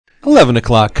11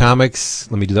 o'clock comics.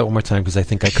 Let me do that one more time because I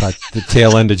think I caught the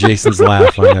tail end of Jason's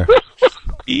laugh on there.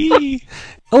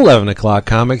 11 o'clock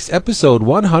comics, episode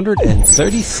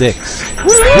 136.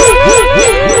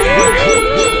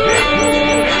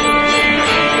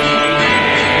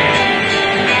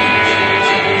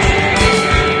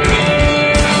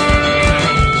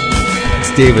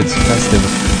 It's David's festive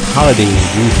holiday.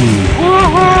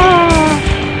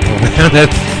 Oh man,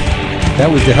 that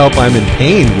was to help I'm in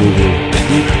pain, woo-woo.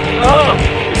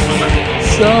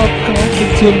 Stop talking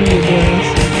to me, guys.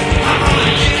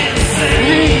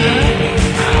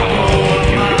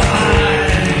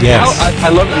 Yes.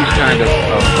 I love these kind of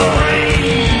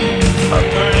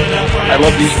I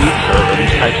love these weeks or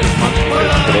these types of months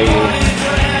because today is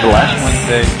the last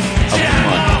Wednesday of the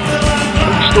month.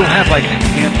 But we still have like a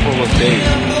handful of days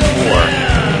before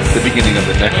the beginning of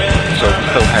the next month, so we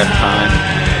still have time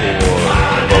for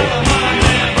both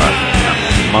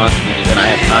month, and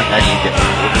I have not actually get my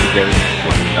work together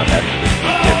before that's this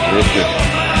weekend. So it's just,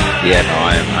 yeah, no,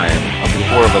 I am of the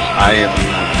four of us, I am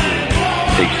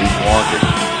take the longest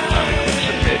to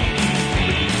submit.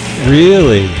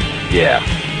 Really? Yeah.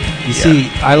 You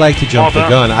see, I like to jump the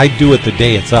gun. I do it the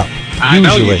day it's up. I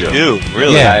know you do.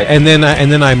 Really? Yeah, and then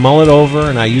I mull it over,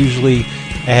 and I usually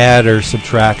add or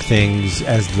subtract things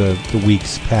as the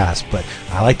weeks pass. But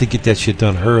I like to get that shit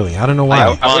done early. I don't know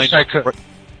why. I wish I could.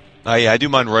 I do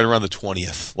mine right around the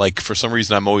 20th. Like, for some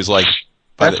reason, I'm always like...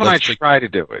 That's when I try to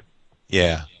do it.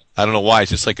 Yeah. I don't know why. It's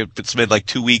just like, if it's been like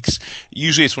 2 weeks.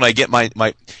 Usually it's when I get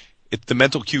the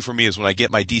mental cue for me is when I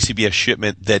get my DCBS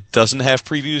shipment that doesn't have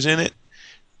previews in it,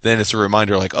 then it's a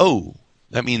reminder like, oh,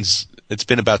 that means it's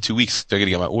been about 2 weeks. They're going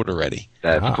to get my order ready.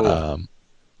 That's cool.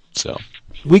 So...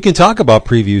 We can talk about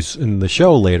previews in the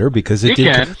show later because it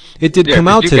did come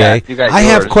out today. I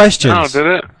have questions. Oh, did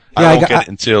it? Yeah, I won't get it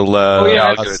until...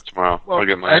 I'll get it tomorrow. I'll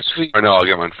get mine. I'll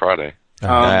get mine Friday.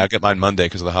 I'll get mine Monday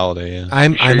because of the holiday, yeah.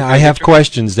 I have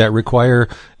questions that require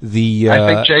the...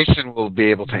 I think Jason will be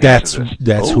able to answer this.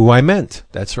 That's who I meant.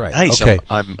 That's right. Nice. Okay.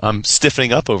 I'm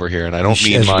stiffening up over here, and I don't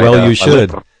mean as my... well you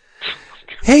should.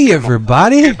 Hey,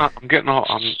 everybody. I'm getting all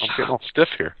stiff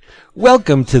here.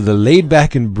 Welcome to the laid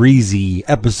back and breezy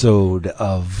episode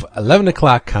of 11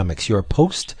 o'clock comics, your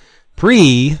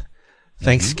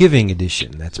pre-Thanksgiving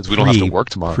edition. That's we don't have to work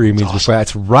tomorrow.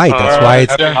 That's right. That's why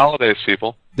it's happy holidays,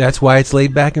 people. That's why it's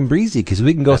laid back and breezy because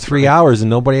we can go 3 hours and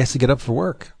nobody has to get up for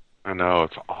work. I know,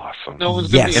 it's awesome.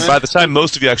 Yes. And by the time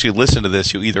most of you actually listen to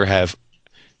this, you'll either have,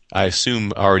 I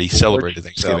assume, already celebrated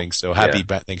Thanksgiving. So happy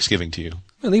Thanksgiving to you.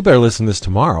 Well, you better listen to this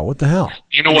tomorrow. What the hell?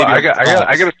 You know what? I got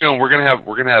a feeling we're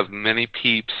gonna have many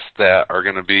peeps that are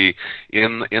gonna be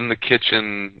in the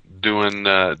kitchen doing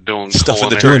stuff in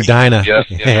the doing Dinah. Yes,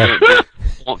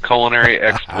 culinary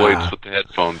exploits with the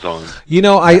headphones on. You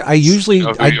know, I usually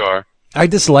I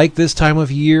dislike this time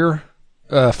of year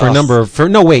for a number of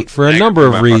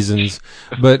reasons.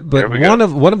 But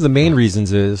one of the main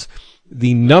reasons is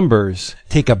the numbers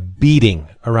take a beating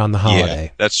around the holiday.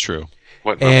 Yeah, that's true.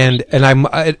 And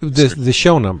the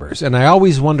show numbers, and I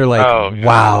always wonder,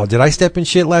 wow, did I step in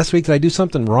shit last week? Did I do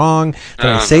something wrong? Did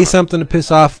I say something to piss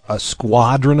off a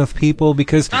squadron of people?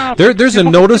 Because there's a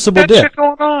noticeable dip. Shit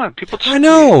going on. People I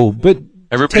know, but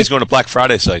everybody's going to Black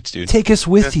Friday sites, dude. Take us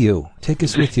with you. Take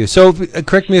us with you. So,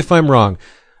 correct me if I'm wrong.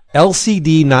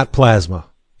 LCD, not plasma.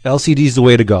 LCD's the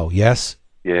way to go. Yes.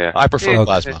 Yeah, I prefer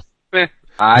plasma.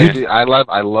 I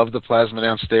love the plasma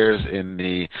downstairs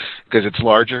because it's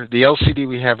larger. The LCD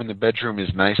we have in the bedroom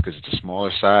is nice because it's a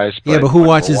smaller size. But but who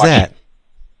watches that?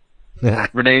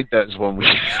 Renee does when we.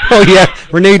 Oh yeah,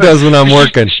 Renee does when I'm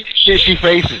working. She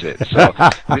faces it. So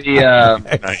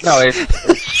nice. No,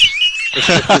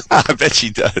 it's I bet she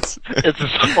does. It's a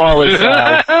smaller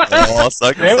size.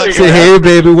 Say, hey,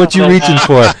 baby, what you reaching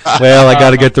for? Well, I got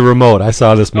to get the remote. I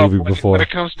saw this movie before. When it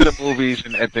comes to the movies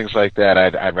and things like that,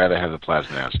 I'd rather have the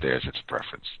plasma downstairs. It's a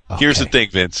preference. Okay. Here's the thing,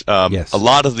 Vince. Yes. A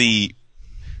lot of the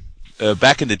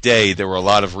back in the day, there were a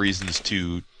lot of reasons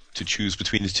to choose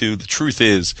between the two. The truth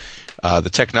is, the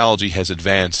technology has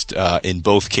advanced in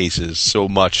both cases so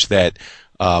much that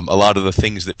a lot of the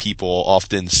things that people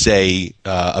often say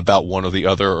about one or the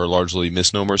other are largely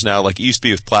misnomers now. Like it used to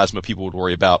be with plasma, people would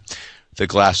worry about the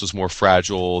glass was more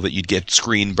fragile, that you'd get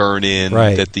screen burn in,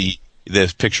 right. that the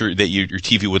picture that your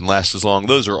TV wouldn't last as long.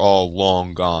 Those are all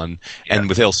long gone. Yeah. And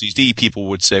with LCD, people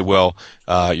would say, well,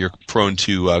 you're prone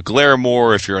to glare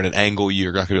more. If you're at an angle,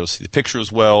 you're not going to be able to see the picture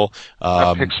as well.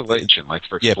 Pixelation, like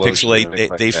for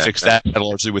Pixelate. They fixed that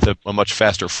largely with a much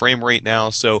faster frame rate now.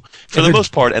 So for the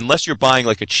most part, unless you're buying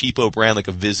like a cheapo brand like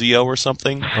a Vizio or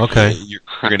something, okay, you're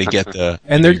going to get the.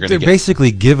 And they're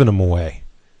basically giving them away.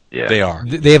 Yeah, they are.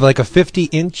 They have like a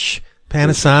 50-inch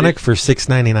Panasonic for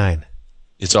 $6.99.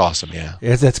 It's awesome, yeah.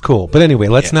 That's cool. But anyway,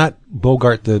 let's not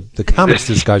bogart the comics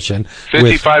discussion.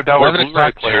 $55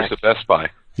 Blu-ray players at Best Buy.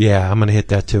 Yeah, I'm going to hit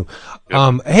that too.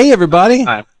 Yep. Hey, everybody.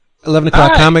 Hi. 11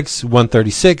 o'clock Comics,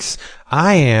 136.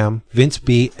 I am Vince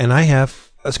B, and I have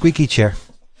a squeaky chair.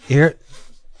 Here.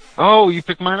 Oh, you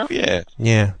picked mine up? Yeah.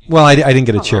 Yeah. Well, I didn't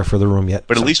get a chair for the room yet.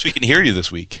 But at least we can hear you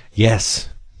this week. Yes.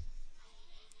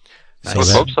 Nice.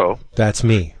 Let's hope so. That's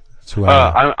me.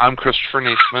 I'm Christopher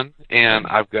Niesman, and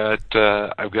I've got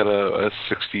a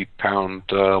 60-pound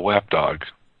lapdog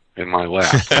in my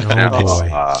lap. Oh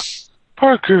boy,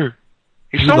 Parker,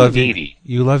 he's so needy.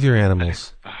 You love your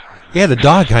animals. Yeah, the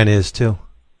dog kind of is too.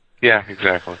 Yeah,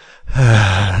 exactly.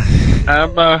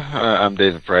 I'm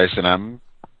David Price, and I'm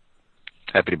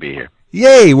happy to be here.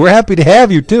 Yay, we're happy to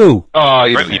have you too. Oh,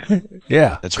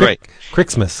 yeah, that's right.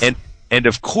 Christmas. And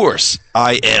of course,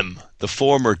 I am the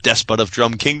former despot of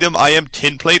Drum Kingdom. I am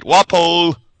Tinplate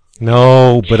Walpole.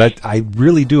 No, but I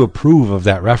really do approve of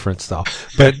that reference, though.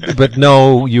 But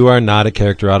no, you are not a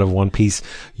character out of One Piece.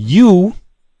 You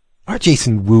are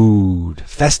Jason Wood,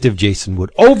 festive Jason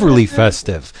Wood, overly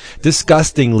festive,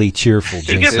 disgustingly cheerful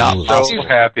Jason Wood. I'm so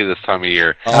happy this time of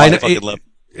year. I fucking love it.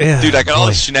 Yeah, dude, I got all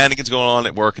the shenanigans going on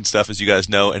at work and stuff, as you guys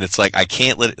know, and it's like I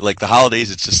can't let it, like the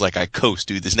holidays, it's just like I coast,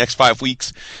 dude. This next 5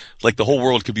 weeks, like the whole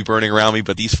world could be burning around me,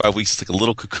 but these 5 weeks, it's like a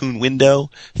little cocoon window.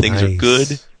 Things are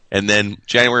good, and then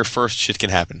January 1st, shit can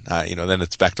happen. Then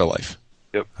it's back to life.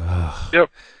 Yep. Yep.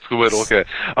 It's a good way to look at it.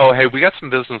 Oh, hey, we got some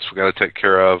business we got to take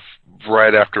care of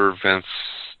right after Vince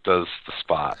does the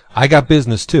spot. I got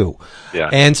business too. Yeah.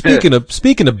 And speaking of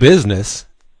business.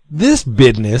 This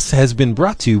business has been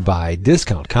brought to you by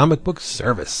Discount Comic Book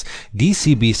Service,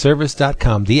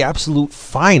 DCBService.com, the absolute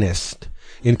finest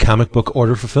in comic book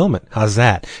order fulfillment. How's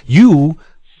that? You,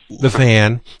 the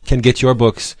fan, can get your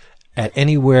books at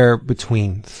anywhere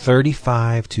between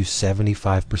 35 to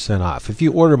 75% off. If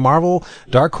you order Marvel,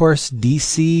 Dark Horse,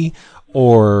 DC,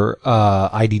 or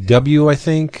IDW, I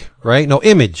think, right? No,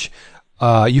 Image.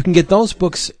 You can get those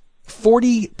books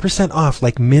 40% off,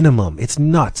 like minimum. It's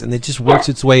nuts, and it just works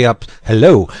its way up.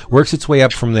 Works its way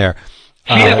up from there.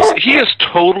 He is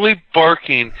totally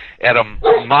barking at a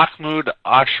Mahmoud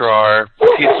Ashrar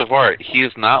piece of art. He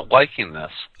is not liking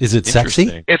this. Is it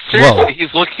sexy? It's seriously.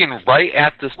 He's looking right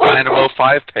at this Dynamo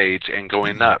 5 page and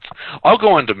going nuts. I'll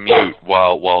go into mute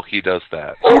while he does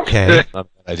that. Okay. Not a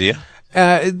bad idea.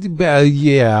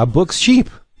 Yeah, books cheap.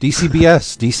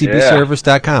 DCBS,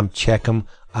 DCBService.com. Check them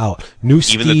out. New Even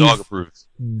Steve the dog approves.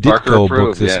 Ditko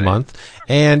book this month.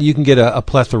 And you can get a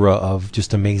plethora of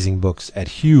just amazing books at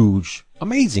huge,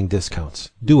 amazing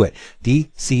discounts. Do it.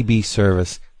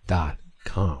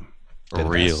 DCBService.com.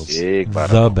 Real.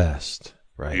 The best.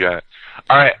 Right. You got it.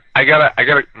 All right. I gotta,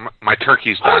 my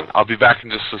turkey's done. I'll be back in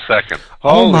just a second.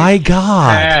 Oh my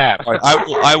God. Right,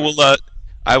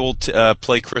 I will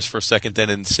play Chris for a second then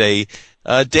and say,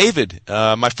 David,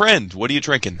 my friend, what are you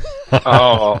drinking?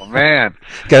 Oh man,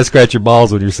 gotta scratch your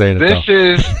balls when you're saying it.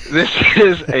 This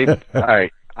is a. All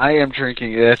right, I am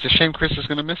drinking. It's a shame Chris is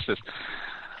going to miss this.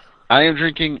 I am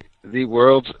drinking the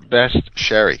world's best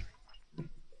sherry.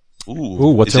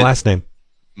 Ooh, what's your last name?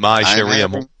 My Sherry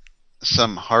Emil.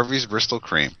 Some Harvey's Bristol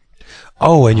Cream.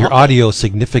 Oh, and your audio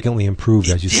significantly improved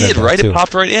as you said. Right, too. It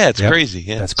popped right. Yeah, it's crazy.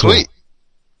 Yeah, that's cool. Sweet.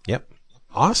 Yep.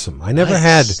 Awesome. I never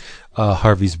had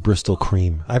Harvey's Bristol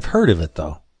Cream. I've heard of it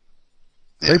though.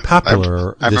 Very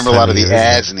popular. I remember a lot of the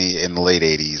ads in the late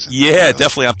 '80s. Yeah,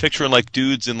 definitely. I'm picturing like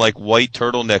dudes in like white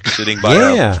turtlenecks sitting by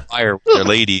a fire with their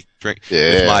lady with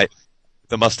the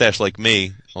mustache like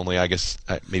me. Only I guess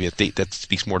maybe that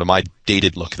speaks more to my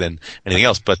dated look than anything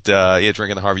else. But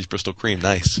drinking the Harvey's Bristol Cream,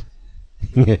 nice.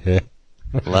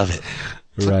 Love it.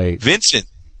 Right, Vincent.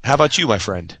 How about you, my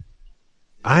friend?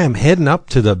 I am heading up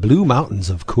to the Blue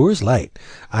Mountains of Coors Light.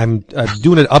 I'm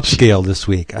doing an upscale this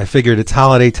week. I figured it's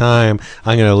holiday time.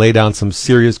 I'm going to lay down some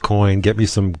serious coin, get me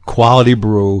some quality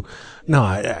brew.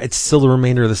 No, it's still the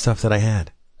remainder of the stuff that I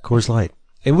had. Coors Light.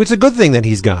 And which is a good thing that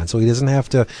he's gone, so he doesn't have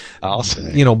to,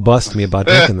 bust me about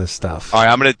drinking this stuff. All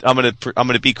right, I'm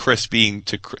gonna be Chris being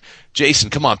to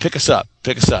Jason. Come on, pick us up.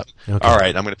 Okay. All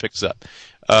right, I'm gonna pick us up.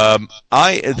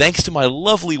 Thanks to my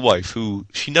lovely wife, who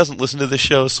she doesn't listen to this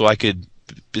show, so I could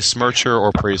besmirch her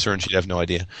or praise her, and she'd have no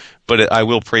idea. But I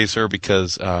will praise her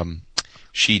because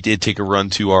she did take a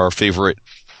run to our favorite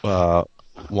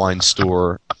wine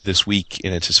store this week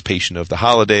in anticipation of the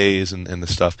holidays and the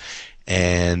stuff.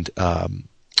 And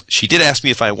she did ask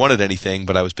me if I wanted anything,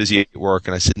 but I was busy at work,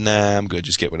 and I said, nah, I'm good,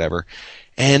 just get whatever.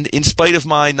 And in spite of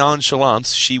my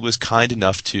nonchalance, she was kind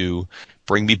enough to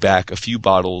bring me back a few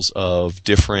bottles of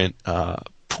different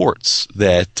ports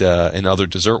that and other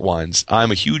dessert wines.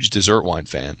 I'm a huge dessert wine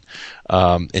fan,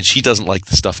 and she doesn't like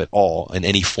the stuff at all in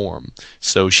any form.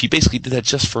 So she basically did that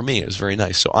just for me. It was very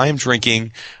nice. So I am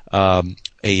drinking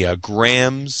a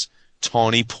Graham's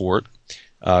Tawny Port.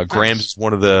 Graham's is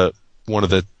one of the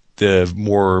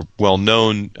more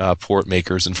well-known port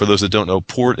makers, and for those that don't know,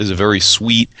 port is a very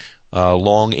sweet,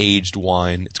 long-aged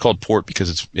wine. It's called port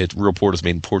because real port is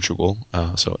made in Portugal,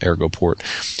 so ergo port.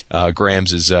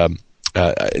 Graham's is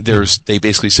they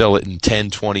basically sell it in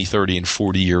 10, 20, 30, and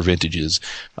 40-year vintages.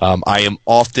 I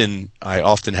often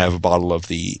have a bottle of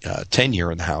the 10-year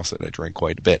in the house that I drink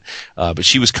quite a bit. But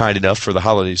she was kind enough for the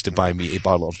holidays to buy me a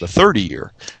bottle of the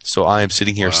 30-year. So I am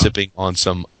sitting here sipping on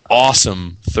some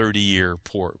awesome 30-year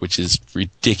port, which is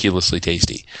ridiculously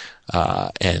tasty.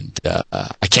 And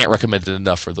I can't recommend it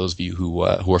enough for those of you who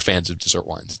are fans of dessert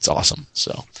wines. It's awesome.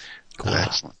 So cool.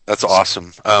 Excellent. That's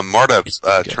awesome. Marta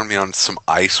turned me on to some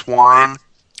ice wine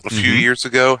a few years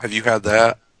ago. Have you had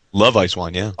that? Love ice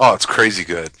wine, yeah. Oh, it's crazy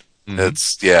good.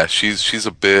 She's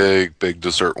a big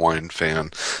dessert wine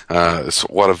fan.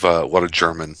 What a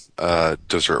German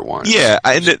dessert wine. Yeah,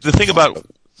 and the thing about,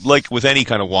 like with any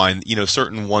kind of wine,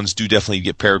 certain ones do definitely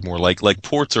get paired more. Like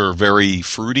ports are very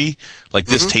fruity. Like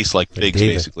this tastes like figs,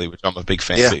 basically, which I'm a big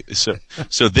fan of.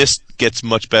 So this gets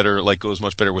much better. Like goes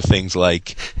much better with things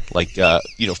like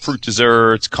fruit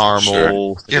desserts,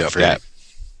 caramel, things like that.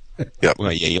 Yep.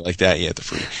 Well, yeah, you like that. Yeah, the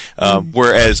fruity.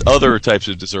 Whereas other types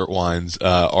of dessert wines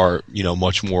are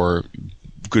much more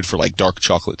good for like dark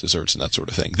chocolate desserts and that sort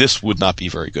of thing. This would not be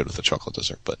very good with a chocolate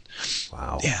dessert, but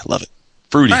yeah, love it.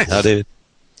 Fruity, huh, David?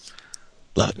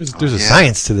 Love it. There's a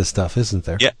science to this stuff, isn't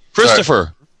there? Yeah,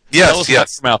 Christopher. Yes, tell us how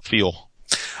your mouth feel.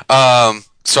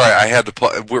 Sorry, I had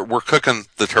to. We're cooking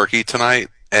the turkey tonight,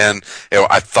 and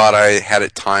I thought I had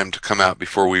it timed to come out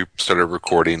before we started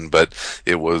recording, but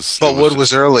it was. But Wood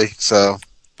was early, so.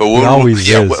 But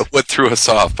Wood threw us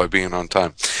off by being on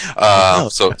time.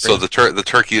 So the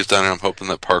turkey is done, and I'm hoping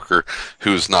that Parker,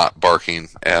 who's not barking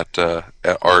at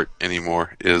Art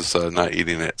anymore, is not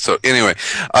eating it. So anyway,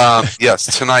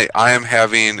 yes, tonight I am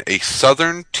having a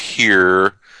Southern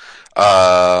Tier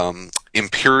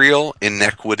Imperial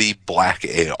Inequity Black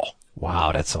Ale.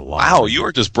 Wow, that's a lot. Wow, you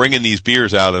are just bringing these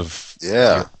beers out of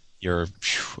your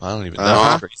I don't even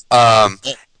know.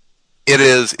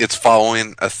 It's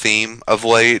following a theme of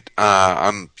late.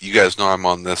 You guys know I'm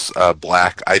on this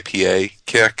black IPA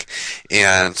kick,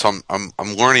 and so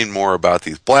I'm learning more about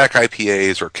these black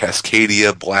IPAs or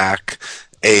Cascadia black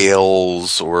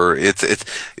ales, or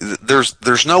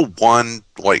there's no one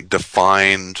like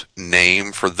defined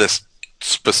name for this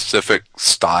specific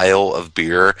style of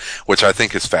beer, which I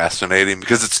think is fascinating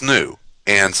because it's new,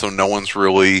 and so no one's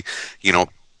really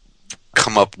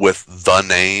come up with the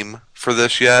name for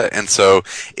this yet, and so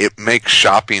it makes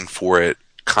shopping for it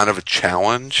kind of a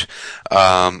challenge.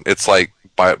 It's like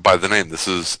by the name, this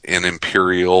is an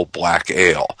Imperial Black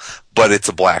Ale, but it's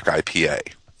a black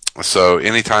IPA. So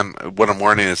what I'm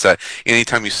learning is that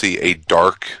anytime you see a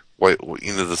dark,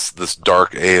 this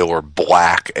dark ale or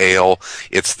black ale,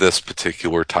 it's this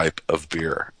particular type of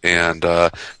beer. And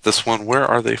this one, where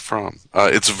are they from?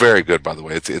 It's very good, by the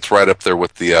way. It's right up there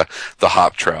with the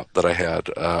Hop Trout that I had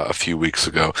a few weeks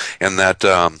ago. And that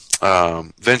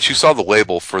Vince, you saw the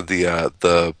label for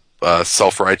the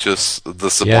self-righteous, the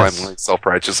Sublimely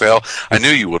Self-Righteous Ale. I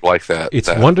knew you would like that. It's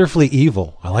wonderfully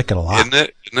evil. I like it a lot. Isn't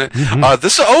it? Mm-hmm.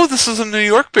 This is a New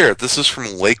York beer. This is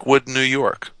from Lakewood, New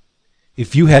York.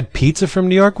 If you had pizza from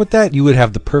New York with that, you would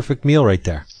have the perfect meal right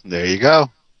there. There you go.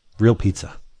 Real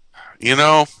pizza.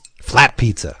 Flat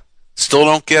pizza. Still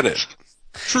don't get it.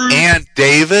 True. And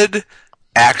David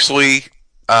actually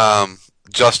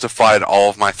justified all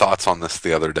of my thoughts on this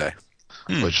the other day.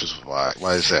 Which is why?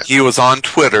 Why is that? He was on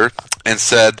Twitter and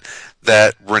said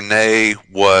that Renee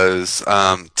was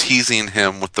teasing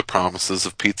him with the promises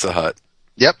of Pizza Hut.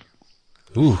 Yep.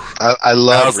 Ooh. I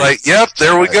love. I was like, "Yep,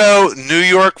 there we go. New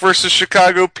York versus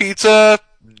Chicago pizza.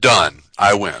 Done.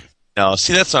 I win." No,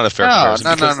 see, that's not a fair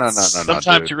comparison. No.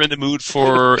 Sometimes you're in the mood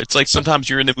for. It's like sometimes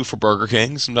you're in the mood for Burger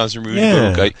King. Sometimes you're in the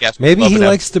mood for gas. Maybe he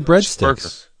likes the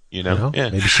breadsticks. Yeah.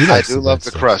 Maybe she likes. I do love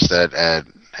the crust at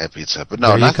pizza, but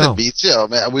no, not the pizza.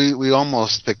 Man, we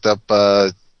almost picked up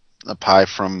a pie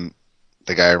from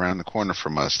the guy around the corner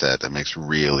from us that makes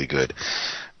really good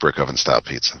brick oven style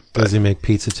pizza. Does he make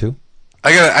pizza too?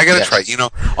 I gotta try.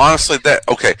 Honestly,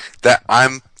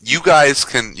 you guys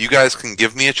can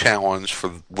give me a challenge for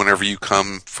whenever you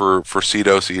come for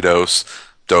Cedos,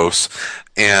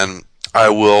 and I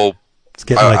will It's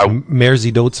getting like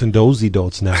Mersey Dotes and Dozy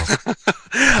Dotes now.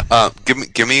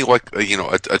 Give me like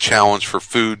a challenge for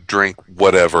food, drink,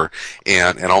 whatever,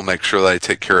 and I'll make sure that I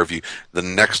take care of you. The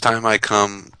next time I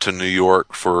come to New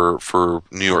York for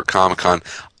New York Comic Con,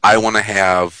 I want to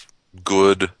have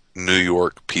good New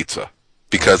York pizza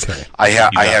because I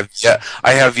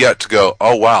have yet to go.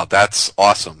 Oh wow, that's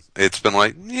awesome. It's been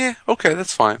like, yeah, okay,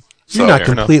 that's fine. You're not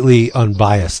completely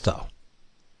unbiased though.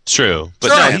 It's true,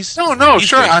 but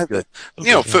sure.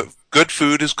 Good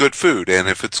food is good food, and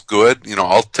if it's good,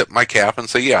 I'll tip my cap and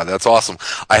say, yeah, that's awesome.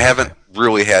 I haven't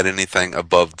really had anything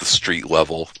above the street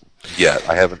level yet.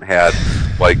 I haven't had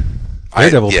like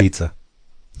Daredevil pizza.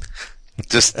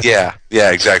 Just yeah,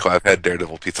 exactly. I've had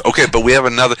Daredevil pizza. Okay, but we have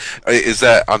another. Is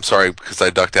that? I'm sorry because I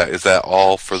ducked out. Is that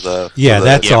all for the?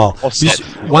 That's all.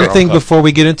 One thing before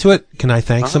we get into it, can I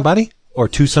thank somebody or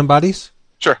two somebodies?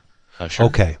 Sure. Sure.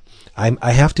 Okay.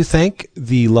 I have to thank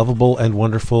the lovable and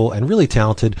wonderful and really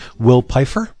talented Will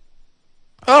Pfeiffer.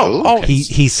 Oh,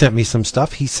 he sent me some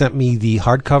stuff. He sent me the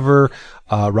hardcover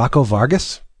Rocco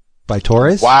Vargas by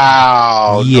Torres.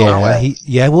 Wow. Yeah,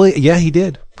 he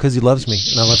did because he loves me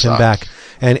and I love him back.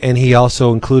 And he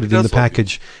also included in the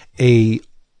package a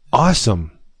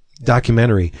awesome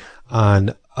documentary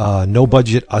on no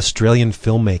budget Australian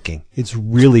filmmaking. It's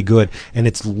really good and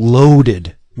it's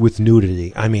loaded with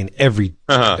nudity. I mean, every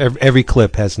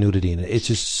clip has nudity in it. It's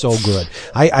just so good.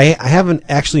 I haven't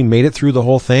actually made it through the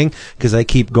whole thing because I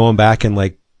keep going back and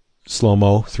like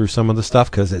slow-mo through some of the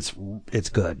stuff because it's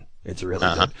good. It's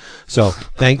really good. So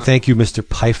thank you, Mr.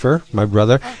 Pfeiffer, my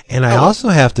brother. And I also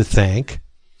have to thank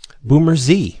Boomer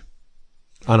Z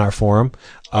on our forum.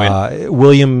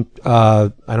 William,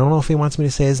 I don't know if he wants me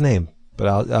to say his name, but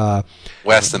I'll,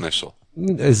 last initial.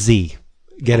 Z.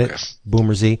 Get it?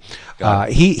 Boomer Z.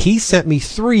 He sent me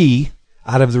 3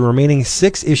 out of the remaining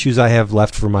 6 issues I have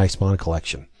left for my Spawn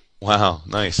collection. Wow,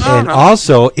 nice. And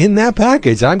also, in that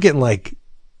package, I'm getting like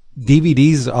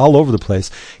DVDs all over the place.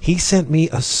 He sent me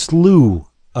a slew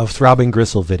of Throbbing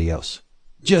Gristle videos.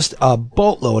 Just a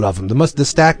boatload of them. The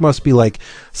stack must be like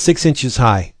 6 inches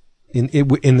high in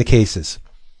the cases.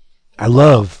 I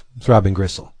love Throbbing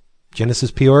Gristle.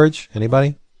 Genesis P-Org?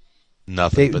 Anybody?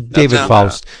 Nothing. But David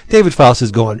Faust. David Faust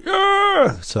is going.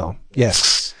 Argh! So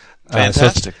yes,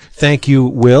 fantastic. So thank you,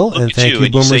 Will, and thank you,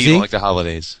 Boomer Z. You don't like the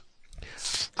holidays.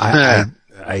 I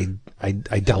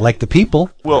don't like the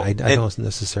people. Well, I don't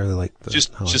necessarily like the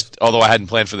holidays. Just although I hadn't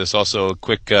planned for this, also a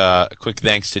quick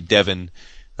thanks to Devin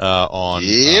on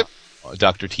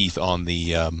Dr. Teeth on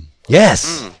the on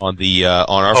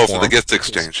our forum. For the gift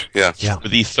exchange. Yeah. For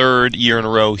the 3rd year in a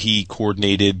row, he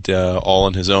coordinated all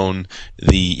on his own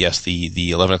the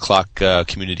 11 o'clock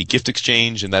community gift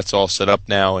exchange, and that's all set up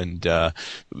now. And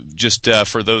just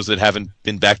for those that haven't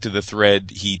been back to the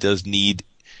thread, he does need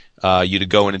you to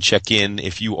go in and check in.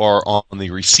 If you are on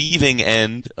the receiving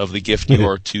end of the gift, you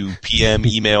are to PM,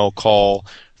 email, call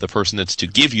the person that's to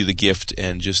give you the gift,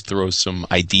 and just throw some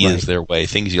ideas their way,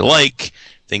 things you like,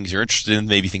 things you're interested in,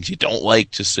 maybe things you don't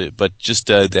like, just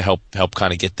to help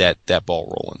kind of get that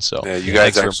ball rolling. So yeah, you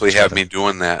guys actually have me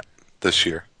doing that this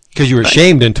year. Because you were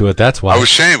shamed into it, that's why. I was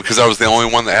shamed because I was the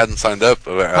only one that hadn't signed up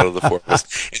out of the 4 of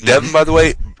us. And Devin, by the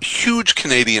way, huge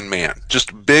Canadian man,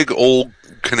 just big old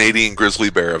Canadian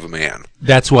grizzly bear of a man.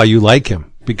 That's why you like him.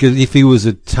 Because if he was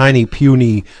a tiny,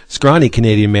 puny, scrawny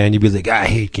Canadian man, you'd be like, I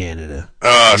hate Canada.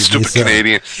 Stupid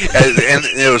Canadian. and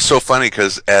it was so funny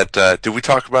because did we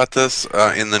talk about this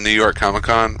in the New York Comic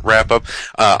Con wrap up?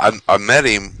 I met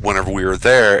him whenever we were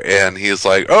there, and he was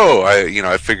like,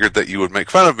 I figured that you would make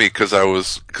fun of me because I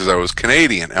was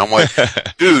Canadian. And I'm like,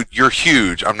 dude, you're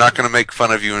huge. I'm not going to make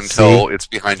fun of you until it's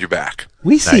behind your back.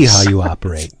 We see how you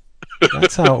operate.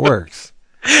 That's how it works.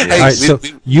 All right, so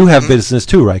you have business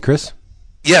too, right, Chris?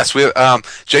 Yes, we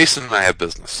have, Jason and I have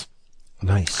business.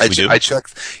 Nice. I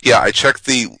checked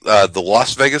the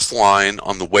Las Vegas line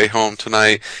on the way home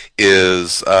tonight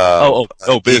is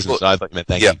business. I thought you meant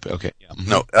thank you. Okay. Yeah. Mm-hmm.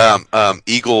 No,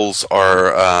 Eagles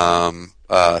are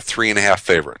 3.5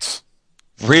 favorites.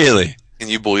 Really? Can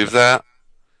you believe that?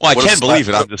 Well, I can't believe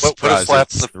it. I'm just surprised.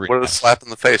 What a slap in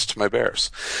the face to my Bears.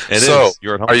 It is.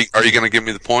 You're at home. Are you going to give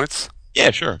me the points?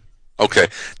 Yeah, sure. Okay.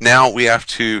 Now we have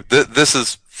to. This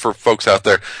is for folks out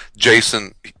there.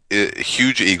 Jason,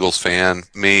 huge Eagles fan.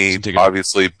 Me,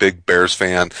 obviously, big Bears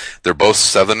fan. They're both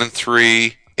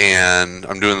 7-3, and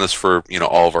I'm doing this for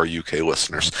all of our UK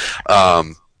listeners.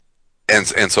 And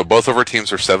so both of our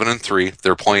teams are 7-3.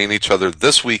 They're playing each other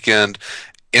this weekend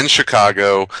in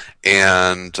Chicago,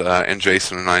 and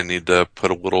Jason and I need to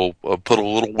put a little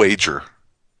wager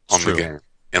on the game.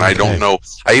 And I don't know.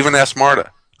 I even asked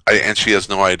Marta, and she has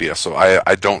no idea. So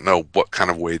I don't know what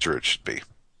kind of wager it should be.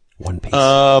 One Piece.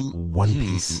 One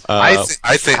Piece. I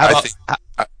think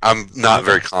I'm not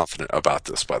very confident about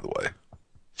this, by the way.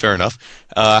 Fair enough.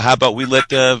 How about we let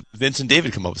Vince and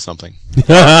David come up with something?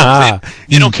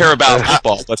 They don't care about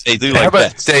football, but they do How like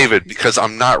about bets. David? Because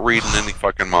I'm not reading any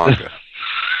fucking manga.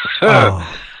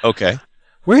 Okay.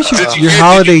 Where's your Did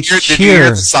holiday you cheer? hear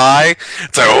the sigh?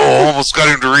 It's like, almost got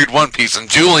him to read One Piece, and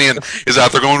Julian is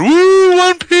out there going, "Woo,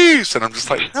 One Piece!" And I'm just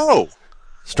like, no.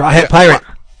 Straw Hat Pirate.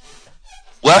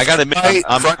 Left I gotta admit, to right,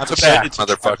 I'm front to excited back, to try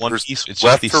motherfuckers. One Piece. It's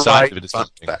Left just the to size right, of it is front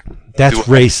to something. back. That's Do-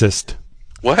 racist.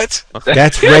 What?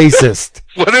 That's racist.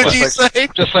 What did you say?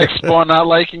 Just like Spawn not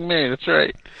liking me. That's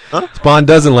right. Spawn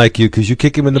doesn't like you because you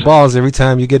kick him in the balls every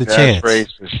time you get a chance.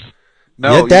 Racist.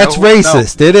 Yeah, that's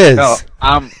racist. It is. No,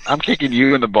 I'm kicking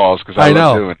you in the balls because I I know.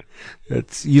 love doing it.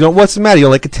 It's, you don't. What's the matter? You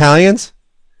don't like Italians?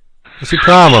 What's your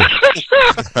problem?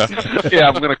 Yeah,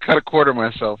 I'm gonna cut a quarter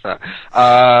myself out.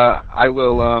 I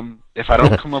will. If I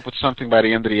don't come up with something by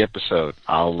the end of the episode,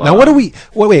 I'll. Now, what are we?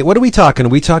 Wait. What are we talking? Are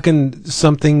we talking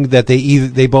something that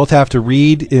they both have to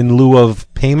read in lieu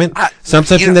of payment?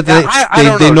 Something that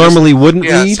they normally wouldn't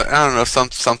read? I don't know.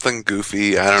 Something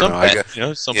goofy. I don't know. I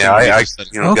got, something. I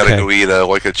gotta Okay. go eat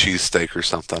like a cheesesteak or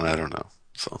something. I don't know.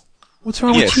 So. What's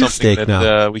wrong with something cheesesteak that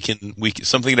now? we can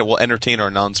something that will entertain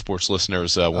our non-sports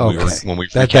listeners when we That's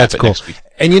recap it cool. next week.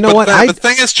 And you know But what? the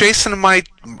thing is, Jason and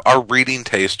our reading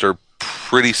tastes are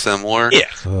pretty similar. Yeah.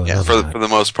 For the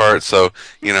most part. So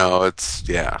it's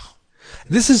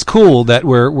This is cool that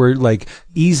we're like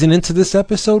easing into this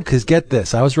episode because get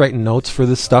this, I was writing notes for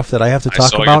this stuff that I have to I talk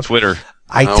saw about. your Twitter.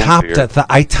 I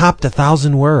dear. topped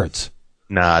 1,000 words.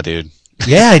 Nah, dude.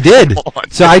 Yeah, I did.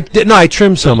 So I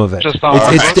trimmed some of it. Just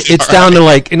It's down to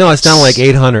like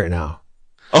 800 now.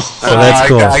 Oh, So that's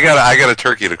cool. I got a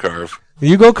turkey to carve.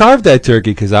 You go carve that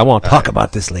turkey because I won't talk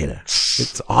about this later.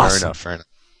 It's awesome. Fair enough.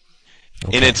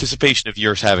 Okay. In anticipation of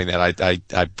yours having that,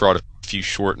 I brought a few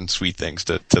short and sweet things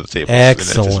to the table.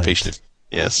 Excellent. In anticipation of,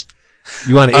 yes.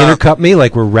 You want to intercut me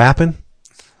like we're rapping?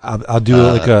 I'll do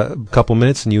like a couple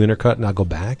minutes and you intercut and I'll go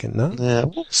back and no. Yeah,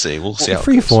 we'll see. We'll see how it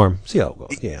Free goes. form. See how it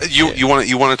goes. Yeah. You want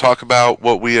to talk about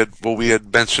what we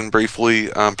had mentioned briefly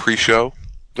pre-show,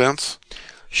 Vince?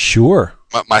 Sure.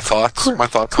 My thoughts. My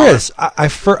thoughts. Chris, I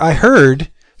heard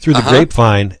through the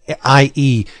grapevine,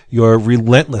 i.e., your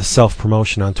relentless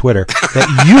self-promotion on Twitter,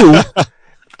 that you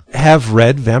have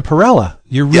read Vampirella.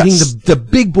 You're reading the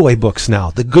big boy books now,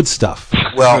 the good stuff.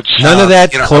 Well, None of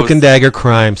that cloak and dagger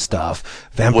crime stuff.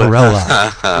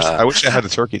 Vampirella. I wish I had a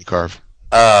turkey to carve.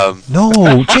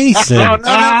 No, Jason.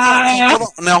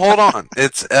 Now hold on.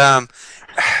 It's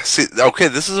see, okay,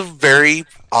 this is a very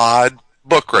odd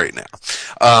book right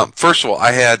now. First of all,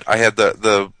 I had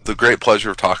the great pleasure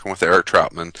of talking with Eric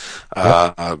Troutman,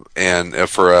 and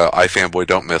for iFanboy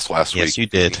Don't Miss last week. Yes, you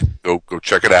did. Go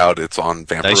check it out. It's on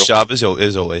Vampirella. Nice job as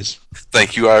always.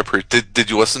 Thank you. I appreciate. Did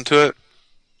you listen to it?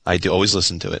 I do always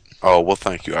listen to it. Oh well,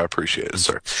 thank you. I appreciate it,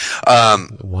 sir.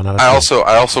 1 out of 10.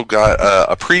 I also got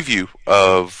a preview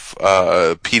of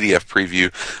PDF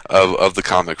preview of the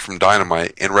comic from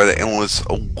Dynamite and read it and was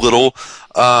a little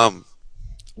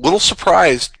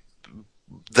surprised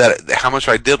that how much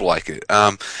I did like it.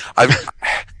 Well,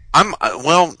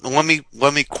 let me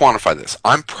quantify this.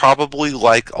 I'm probably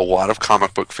like a lot of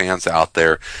comic book fans out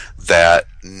there that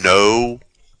know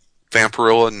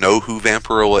Vampirella, know who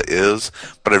Vampirella is,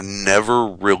 but I've never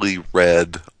really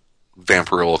read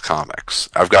Vampirella comics.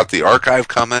 I've got the archive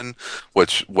coming,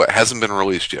 what hasn't been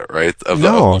released yet, right?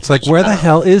 It's like, where the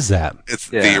hell is that? It's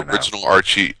the original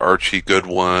Archie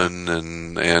Goodwin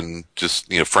and just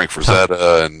Frank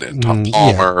Frazetta and Tom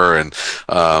Palmer and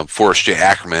Forrest J.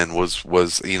 Ackerman was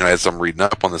as I'm reading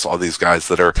up on this, all these guys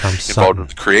that are involved in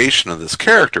the creation of this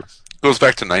character. Goes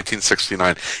back to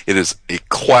 1969. It is a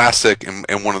classic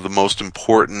and one of the most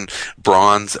important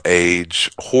Bronze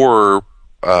Age horror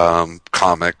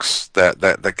comics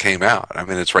that came out. I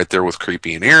mean, it's right there with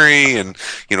Creepy and Eerie, and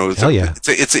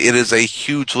it is a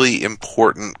hugely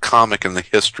important comic in the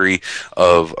history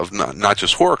of not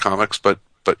just horror comics, but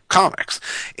comics.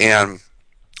 And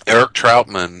Eric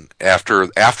Troutman, after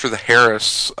the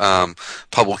Harris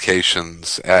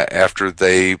publications, after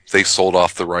they sold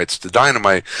off the rights to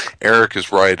Dynamite, Eric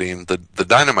is writing the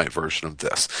Dynamite version of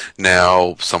this.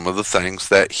 Now, some of the things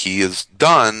that he has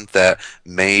done that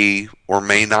may or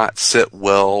may not sit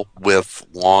well with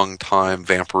longtime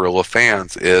Vampirella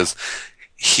fans is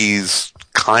he's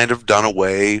kind of done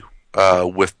away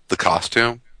with the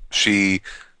costume. She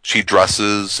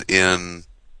dresses in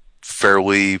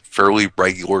fairly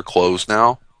regular clothes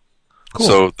now.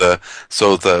 Cool.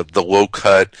 So the low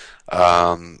cut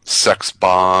sex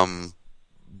bomb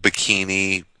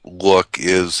bikini look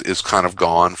is kind of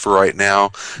gone for right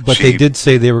now. But they did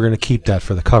say they were going to keep that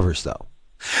for the covers, though.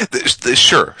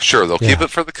 Sure. They'll keep it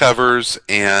for the covers,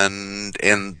 and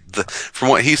from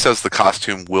what he says, the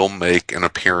costume will make an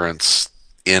appearance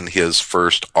in his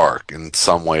first arc in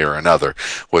some way or another,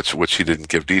 which he didn't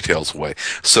give details away.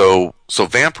 So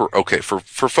Vampire, okay, for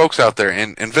folks out there,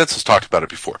 and Vince has talked about it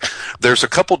before, there's a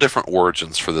couple different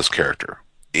origins for this character.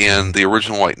 In the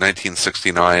original,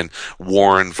 1969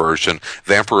 Warren version,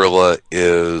 Vampirilla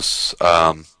is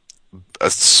a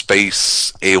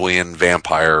space alien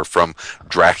vampire from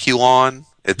Draculon.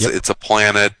 It's a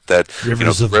planet that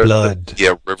rivers of blood.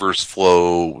 Rivers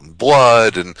flow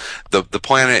blood, and the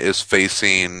planet is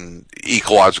facing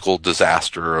ecological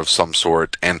disaster of some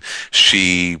sort, and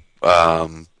she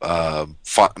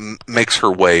makes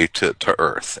her way to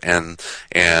Earth, and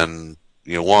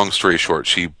long story short,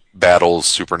 she battles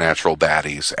supernatural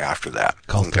baddies after that.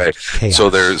 Okay, so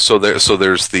there's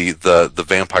the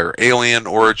vampire alien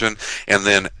origin, and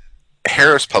then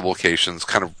Harris Publications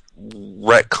kind of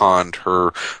retconned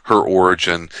her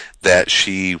origin, that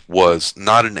she was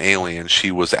not an alien.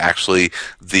 She was actually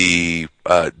the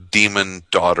demon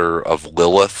daughter of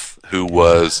Lilith, who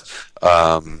was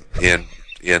in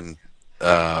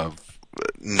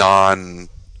non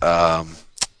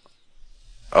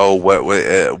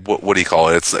what do you call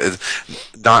it? It's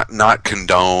not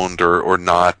condoned or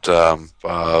not.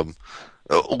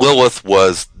 Lilith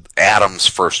was Adam's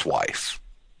first wife.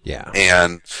 Yeah,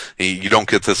 and you don't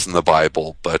get this in the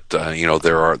Bible, but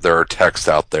there are texts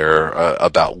out there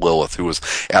about Lilith, who was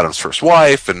Adam's first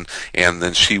wife, and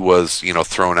then she was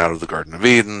thrown out of the Garden of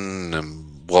Eden,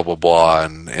 and blah blah blah,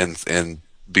 and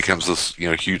becomes this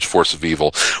huge force of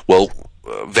evil. Well,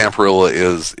 Vampirilla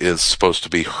is supposed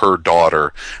to be her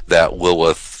daughter, that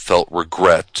Lilith felt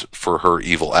regret for her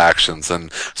evil actions,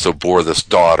 and so bore this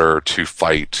daughter to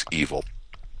fight evil.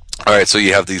 All right, so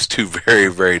you have these two very,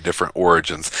 very different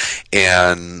origins.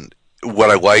 And what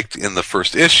I liked in the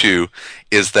first issue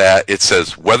is that it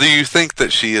says, whether you think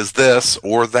that she is this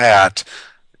or that,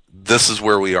 this is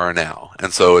where we are now.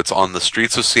 And so it's on the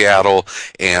streets of Seattle,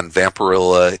 and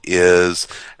Vampirilla is,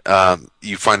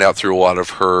 you find out through a lot of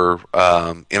her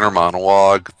inner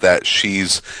monologue that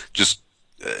she's just,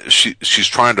 she's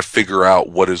trying to figure out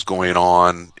what is going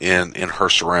on in her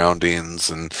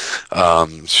surroundings, and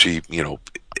she,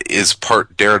 is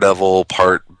part Daredevil,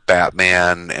 part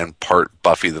Batman, and part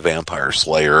Buffy the Vampire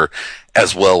Slayer,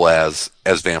 as well as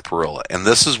Vampirilla. And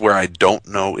this is where I don't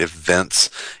know if Vince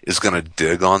is going to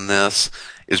dig on this,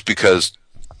 is because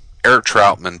Eric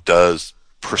Troutman does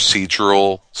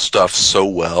procedural stuff so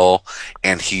well,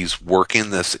 and he's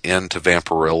working this into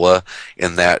Vampirilla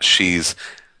in that she's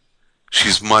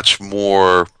much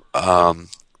more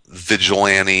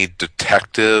vigilante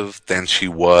detective than she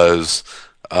was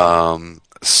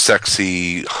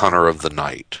sexy hunter of the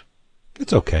night.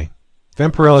 It's okay.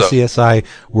 Vampirilla CSI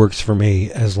works for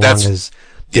me as long as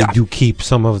they do keep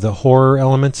some of the horror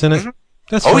elements in it. Mm-hmm.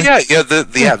 That's fine.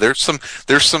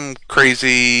 There's some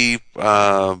crazy.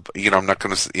 I'm not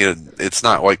going to. It's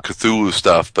not like Cthulhu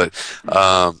stuff, but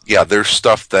there's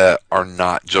stuff that are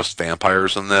not just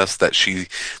vampires in this. That she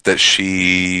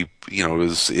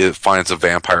finds a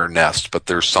vampire nest, but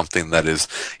there's something that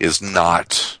is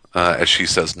not. As she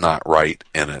says, not right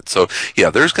in it. So,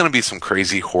 there's going to be some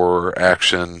crazy horror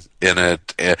action in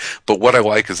it. But what I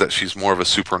like is that she's more of a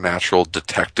supernatural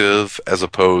detective as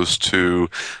opposed to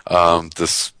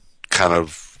this kind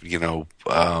of,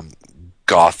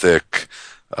 gothic,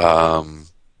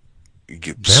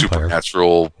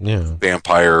 supernatural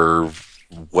vampire,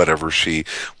 whatever she's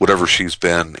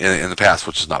been in the past,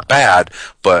 which is not bad,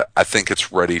 but I think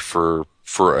it's ready for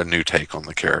a new take on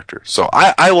the character. So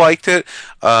I liked it.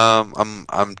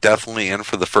 I'm definitely in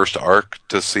for the first arc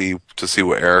to see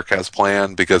what Eric has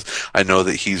planned, because I know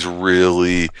that he's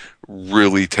really,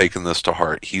 really taken this to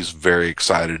heart. He's very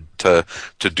excited to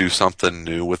do something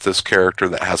new with this character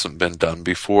that hasn't been done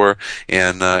before,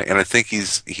 and I think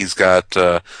he's got.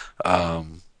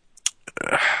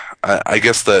 I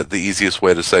guess the easiest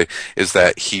way to say is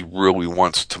that he really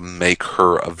wants to make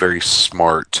her a very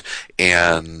smart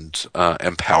and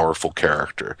powerful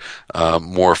character,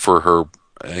 more for her,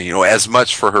 as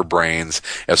much for her brains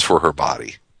as for her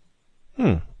body.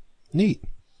 Neat.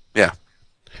 Yeah.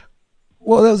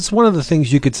 Well, that's one of the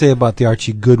things you could say about the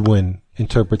Archie Goodwin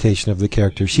interpretation of the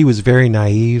character. She was very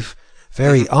naive,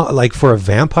 very like for a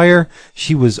vampire,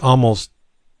 she was almost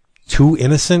too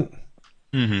innocent.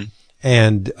 Mm-hmm.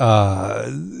 And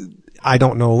I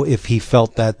don't know if he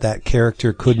felt that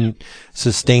character couldn't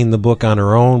sustain the book on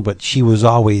her own, but she was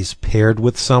always paired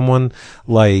with someone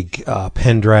like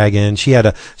Pendragon. She had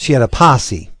a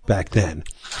posse back then.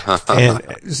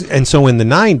 and so in the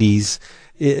 90s,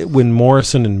 when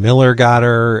Morrison and Miller got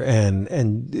her,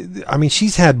 and I mean,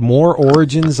 she's had more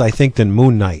origins, I think, than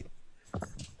Moon Knight.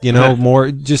 You know,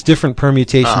 more just different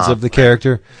permutations of the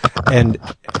character, and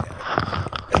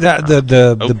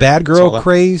the bad girl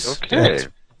craze. Okay.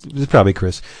 It's probably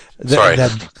Chris. Sorry.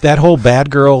 That whole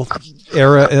bad girl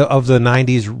era of the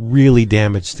 90s really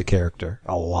damaged the character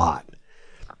a lot.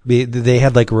 They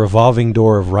had like a revolving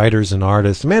door of writers and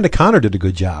artists. Amanda Conner did a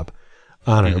good job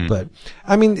on her, but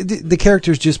I mean, the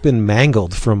character's just been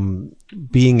mangled from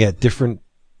being at different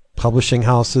publishing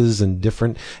houses and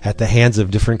at the hands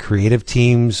of different creative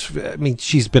teams. I mean,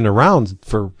 she's been around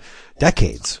for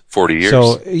decades. 40 years.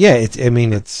 So yeah,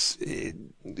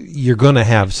 you're going to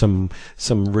have some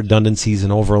redundancies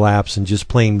and overlaps and just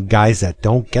plain guys that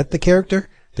don't get the character.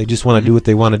 They just want to do what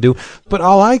they want to do. But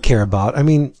all I care about, I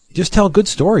mean, just tell good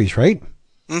stories, right?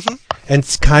 Mm-hmm.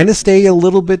 And kind of stay a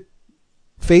little bit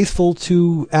faithful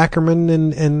to Ackerman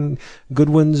and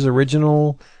Goodwin's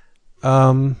original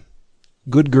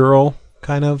good girl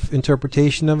kind of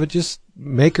interpretation of it. Just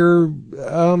make her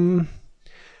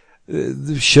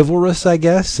chivalrous, I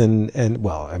guess, and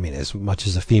well, I mean, as much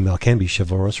as a female can be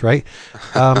chivalrous, right?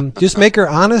 Just make her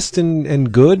honest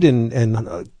and good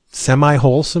and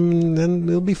semi-wholesome, and then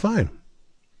it'll be fine.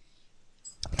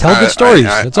 Tell good stories.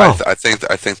 That's all. I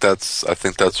think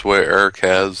that's what Eric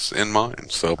has in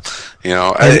mind. So, you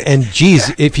know, and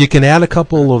geez, if you can add a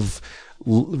couple of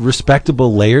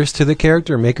respectable layers to the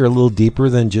character, make her a little deeper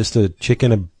than just a chick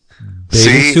in a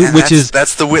bathing suit,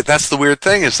 that's the weird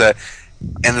thing is that.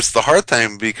 And it's the hard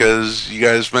thing because you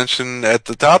guys mentioned at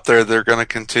the top there, they're going to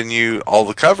continue. All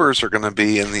the covers are going to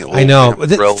be in the old. I know.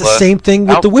 It's the same thing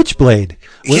with the Witchblade.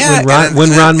 When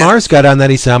Ron Mars got on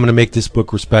that, he said, "I'm going to make this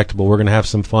book respectable. We're going to have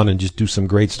some fun and just do some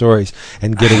great stories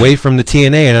and get away from the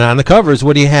TNA." And on the covers,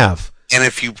 what do you have? And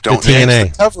if you don't change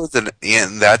the cover, then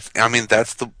that's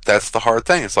the hard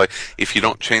thing. It's like if you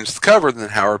don't change the cover, then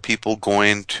how are people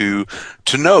going to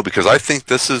know? Because I think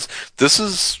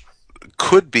this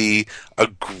could be a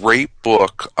great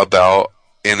book about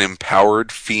an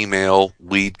empowered female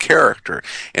lead character.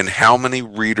 And how many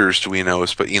readers do we know,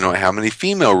 but how many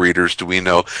female readers do we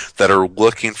know that are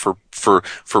looking for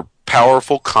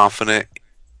powerful, confident,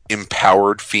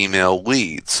 empowered female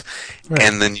leads? Right.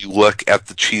 And then you look at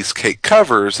the cheesecake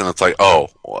covers and it's like, oh,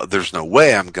 well, there's no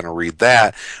way I'm going to read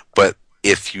that. But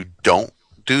if you don't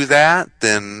do that,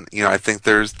 then, I think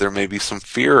there may be some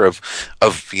fear of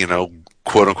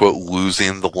quote unquote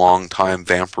losing the longtime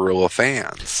Vampirella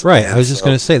fans. Right. I was just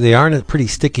going to say they are in a pretty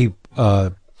sticky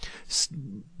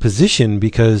position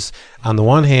because on the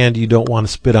one hand you don't want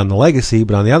to spit on the legacy,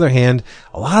 but on the other hand,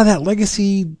 a lot of that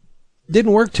legacy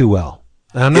didn't work too well.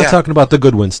 And I'm not talking about the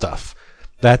Goodwin stuff.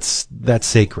 That's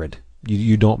sacred.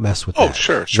 You don't mess with that. Oh,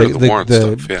 sure. The Warren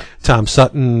stuff, yeah. Tom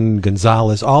Sutton,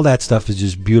 Gonzalez, all that stuff is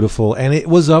just beautiful. And it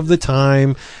was of the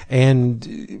time and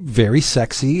very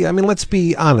sexy. I mean, let's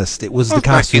be honest. It was the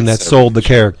costume that sold the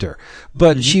character.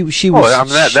 But she was... Well, I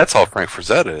mean, that's all Frank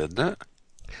Frazetta, isn't it?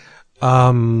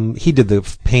 He did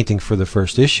the painting for the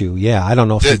first issue. Yeah, I don't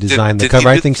know if he designed the cover.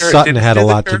 I think Sutton had a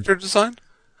lot to... Character design?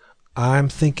 I'm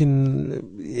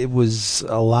thinking it was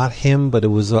a lot him, but it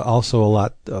was also a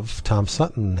lot of Tom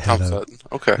Sutton. Sutton,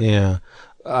 okay. Yeah,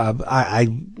 I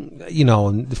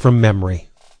from memory,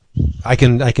 I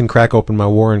can crack open my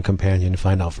Warren Companion and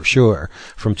find out for sure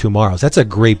from Tomorrow's. That's a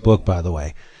great book, by the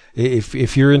way.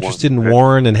 If you're interested in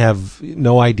Warren and have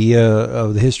no idea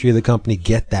of the history of the company,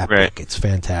 get that book. It's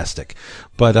fantastic.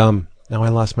 But now I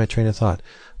lost my train of thought.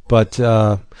 But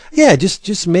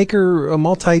just make her a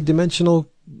multi-dimensional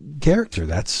character.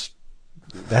 That's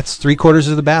 3/4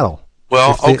 of the battle.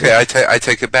 Well, okay, I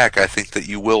take it back. I think that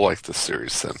you will like this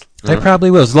series then. I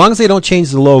probably will, as long as they don't change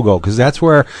the logo, because that's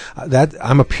where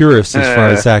I'm a purist as far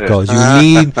as that goes.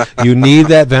 You need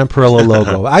that Vampirella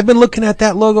logo. I've been looking at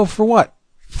that logo for what,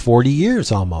 40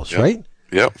 years almost, right?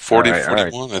 Yep,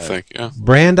 41, I think. Yeah.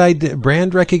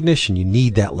 Brand recognition. You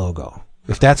need that logo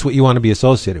if that's what you want to be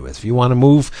associated with. If you want to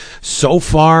move so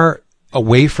far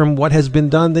away from what has been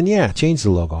done, then change the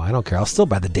logo. I don't care. I'll still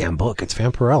buy the damn book. It's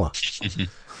Vampirella.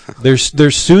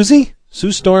 There's Susie.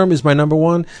 Sue Storm is my number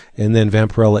one, and then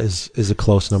Vampirella is a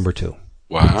close number 2.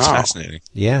 Wow, that's fascinating.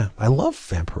 Yeah, I love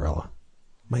Vampirella.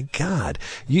 My God,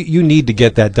 you need to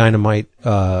get that Dynamite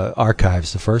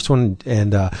Archives, the first one,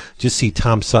 and just see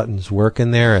Tom Sutton's work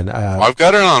in there. And I've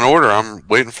got it on order. I'm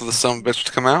waiting for the son of a bitch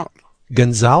to come out.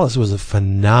 Gonzalez was a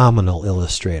phenomenal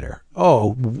illustrator.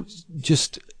 Oh,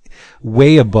 just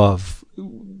way above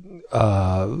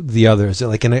the others,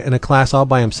 like in a class all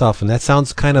by himself. And that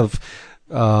sounds kind of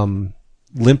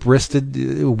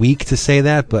limp-wristed, weak to say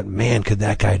that, but man, could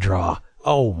that guy draw.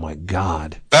 Oh my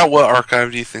God! About what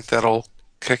archive do you think that'll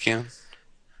kick in?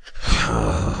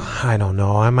 I don't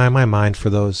know. My mind for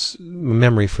those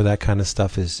memory for that kind of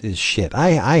stuff is shit.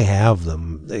 I have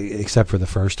them except for the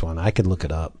first one. I could look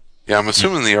it up. Yeah, I'm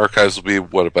assuming the archives will be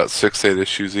about 6-8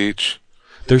 issues each.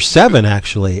 There's 7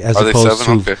 actually, as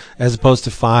opposed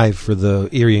to 5 for the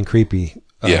Eerie and Creepy.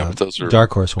 But those are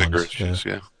Dark Horse ones. Issues,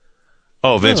 yeah.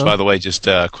 Oh, Vince, by the way, just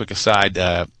a quick aside,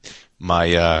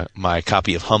 my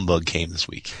copy of Humbug came this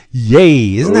week.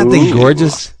 Yay! Isn't that thing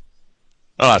gorgeous?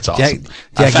 Oh, that's awesome.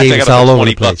 Jack gave us all over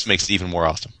the place. $20 makes it even more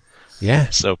awesome. Yeah.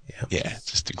 So, yeah,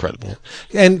 just incredible.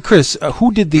 And Chris,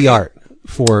 who did the art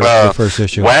for the first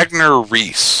issue? Wagner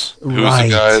Reese, who's a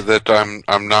guy that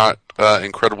I'm not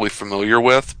incredibly familiar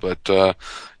with, but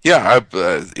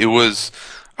it was.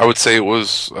 I would say it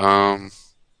was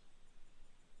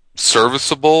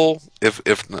serviceable. If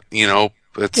it's I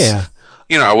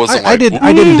wasn't. I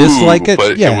didn't dislike it,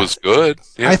 but it was good.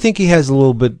 Yeah. I think he has a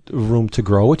little bit of room to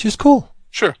grow, which is cool.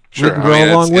 Sure. We can grow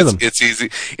along with him. It's easy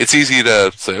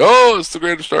to say, oh, it's the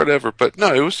greatest art ever, but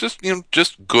no, it was just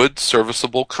just good,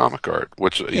 serviceable comic art,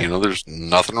 which there's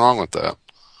nothing wrong with that.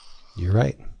 You're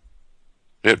right.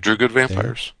 Yeah, drew good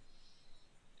vampires.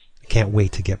 I can't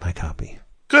wait to get my copy.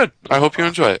 Good. I hope you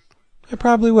enjoy it. I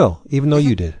probably will, even though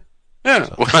you did. Yeah.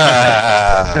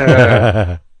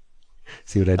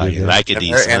 See what I did there? Like it,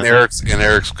 and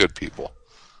Eric's good people.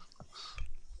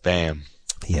 Bam.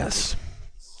 Yes.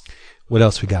 What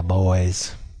else we got,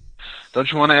 boys? Don't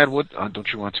you want to add Wood?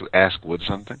 Don't you want to ask Wood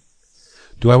something?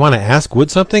 Do I want to ask Wood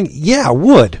something? Yeah,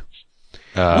 Wood.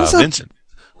 Vincent.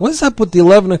 What's up with the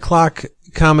 11 o'clock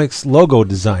comics logo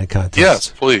design contest? Yes,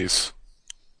 please.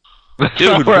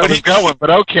 Dude, where I was going, but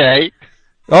okay.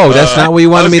 Oh, that's not what you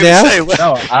wanted me to ask?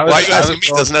 Why are you asking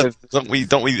me?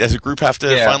 Don't we as a group have to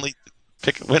finally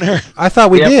pick a winner? I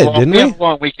thought we did, didn't we? We have a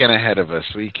long weekend ahead of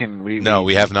us. We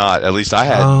have not. At least I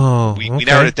had. Oh, we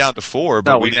narrowed it down to 4.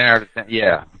 But we narrowed it down.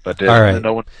 Yeah, but all right.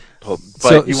 No one.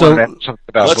 But you want to add something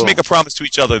about let's make a promise to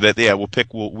each other that we'll pick.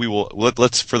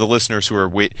 Let's for the listeners who are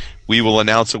we will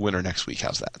announce a winner next week.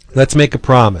 How's that? Let's make a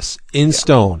promise in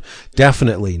stone.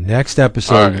 Definitely next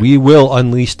episode we will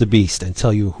unleash the beast and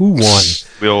tell you who won.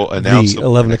 We'll announce the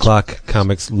 11 o'clock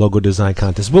comics logo design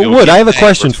contest. But Wood, I have a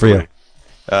question for you.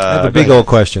 I have a big old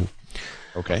question.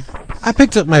 Okay. I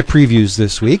picked up my previews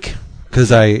this week because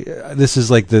this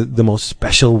is like the most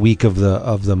special week of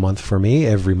the month for me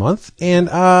every month. And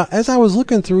as I was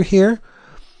looking through here,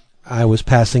 I was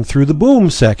passing through the Boom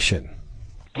section.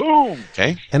 Boom.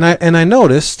 Okay. And I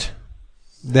noticed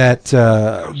that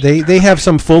they have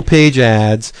some full page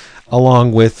ads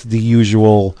along with the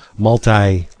usual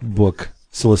multi-book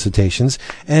solicitations,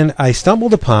 and I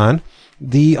stumbled upon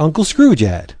the Uncle Scrooge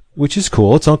ad, which is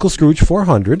cool. It's Uncle Scrooge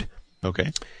 400.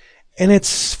 Okay. And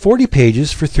it's 40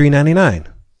 pages for $3.99.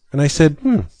 And I said,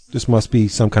 this must be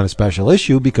some kind of special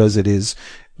issue because it is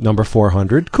number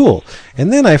 400. Cool.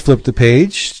 And then I flip the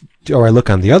page, or I look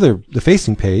on the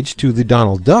facing page, to the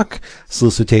Donald Duck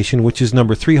solicitation, which is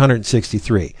number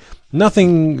 363.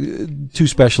 Nothing too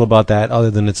special about that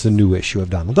other than it's a new issue of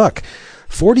Donald Duck.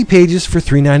 40 pages for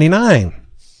 $3.99.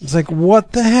 It's like,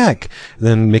 what the heck?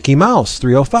 Then Mickey Mouse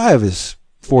 305 is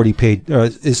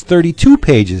 32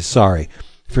 pages,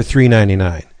 for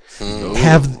 $3.99.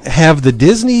 Have the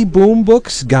Disney Boom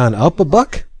books gone up a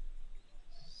buck?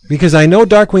 Because I know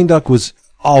Darkwing Duck was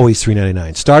always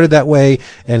 $3.99. Started that way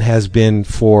and has been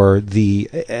for the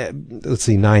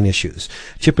 9 issues.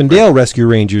 Chip and Dale Rescue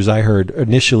Rangers, I heard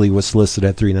initially was solicited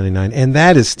at $3.99, and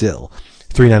that is still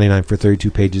 $3.99 for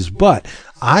 32 pages. But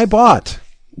I bought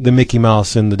the Mickey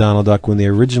Mouse and the Donald Duck when they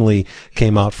originally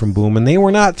came out from Boom, and they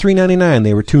were not $3.99;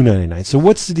 they were $2.99. So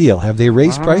what's the deal? Have they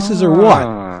raised prices or what?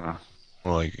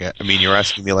 Well, I mean, you're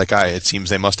asking me like it seems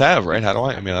they must have, right? How do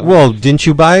I? I mean, well, didn't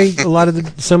you buy a lot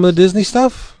of some of the Disney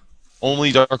stuff?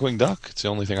 Only Darkwing Duck. It's the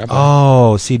only thing I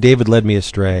bought. Oh, see, David led me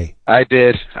astray. I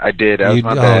did. That was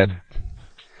my bad.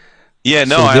 Yeah,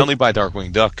 no, I only buy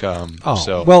Darkwing Duck.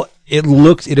 So well,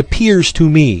 it appears to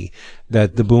me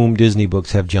that the Boom Disney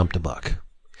books have jumped a buck.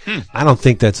 I don't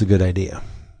think that's a good idea.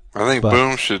 I think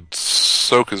Boom should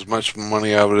soak as much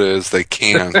money out of it as they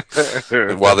can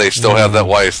while they still have that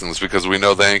license, because we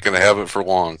know they ain't going to have it for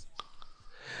long.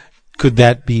 Could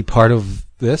that be part of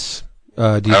this? Do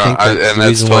you think that's the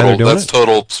reason why they're doing that's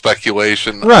total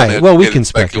speculation. Right. Well, we can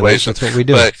speculate. That's what we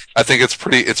do. But I think it's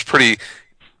pretty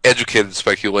educated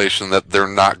speculation that they're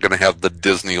not going to have the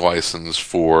Disney license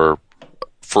for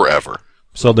forever.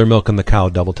 So they're milking the cow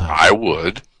double time. I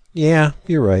would. Yeah,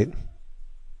 you're right.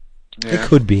 Yeah. It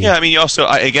could be. Yeah, I mean, also,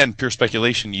 again, pure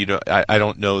speculation. I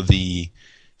don't know the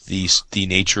the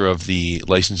nature of the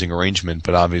licensing arrangement,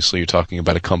 but obviously you're talking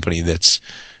about a company that's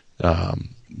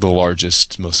the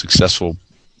largest, most successful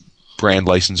brand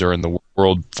licensor in the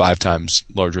world, 5 times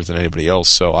larger than anybody else.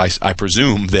 So I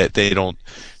presume that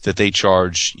they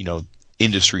charge,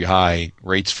 industry high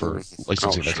rates for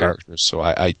licensing their characters. So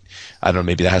I don't know,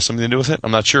 maybe that has something to do with it.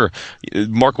 I'm not sure.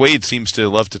 Mark Waid seems to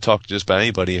love to talk to just about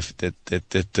anybody if that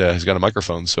has got a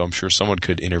microphone. So I'm sure someone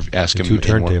could ask him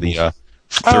in one of the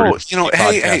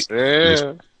hey.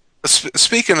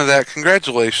 Speaking of that,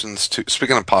 congratulations to,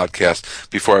 speaking of podcasts,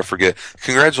 before I forget,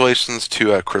 congratulations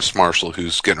to Chris Marshall,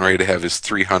 who's getting ready to have his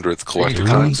 300th Collector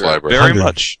Comics library. Very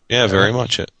much. Yeah, very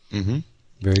much it. Mm-hmm.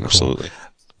 Very cool. Absolutely.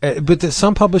 But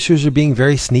some publishers are being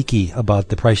very sneaky about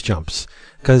the price jumps.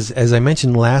 Because, as I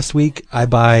mentioned last week, I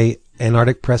buy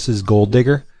Antarctic Press's Gold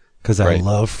Digger because I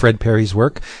love Fred Perry's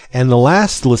work. And the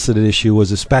last listed issue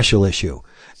was a special issue.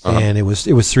 And it was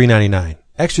 $3.99.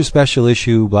 Extra special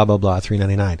issue, blah, blah, blah,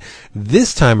 $3.99.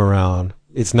 This time around,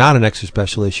 it's not an extra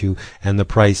special issue, and the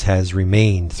price has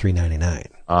remained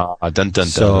 $3.99.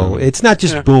 So it's not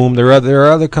just Boom. There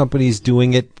are other companies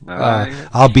doing it,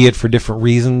 albeit for different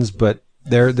reasons, but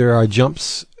there are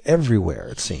jumps everywhere,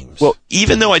 it seems. Well,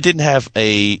 even though I didn't have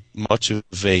much of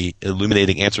a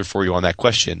illuminating answer for you on that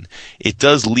question, it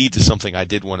does lead to something I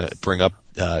did want to bring up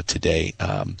today,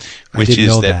 which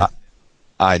is that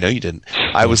I know you didn't.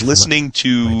 I was listening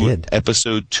to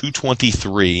episode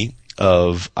 223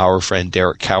 of our friend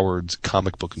Derek Coward's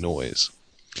Comic Book Noise.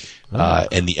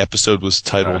 And the episode was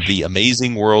titled The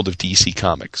Amazing World of DC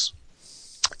Comics.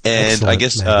 And excellent, I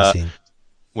guess,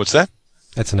 what's that?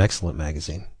 That's an excellent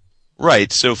magazine.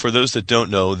 Right. So for those that don't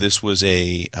know, this was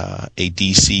a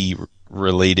DC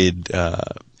related,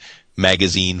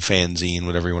 magazine, fanzine,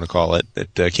 whatever you want to call it,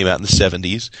 that came out in the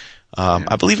 70s.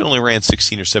 I believe it only ran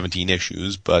 16 or 17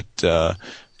 issues, but the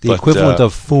equivalent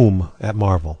of Foom at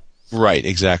Marvel. Right,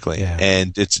 exactly. Yeah.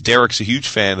 And Derek's a huge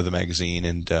fan of the magazine,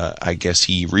 and I guess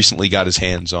he recently got his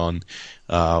hands on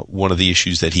one of the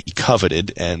issues that he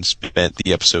coveted and spent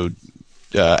the episode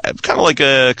kind of like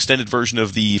a extended version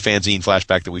of the fanzine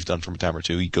flashback that we've done from a time or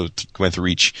two. He went through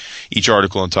each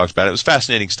article and talked about it. It was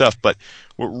fascinating stuff, but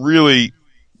what really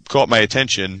caught my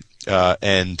attention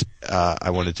and I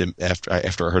wanted to,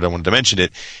 after I heard I wanted to mention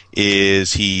it,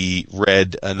 is he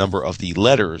read a number of the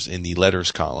letters in the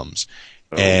letters columns.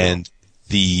 And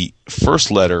the first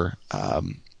letter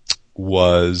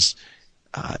was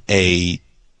a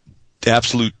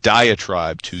absolute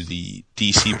diatribe to the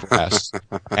DC press,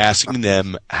 asking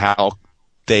them how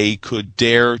they could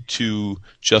dare to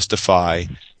justify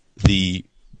the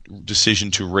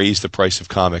decision to raise the price of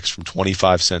comics from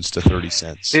 25 cents to 30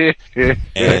 cents. And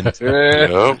he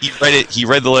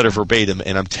read the letter verbatim,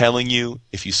 and I'm telling you,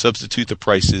 if you substitute the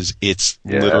prices, it's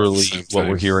literally what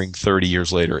we're hearing 30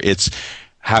 years later. It's,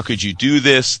 how could you do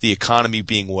this? The economy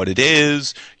being what it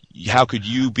is. How could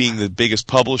you, being the biggest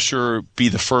publisher, be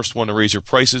the first one to raise your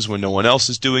prices when no one else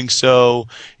is doing so?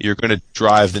 You're going to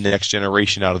drive the next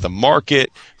generation out of the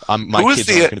market. Who is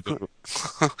the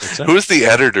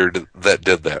editor that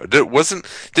did that? Didn't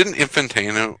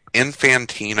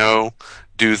Infantino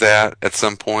do that at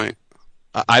some point?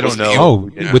 I don't know.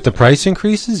 With the price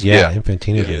increases? Yeah.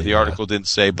 Infantino did. The article didn't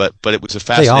say, but it was a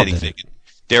fascinating thing.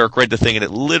 Derek read the thing, and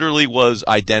it literally was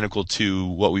identical to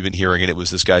what we've been hearing. And it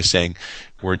was this guy saying,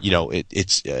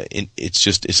 it's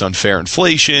unfair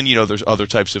inflation. There's other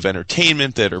types of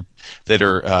entertainment that are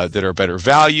better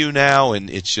value now, and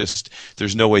it's just,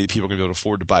 there's no way that people are going to be able to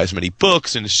afford to buy as many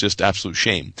books, and it's just absolute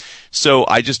shame. So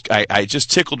I just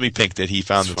tickled me pink that he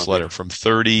found this letter from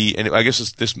 30, and I guess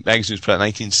this magazine was put out in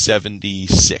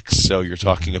 1976. So you're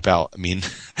talking about,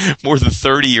 more than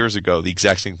 30 years ago, the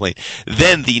exact same complaint.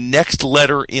 Then the next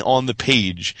letter on the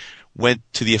page went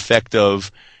to the effect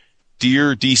of,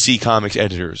 "Dear DC Comics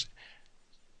editors,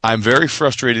 I'm very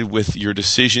frustrated with your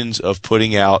decisions of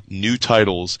putting out new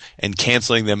titles and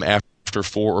canceling them after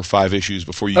 4 or 5 issues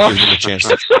before you give them a chance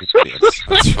to experience."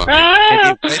 That's funny.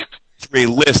 And it went through a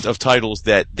list of titles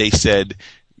that they said,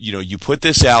 you put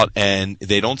this out and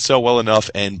they don't sell well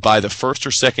enough, and by the first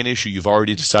or second issue you've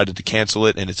already decided to cancel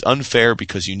it, and it's unfair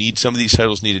because some of these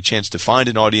titles need a chance to find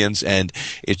an audience, and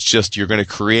it's just, you're going to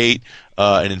create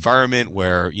an environment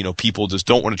where people just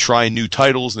don't want to try new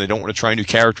titles, and they don't want to try new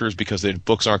characters because their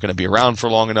books aren't going to be around for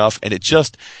long enough. And it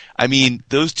just,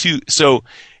 those two, so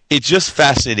it's just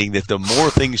fascinating that the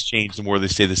more things change, the more they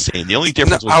stay the same. The only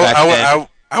difference was back then.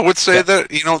 I would say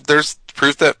that, there's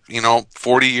proof that,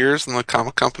 40 years and the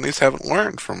comic companies haven't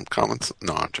learned from comments.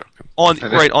 No, I'm joking. On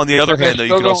the other hand, though,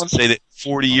 you could also say that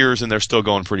 40 years and they're still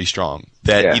going pretty strong.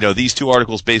 That, these two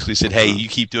articles basically said, hey, you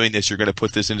keep doing this, you're going to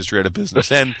put this industry out of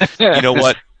business. And you know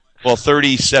what? Well,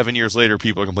 37 years later,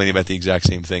 people are complaining about the exact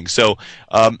same thing. So,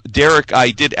 Derek,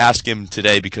 I did ask him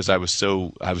today because I was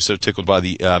so tickled by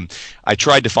the. I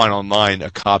tried to find online a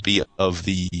copy of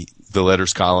the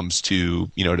letters columns to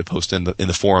post in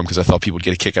the forum because I thought people would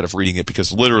get a kick out of reading it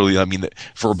because literally, I mean,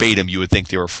 verbatim, you would think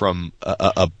they were from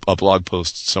a blog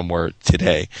post somewhere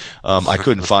today. I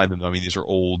couldn't find them. I mean, these are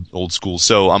old school.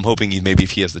 So I'm hoping maybe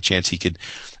if he has the chance, he could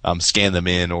scan them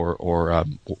in, or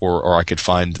I could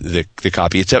find the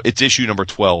copy. It's issue number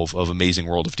 12 of Amazing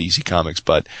World of DC Comics.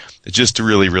 But just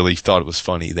really thought it was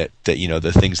funny that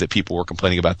the things that people were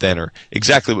complaining about then are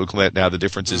exactly what we complain about now. The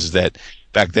difference is that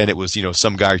back then it was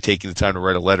some guy taking the time to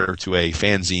write a letter to a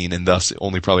fanzine, and thus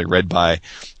only probably read by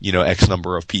X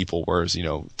number of people. Whereas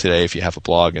today, if you have a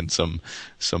blog and some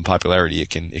popularity, it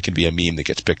can be a meme that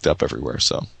gets picked up everywhere.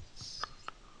 So.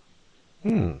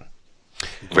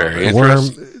 Very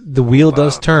interesting. The wheel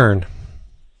does turn.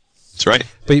 That's right.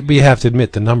 But you have to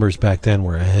admit the numbers back then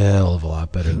were a hell of a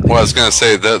lot better than Well, I was going to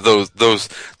say that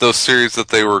those series that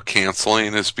they were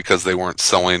canceling is because they weren't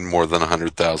selling more than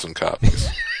 100,000 copies.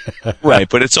 Right,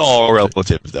 but it's all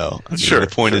relative, though. I mean, Sure. The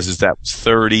point is that was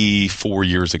 34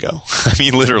 years ago. I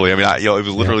mean, literally. I mean, it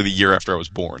was literally the year after I was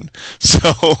born. So,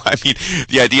 I mean,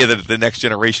 the idea that the next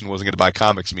generation wasn't going to buy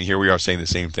comics. I mean, here we are saying the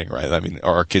same thing, right? I mean,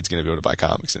 are our kids going to be able to buy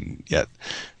comics? And yet,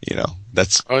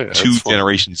 that's two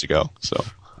generations ago. So,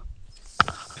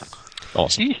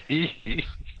 awesome.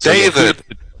 David.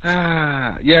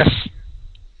 Yes.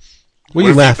 What are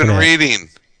you laughing been at? reading?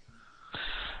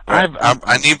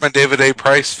 I need my David A.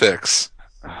 Price fix.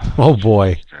 Oh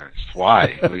boy!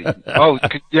 Why?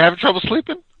 You having trouble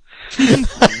sleeping?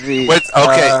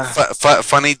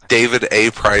 Funny David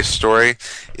A. Price story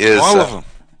is all of them.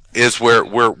 Is where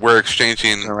we're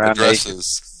exchanging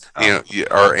addresses.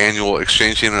 Our annual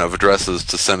exchanging of addresses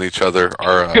to send each other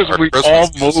our because we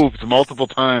Christmas all moved multiple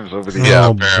times over the years.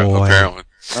 Yeah, boy. apparently.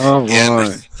 Oh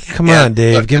boy! Come on,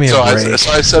 Dave, give me a break.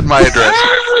 So I said my address.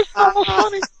 Almost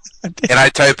funny. And I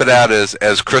type it out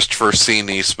as Christopher C.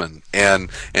 Neesman,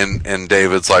 and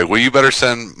David's like, well, you better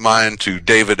send mine to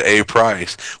David A.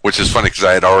 Price, which is funny because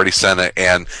I had already sent it,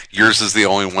 and yours is the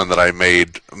only one that I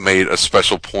made a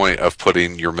special point of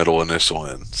putting your middle initial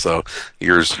in. So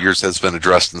yours has been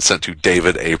addressed and sent to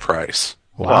David A. Price.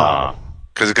 Wow.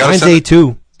 Because it got Mine's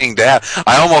A2. King Dap.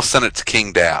 I almost sent it to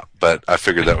King Dap, but I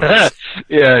figured that was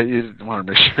Yeah, you want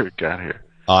to make sure it got here.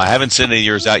 I haven't sent any of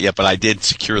yours out yet, but I did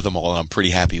secure them all, and I'm pretty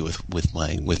happy with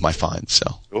my finds. So,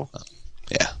 cool.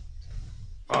 Yeah.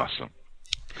 Awesome.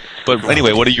 But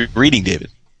anyway, what are you reading, David?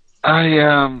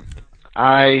 I'm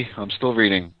still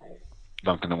reading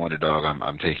Duncan the Wonder Dog.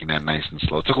 I'm taking that nice and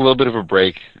slow. Took a little bit of a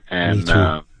break, and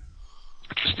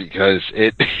just because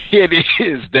it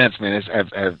is dense, man.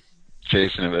 Have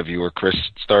Jason, have you or Chris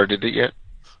started it yet?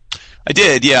 I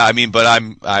did, yeah. I mean, but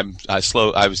I'm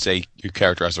slow. I would say you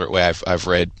characterized the right way. I've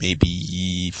read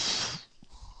maybe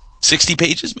 60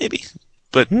 pages, maybe.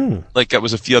 But like that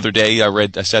was the other day. I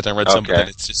sat down and read some, but then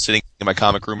it's just sitting in my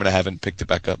comic room, and I haven't picked it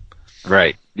back up.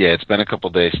 Right. Yeah, it's been a couple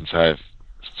of days since I've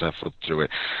flipped through it.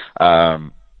 So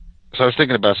I was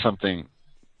thinking about something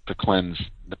to cleanse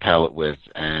the palate with,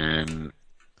 and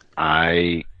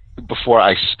before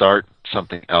I start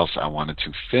something else, I wanted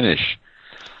to finish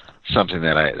something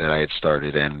that I had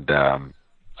started, and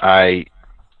I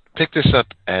picked this up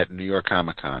at New York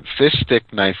Comic Con. Fist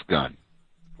Stick Knife Gun,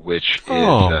 which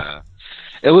is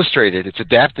illustrated. It's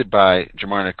adapted by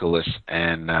Jamar Nicholas,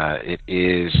 and it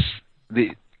is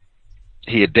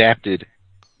he adapted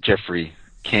Geoffrey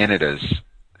Canada's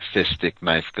Fist Stick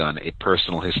Knife Gun: A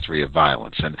Personal History of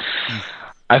Violence, and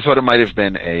I thought it might have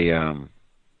been a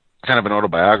kind of an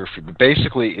autobiography, but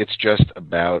basically it's just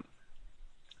about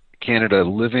Canada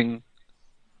living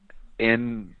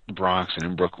in the Bronx and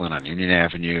in Brooklyn on Union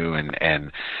Avenue,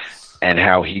 and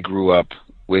how he grew up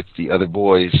with the other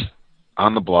boys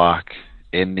on the block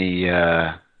in the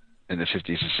 50s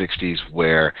and 60s,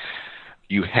 where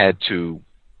you had to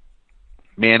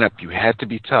man up, you had to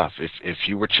be tough. If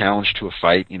you were challenged to a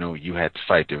fight, you had to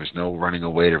fight. There was no running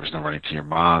away, there was no running to your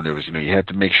mom. There was, you had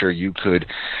to make sure you could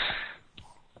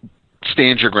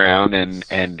stand your ground,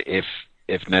 and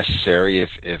if necessary,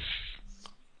 if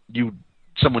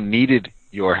someone needed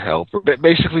your help, or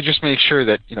basically just make sure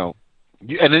that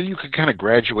and then you could kind of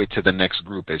graduate to the next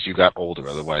group as you got older.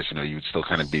 Otherwise, you would still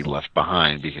kind of be left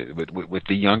behind because with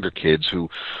the younger kids who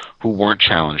weren't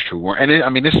challenged, who weren't.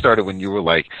 And this started when you were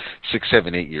like 6,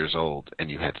 7, 8 years old, and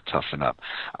you had to toughen up.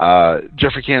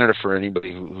 Geoffrey Canada, for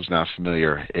anybody who's not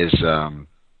familiar, is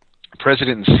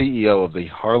president and CEO of the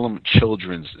Harlem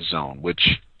Children's Zone,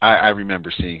 which I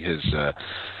remember seeing his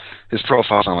his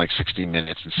profile's on like 60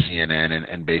 Minutes and CNN,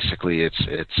 and basically it's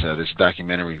this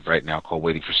documentary right now called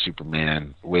Waiting for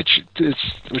Superman, which I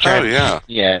haven't seen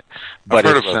yet, but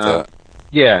I've heard about that.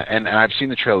 Yeah, and I've seen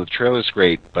the trailer. The trailer's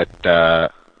great, but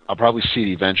I'll probably see it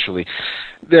eventually.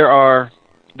 There are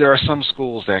some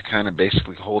schools that kind of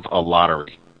basically hold a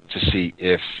lottery to see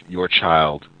if your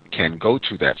child can go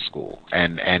to that school,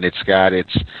 and it's got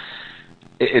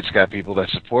people that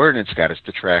support it, and it's got its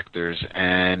detractors,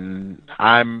 and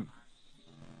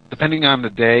depending on the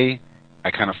day,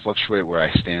 I kind of fluctuate where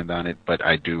I stand on it, but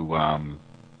I do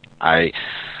I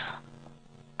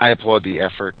applaud the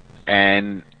effort,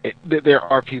 and there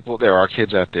are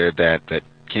kids out there that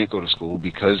can't go to school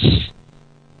because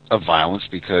of violence,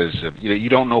 because of, you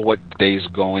don't know what's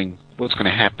going to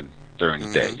happen during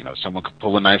the day. Someone could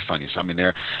pull a knife on you. So, I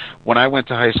mean, when I went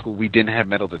to high school, we didn't have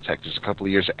metal detectors. A couple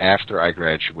of years after I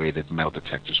graduated, metal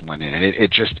detectors went in, and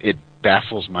it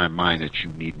baffles my mind that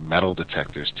you need metal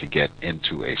detectors to get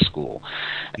into a school.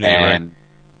 Yeah, and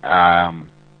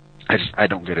I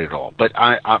don't get it at all. But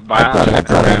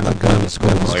violence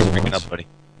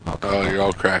Oh, you're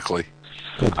all crackly.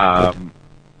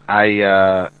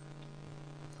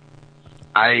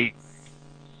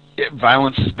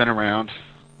 Violence has been around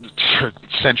for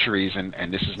centuries,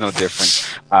 and this is no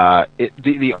different.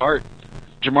 The art,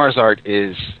 Jamar's art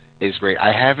is great.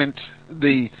 I haven't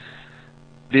the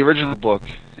original book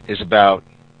is about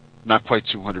not quite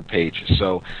 200 pages,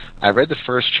 so I read the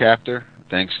first chapter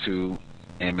thanks to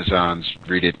Amazon's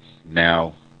Read It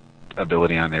Now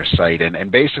ability on their site,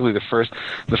 and basically the first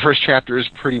chapter is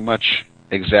pretty much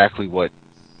exactly what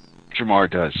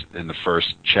Jamar does in the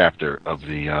first chapter of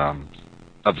the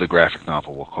graphic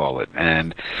novel, we'll call it,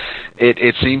 and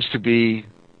it seems to be,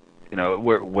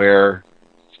 where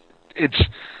it's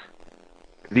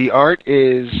the art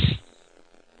is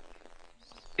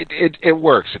it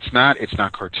works. It's not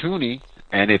cartoony,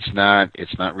 and it's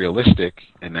not realistic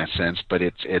in that sense, but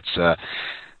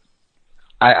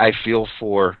I feel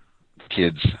for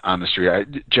kids on the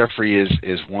street. Jeffrey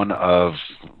is one of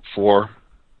 4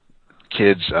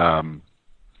 kids.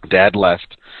 Dad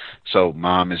left, so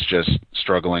mom is just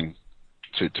struggling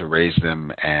to raise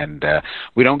them, and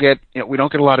we don't get a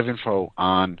lot of info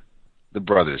on the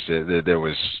brothers. There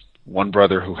was one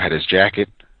brother who had his jacket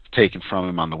taken from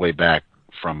him on the way back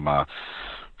from the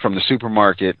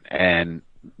supermarket, and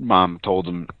mom told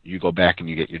him, "You go back and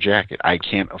you get your jacket. I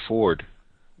can't afford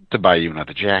to buy you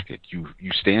another jacket. You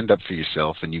stand up for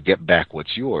yourself and you get back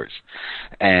what's yours."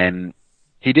 And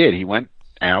he did. He went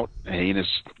out, and he and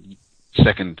his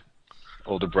second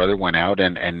older brother went out,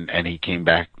 and he came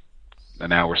back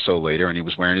an hour or so later, and he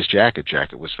was wearing his jacket.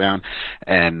 Jacket was found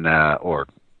and or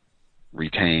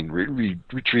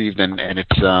retrieved, and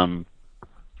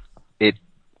it's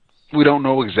we don't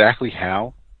know exactly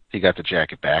how he got the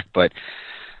jacket back, but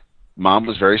mom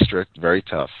was very strict, very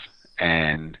tough,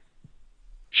 and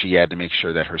she had to make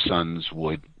sure that her sons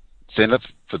would stand up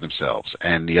for themselves.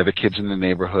 And the other kids in the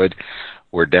neighborhood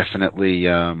were definitely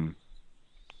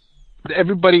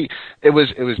everybody. It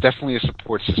was definitely a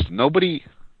support system. Nobody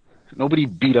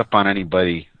beat up on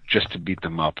anybody just to beat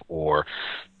them up or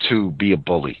to be a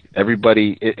bully.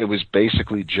 Everybody, it was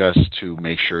basically just to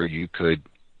make sure you could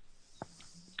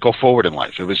go forward in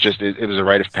life. It was just it was a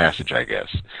rite of passage, I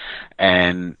guess.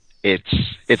 And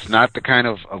it's not the kind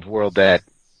of world that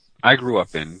I grew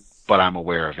up in, but I'm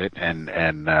aware of it, and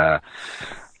I'm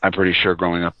pretty sure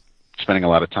growing up, spending a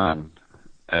lot of time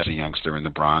as a youngster in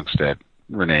the Bronx, that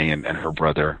Renee and her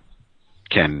brother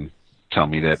can tell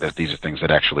me that these are things that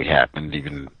actually happened,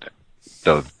 even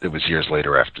though it was years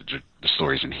later after the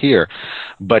stories in here.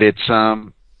 But it's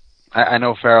I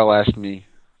know Farrell asked me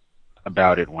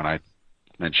about it when I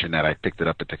mentioned that I picked it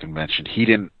up at the convention. He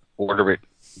didn't order it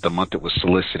the month it was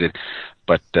solicited,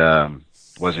 but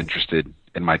was interested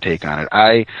in my take on it.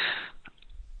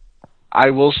 I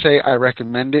will say I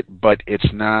recommend it, but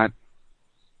it's not.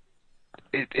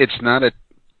 It's not a.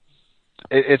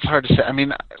 It's hard to say. I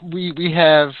mean, we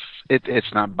have it.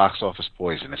 It's not box office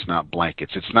poison. It's not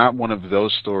blankets. It's not one of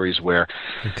those stories where.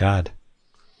 Oh God.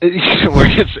 Where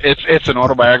it's an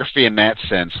autobiography in that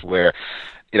sense, where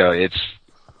it's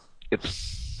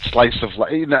slice of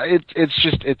life.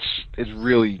 It's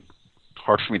really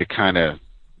hard for me to kind of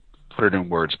put it in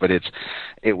words, but it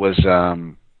was.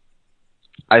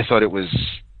 I thought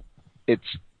it's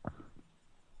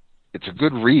a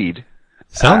good read.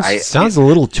 Sounds a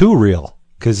little too real,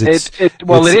 because it is.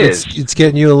 It's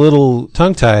getting you a little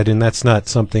tongue tied, and that's not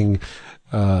something.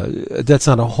 That's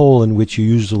not a hole in which you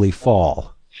usually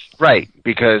fall. Right,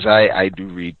 because I do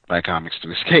read my comics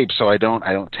to escape, so I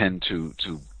don't tend to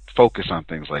focus on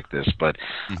things like this. But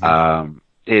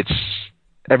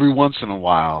every once in a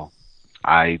while,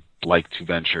 I like to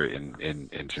venture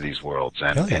into these worlds,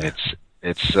 and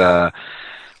it's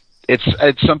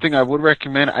something I would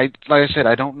recommend. Like I said,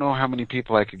 I don't know how many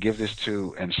people I could give this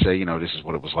to and say, this is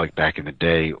what it was like back in the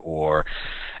day, or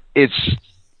it's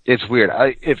weird.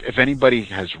 If anybody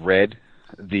has read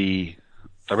the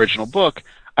original book,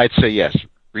 I'd say yes,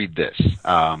 read this.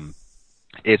 I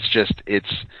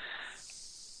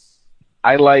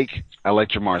like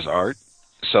Jamar's art,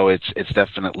 so it's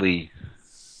definitely,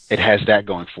 it has that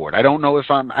going for it. I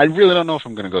really don't know if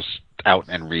I'm going to go out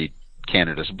and read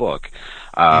Canada's book,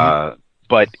 but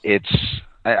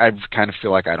I kind of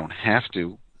feel like I don't have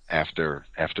to after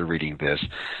reading this,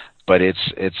 but it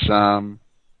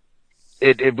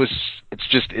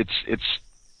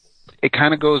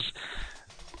kind of goes.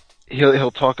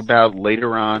 He'll talk about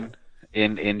later on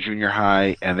in junior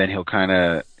high, and then he'll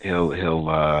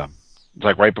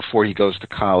like right before he goes to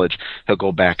college, he'll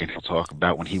go back and he'll talk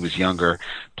about when he was younger,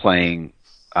 playing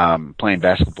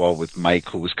basketball with Mike,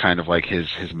 who was kind of like his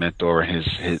mentor, and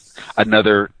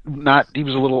he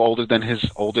was a little older than his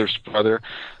oldest brother,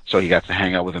 so he got to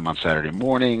hang out with him on Saturday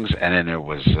mornings. And then there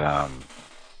was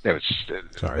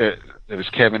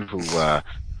Kevin,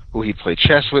 who he played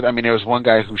chess with. I mean, there was one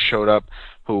guy who showed up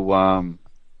who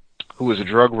was a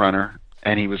drug runner,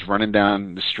 and he was running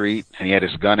down the street and he had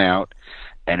his gun out,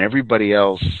 and everybody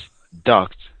else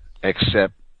ducked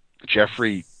except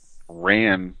Jeffrey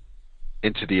ran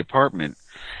into the apartment,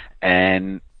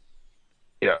 and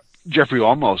Jeffrey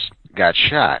almost got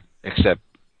shot, except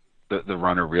the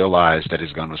runner realized that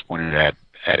his gun was pointed at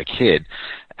a kid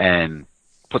and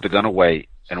put the gun away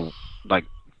and like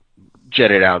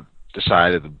jetted out the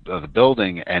side of the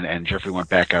building, and Jeffrey went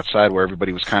back outside, where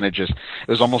everybody was kind of it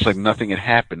was almost like nothing had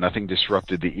happened, nothing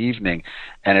disrupted the evening,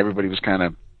 and everybody was kind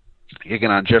of kicking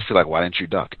on Jeffrey like, why didn't you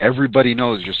duck? Everybody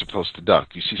knows you're supposed to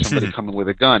duck. You see somebody coming with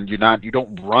a gun, you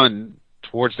don't run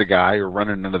towards the guy or run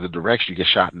in another direction. You get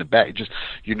shot in the back.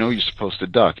 You're supposed to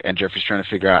duck. And Jeffrey's trying to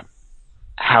figure out,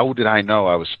 how did I know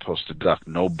I was supposed to duck?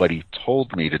 Nobody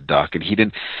told me to duck, and he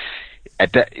didn't.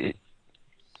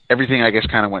 Everything, I guess,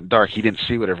 kind of went dark. He didn't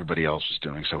see what everybody else was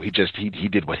doing, so he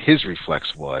did what his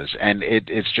reflex was. And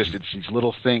it's these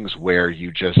little things where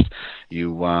you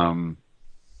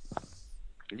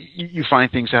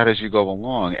find things out as you go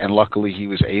along, and luckily he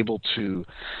was able to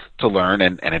learn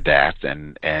and adapt,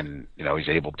 and he's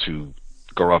able to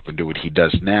grow up and do what he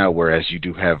does now. Whereas you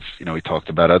do have, he talked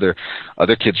about other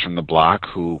kids from the block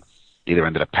who either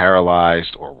ended up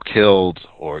paralyzed or were killed,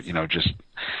 or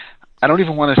I don't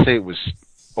even want to say it was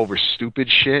over stupid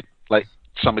shit, like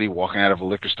somebody walking out of a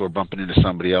liquor store bumping into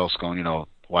somebody else going,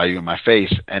 why are you in my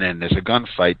face? And then there's a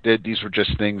gunfight. These were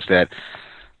just things that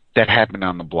happened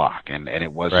on the block, and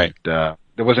it wasn't there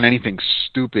wasn't anything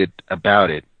stupid about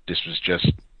it. This was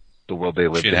just the world they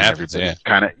lived in. Everybody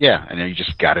kind of, and you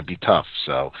just got to be tough.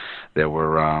 So there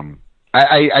were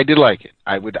I did like it.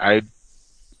 I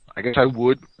guess I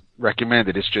would recommend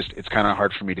it. It's kind of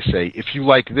hard for me to say, if you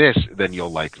like this, then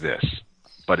you'll like this.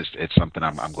 But it's something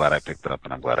I'm glad I picked up,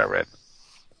 and I'm glad I read.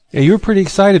 Yeah, you were pretty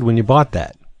excited when you bought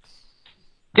that.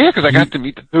 Yeah, because I got to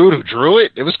meet the dude who drew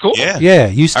it. It was cool. Yeah,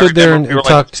 you stood there and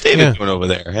talked. David went over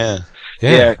there.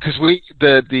 Yeah, because we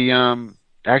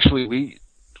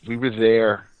were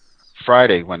there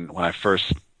Friday when we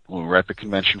were at the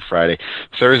convention Friday.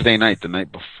 Thursday night, the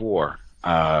night before,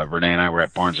 Renee and I were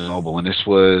at Barnes and Noble, and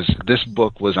this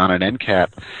book was on an end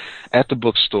cap at the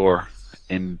bookstore,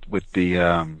 with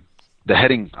the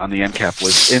heading on the end cap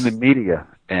was in the media,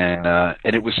 and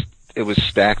it was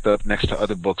stacked up next to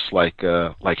other books like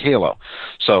Halo.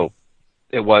 So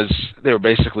they were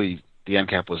basically, the end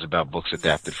cap was about books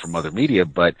adapted from other media,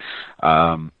 but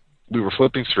we were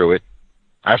flipping through it.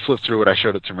 I flipped through it. I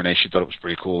showed it to Renee. She thought it was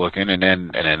pretty cool looking, and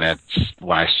then that's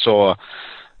when I saw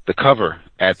the cover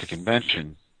at the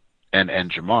convention and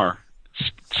Jamar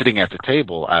sitting at the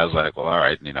table. I was like, well, all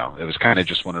right, it was kind of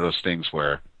just one of those things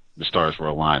where the stars were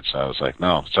aligned. So I was like,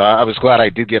 no. So I was glad I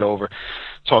did get over,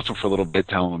 talk to him for a little bit,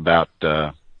 tell him about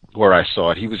where I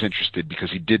saw it. He was interested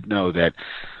because he did know that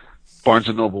Barnes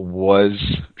 & Noble was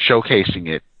showcasing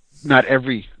it. Not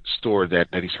every store that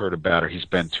he's heard about or he's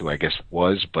been to, I guess,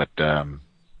 was, but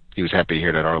he was happy to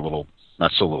hear that our little,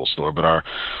 not so little store, but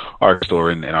our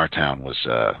store in our town was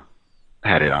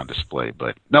had it on display.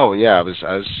 But no, yeah, I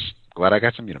was glad I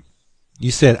got to meet him.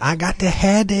 You said, I got to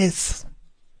have this.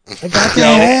 I got to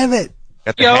have it.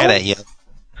 Got to have it,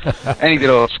 And he did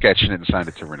a little sketch in it and signed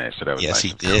it to Renee, so that was nice. Yes,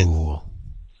 he did. Cool.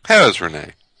 How is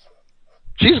Renee?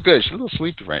 She's good. She's a little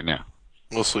sleepy right now.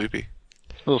 A little sleepy.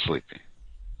 But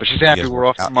she's happy we're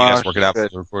off tomorrow. You guys working out for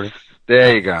the recording?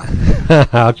 There you go.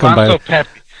 I'll come by. I'm so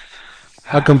peppy.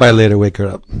 I'll come by later, wake her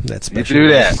up. That's special. You do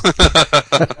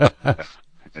that.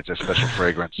 It's a special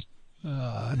fragrance.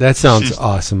 That sounds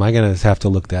awesome. I'm going to have to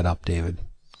look that up, David.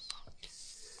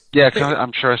 Yeah,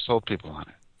 I'm sure I sold people on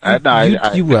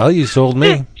it. You sold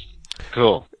me.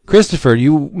 Cool. Christopher,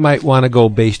 you might want to go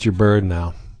baste your bird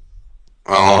now.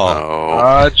 Oh, no.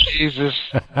 Oh, Jesus.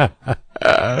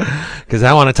 Because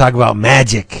I want to talk about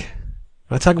magic.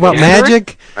 Want to talk about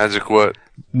magic? Magic what?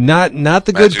 Not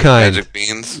the good kind. Magic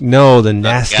beans? No, the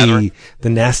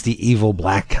nasty evil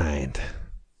black kind.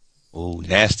 Oh,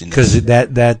 nastiness. Because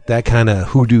that kind of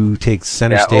hoodoo takes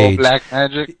center stage black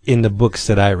magic in the books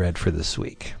that I read for this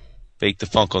week. Bake the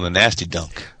funk on the nasty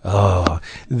dunk. Oh,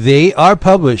 they are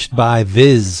published by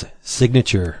Viz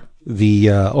Signature,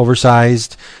 the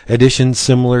oversized edition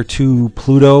similar to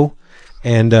Pluto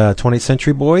and 20th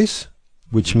Century Boys,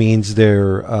 which means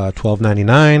they're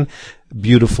 $12.99.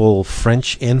 Beautiful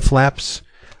French end flaps,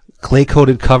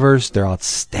 clay-coated covers. They're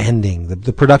outstanding.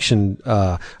 The production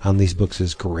on these books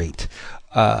is great.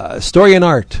 Story and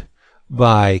art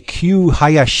by Q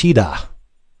Hayashida.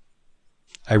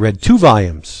 I read 2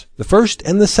 volumes, the first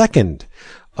and the second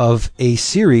of a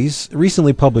series,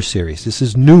 recently published series. This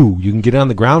is new. You can get on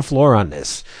the ground floor on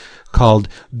this, called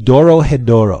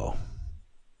Dorohedoro.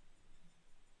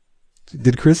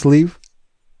 Did Chris leave?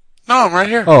 No, I'm right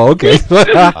here. Oh, okay. Just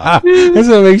want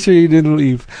to make sure you didn't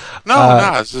leave.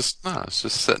 No, it's just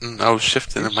sitting. I was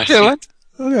shifting in my seat.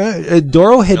 Okay.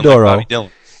 Dorohedoro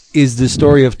is the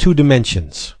story of 2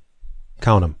 dimensions.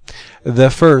 Count them. The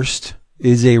first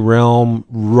is a realm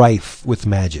rife with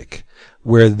magic,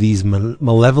 where these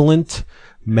malevolent,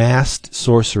 masked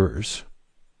sorcerers,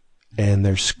 and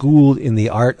they're schooled in the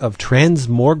art of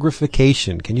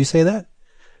transmogrification. Can you say that?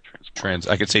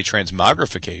 I could say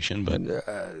transmogrification, but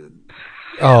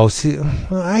see,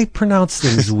 I pronounce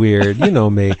things weird. You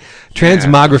know me.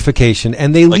 Transmogrification,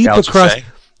 and they leap across.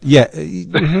 Yeah.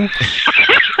 Mm-hmm.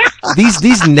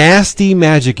 These nasty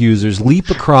magic users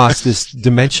leap across this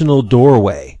dimensional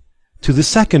doorway to the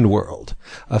second world,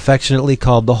 affectionately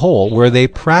called the Hole, where they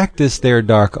practice their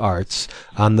dark arts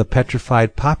on the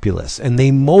petrified populace, and they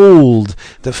mold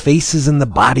the faces and the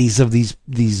bodies of these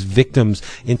victims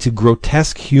into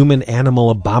grotesque human-animal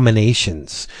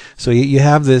abominations. So you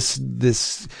have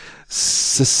this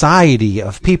society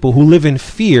of people who live in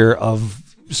fear of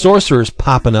sorcerers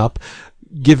popping up,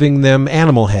 giving them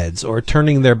animal heads or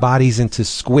turning their bodies into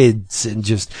squids, and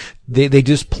just they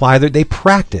just they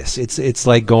practice. It's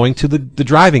like going to the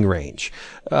driving range,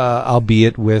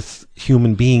 albeit with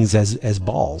human beings as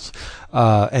balls.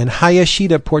 And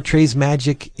Hayashida portrays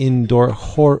magic in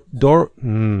Dorohedoro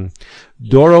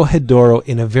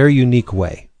in a very unique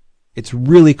way. It's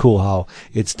really cool how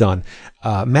it's done.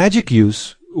 Magic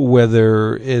use,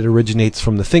 whether it originates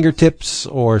from the fingertips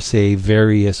or, say,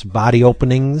 various body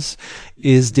openings,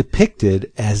 is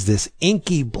depicted as this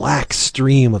inky black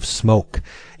stream of smoke.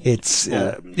 It's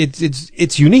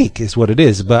unique, is what it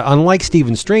is. But unlike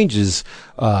Stephen Strange's,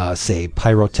 say,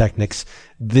 pyrotechnics,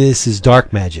 this is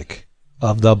dark magic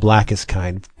of the blackest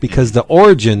kind, because the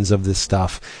origins of this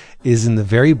stuff is in the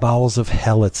very bowels of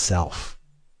hell itself.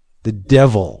 The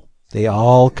devil. They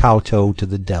all kowtow to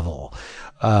the devil.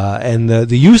 And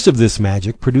the use of this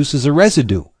magic produces a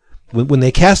residue. When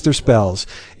they cast their spells,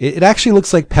 it actually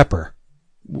looks like pepper,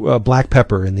 black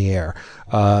pepper in the air.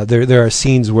 There are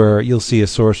scenes where you'll see a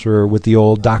sorcerer with the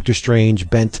old Doctor Strange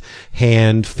bent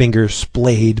hand, finger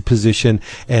splayed position,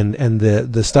 and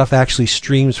the stuff actually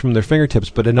streams from their fingertips.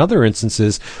 But in other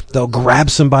instances, they'll grab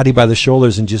somebody by the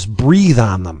shoulders and just breathe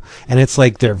on them. And it's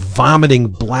like they're vomiting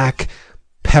black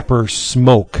pepper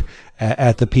smoke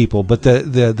at the people. But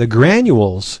the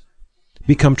granules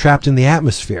become trapped in the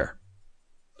atmosphere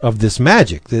of this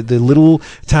magic. The little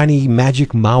tiny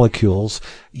magic molecules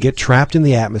get trapped in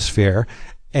the atmosphere,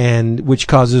 and which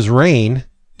causes rain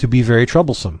to be very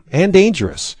troublesome and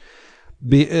dangerous.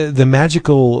 The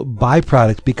magical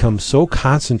byproduct becomes so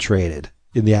concentrated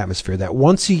in the atmosphere that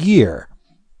once a year,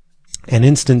 an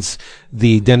instance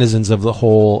the denizens of the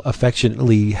Hole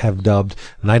affectionately have dubbed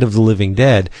Night of the Living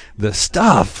Dead, the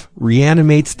stuff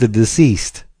reanimates the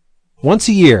deceased. Once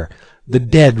a year, the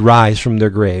dead rise from their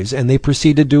graves, and they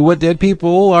proceed to do what dead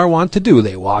people are wont to do.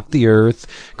 They walk the earth,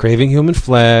 craving human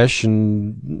flesh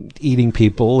and eating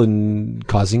people and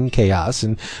causing chaos,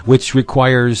 and which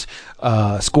requires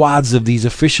squads of these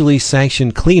officially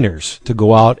sanctioned cleaners to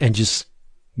go out and just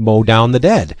mow down the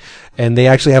dead. And they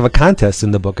actually have a contest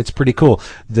in the book. It's pretty cool.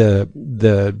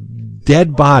 The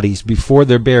dead bodies, before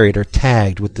they're buried, are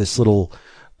tagged with this little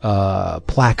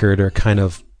placard or kind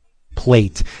of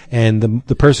plate, and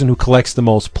the person who collects the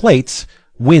most plates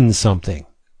wins something.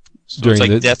 So it's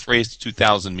like Death Race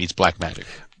 2000 meets Black Magic.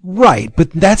 Right,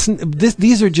 but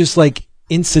these are just like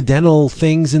incidental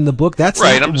things in the book. That's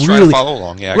right. not I'm just really, trying to follow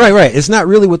along. Yeah. Right. It's not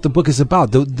really what the book is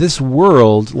about. This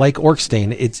world, like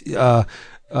Orkstein, it's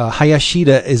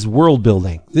Hayashida is world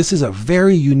building. This is a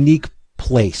very unique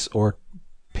place or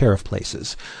pair of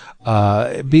places.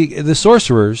 The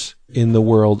sorcerers in the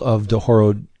world of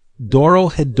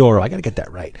Dorohedoro. I gotta get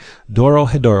that right.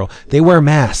 Dorohedoro. They wear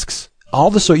masks.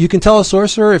 You can tell a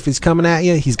sorcerer if he's coming at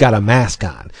you, he's got a mask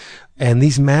on. And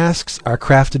these masks are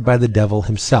crafted by the devil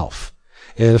himself.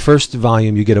 In the first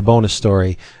volume, you get a bonus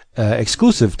story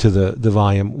exclusive to the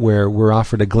volume where we're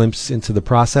offered a glimpse into the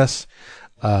process.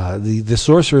 The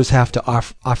sorcerers have to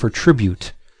offer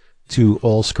tribute to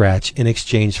Old Scratch in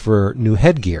exchange for new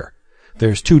headgear.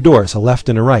 There's 2 doors, a left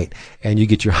and a right, and you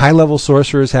get your high-level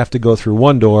sorcerers have to go through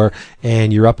one door,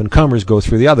 and your up-and-comers go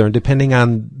through the other. And depending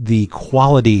on the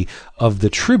quality of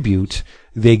the tribute,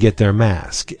 they get their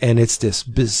mask. And it's this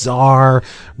bizarre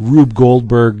Rube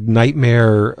Goldberg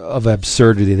nightmare of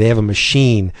absurdity. They have a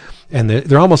machine, and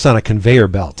they're almost on a conveyor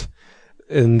belt.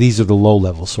 And these are the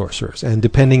low-level sorcerers. And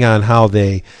depending on how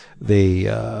they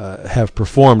have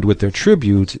performed with their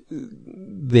tribute,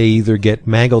 they either get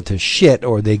mangled to shit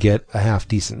or they get a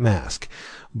half-decent mask.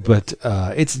 But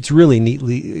it's really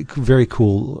neatly, very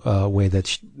cool way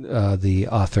that the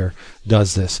author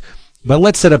does this. But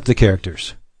let's set up the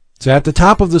characters. So at the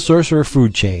top of the sorcerer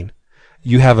food chain,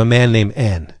 you have a man named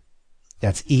N.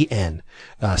 That's E-N.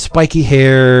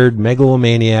 Spiky-haired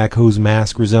megalomaniac whose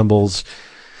mask resembles,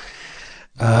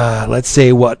 let's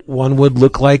say, what one would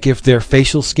look like if their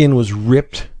facial skin was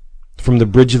ripped from the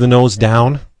bridge of the nose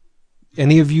down.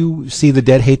 Any of you see The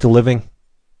Dead Hate the Living?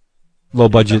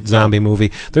 Low-budget zombie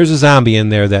movie. There's a zombie in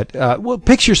there that,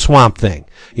 picture Swamp Thing.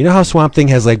 You know how Swamp Thing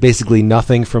has like basically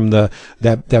nothing from that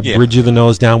bridge of the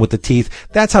nose down with the teeth?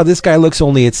 That's how this guy looks,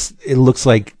 only it looks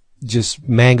like just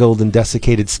mangled and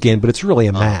desiccated skin, but it's really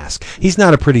a mask. He's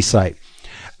not a pretty sight.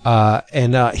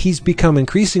 And he's become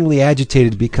increasingly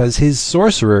agitated because his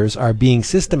sorcerers are being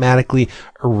systematically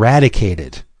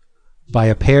eradicated by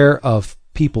a pair of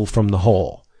people from the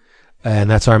Hole.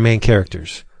 And that's our main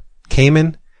characters,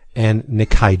 Cayman and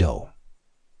Nikaido.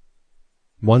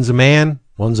 One's a man,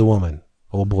 one's a woman.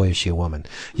 Oh boy, is she a woman.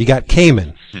 You got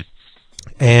Cayman.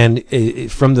 And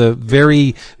from the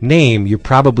very name, you're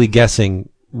probably guessing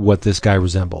what this guy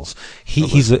resembles.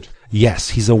 He's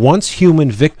a once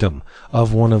human victim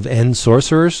of one of N's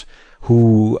sorcerers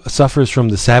who suffers from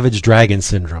the Savage Dragon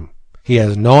Syndrome. He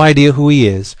has no idea who he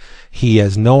is. He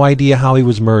has no idea how he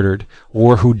was murdered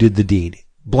or who did the deed.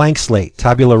 Blank slate,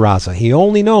 tabula rasa. He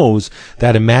only knows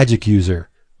that a magic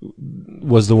user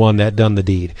was the one that done the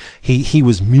deed. He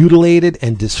was mutilated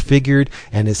and disfigured,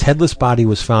 and his headless body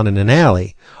was found in an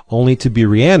alley, only to be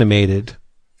reanimated.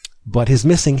 But his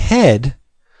missing head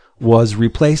was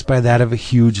replaced by that of a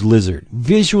huge lizard.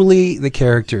 Visually, the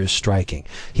character is striking.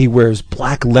 He wears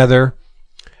black leather.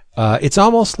 It's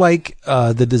almost like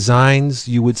the designs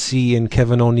you would see in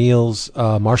Kevin O'Neill's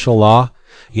Martial Law.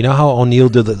 You know how O'Neill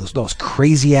did those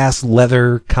crazy-ass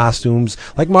leather costumes,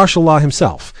 like Martial Law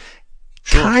himself.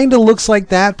 Sure. Kind of looks like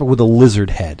that, but with a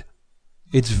lizard head.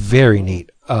 It's very neat.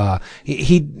 Kind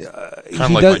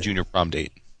of like my junior prom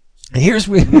date. Here's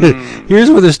where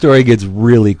the story gets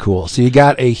really cool. So you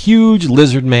got a huge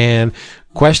lizard man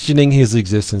questioning his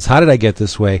existence. How did I get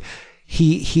this way?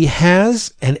 He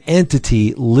has an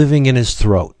entity living in his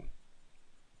throat.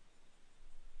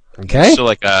 Okay. So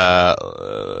like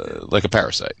a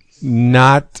parasite.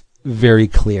 Not very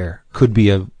clear. Could be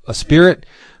a spirit.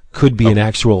 Could be an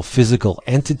actual physical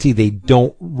entity. They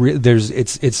don't.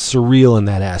 It's surreal in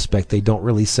that aspect. They don't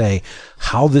really say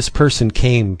how this person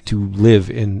came to live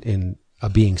in a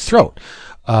being's throat.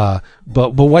 But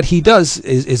what he does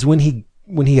is when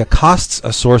he accosts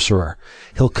a sorcerer,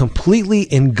 he'll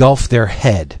completely engulf their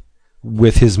head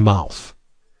with his mouth,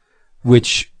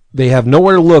 which they have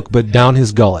nowhere to look but down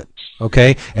his gullet.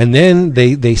 Okay, and then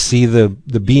they see the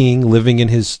being living in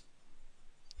his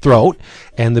throat,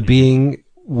 and the being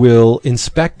will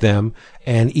inspect them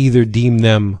and either deem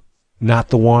them not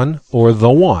the one or the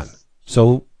one.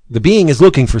 So the being is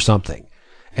looking for something,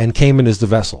 and Cayman is the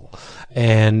vessel.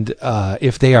 And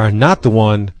if they are not the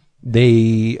one,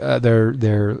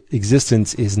 their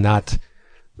existence is not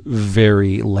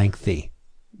very lengthy.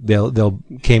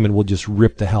 Cayman will just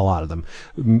rip the hell out of them,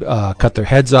 cut their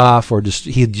heads off, or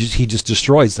he just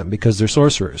destroys them because they're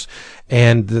sorcerers.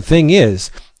 And the thing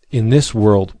is, in this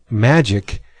world,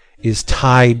 magic is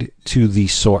tied to the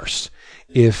source.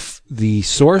 If the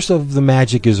source of the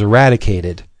magic is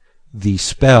eradicated, the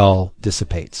spell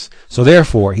dissipates. So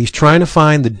therefore, he's trying to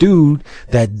find the dude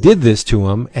that did this to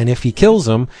him, and if he kills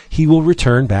him, he will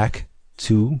return back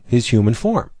to his human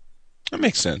form. That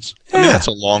makes sense. Yeah. I mean, that's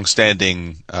a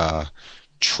long-standing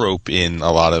trope in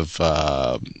a lot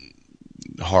of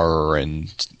horror and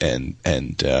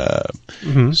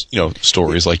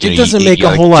stories like it doesn't make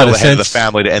a whole lot of sense. The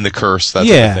family to end the curse. That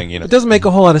sort of thing. It doesn't make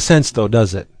a whole lot of sense, though,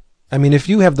 does it? I mean, if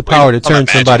you have the power to turn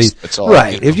somebody's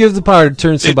if you have the power to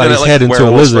turn somebody's head into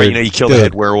a lizard, you kill the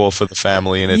head werewolf of the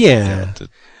family, and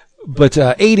But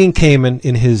aiding Kamen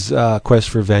in his quest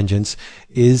for vengeance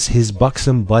is his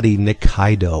buxom buddy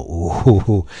Nikaido.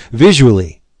 Ooh.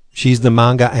 Visually, she's the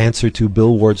manga answer to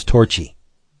Bill Ward's Torchy,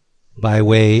 by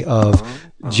way of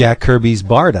Jack Kirby's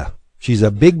Barda. She's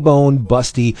a big-boned,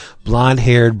 busty,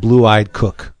 blonde-haired, blue-eyed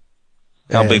cook.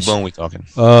 How big bone we talking?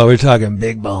 Oh, we're talking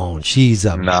big bone. She's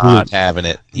a not having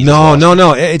it.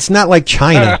 No. It's not like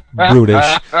China,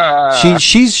 brutish.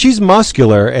 She's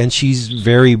muscular and she's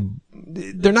very.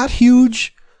 They're not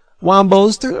huge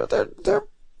wombos.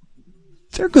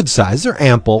 They're good size. They're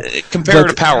ample. Compare her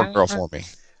to Power Girl for me.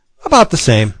 About the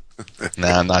same.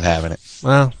 Nah, I'm not having it.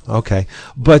 Well, okay,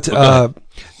 but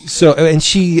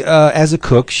she as a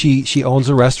cook, she owns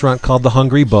a restaurant called The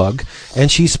Hungry Bug,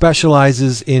 and she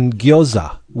specializes in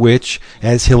gyoza, which,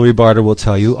 as Hilary Barter will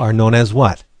tell you, are known as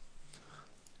what?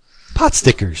 Pot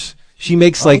stickers. She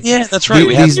makes that's right.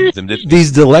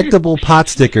 These delectable pot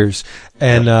stickers,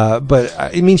 and but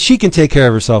I mean, she can take care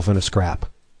of herself in a scrap.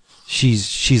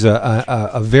 She's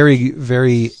a very,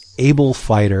 very able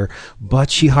fighter, but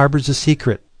she harbors a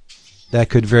secret that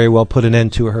could very well put an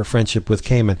end to her friendship with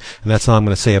Kamen, and that's all I'm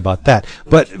going to say about that.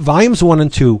 But volumes 1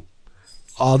 and 2,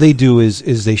 all they do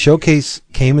is they showcase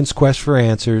Kamen's quest for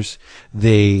answers.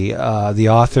 They the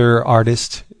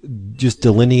artist just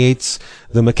delineates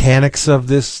the mechanics of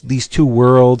these two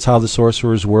worlds, how the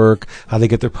sorcerers work, how they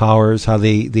get their powers, how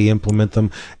they implement them,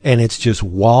 and it's just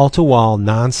wall to wall,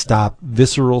 nonstop,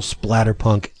 visceral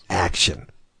splatterpunk action.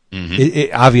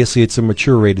 Mm-hmm. Obviously, it's a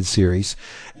mature rated series.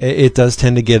 It does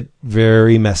tend to get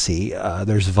very messy.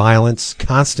 There's violence,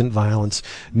 constant violence,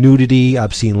 nudity,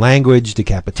 obscene language,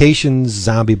 decapitations,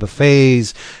 zombie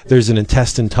buffets. There's an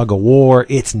intestine tug of war.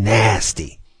 It's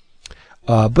nasty.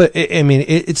 But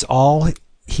it's all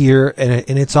here,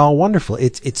 and it's all wonderful.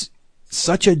 It's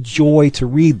such a joy to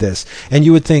read this. And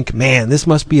you would think, man, this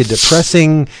must be a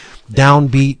depressing,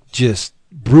 downbeat, just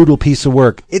brutal piece of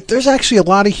work. There's actually a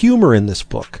lot of humor in this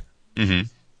book. Mm-hmm.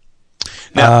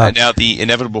 Now the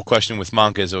inevitable question with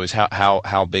manga is always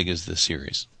how big is this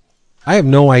series? I have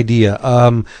no idea.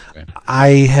 Okay. I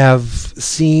have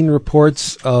seen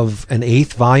reports of an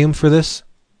 8th volume for this.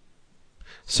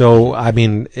 So, I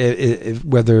mean,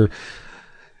 whether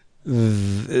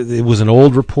it was an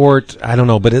old report, I don't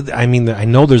know. But I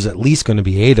know there's at least going to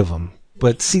be 8 of them.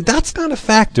 But see, that's not a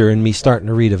factor in me starting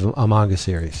to read a manga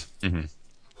series. Mm-hmm.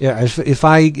 Yeah, if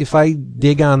I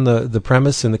dig on the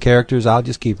premise and the characters, I'll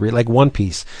just keep reading. Like One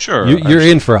Piece. Sure. You're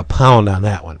in for a pound on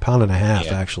that one. Pound and a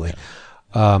half, actually.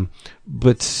 Yeah.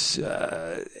 But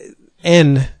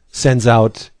N sends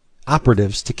out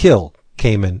operatives to kill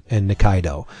Kamen and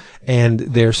Nikaido. And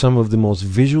they're some of the most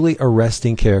visually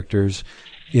arresting characters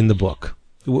in the book.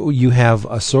 You have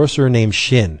a sorcerer named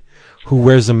Shin, who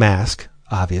wears a mask,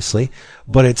 obviously,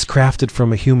 but it's crafted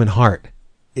from a human heart.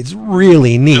 It's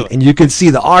really neat, and you can see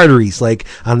the arteries like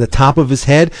on the top of his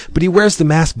head, but he wears the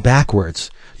mask backwards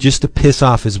just to piss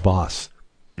off his boss,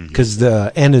 because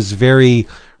the N is very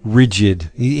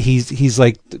rigid. He's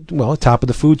like, well, top of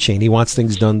the food chain. He wants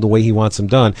things done the way he wants them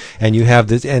done, and you have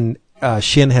this. And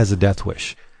Shin has a death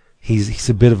wish. He's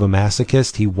a bit of a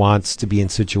masochist. He wants to be in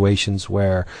situations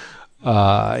where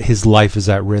his life is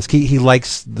at risk. He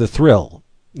likes the thrill,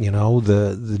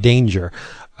 the danger.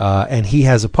 And he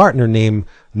has a partner named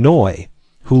Noi,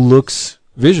 who looks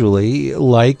visually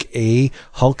like a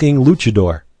hulking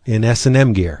luchador in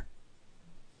S&M gear.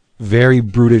 Very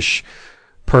brutish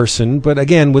person, but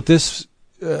again, with this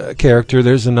character,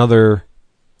 there's another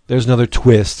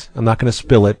twist. I'm not going to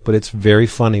spill it, but it's very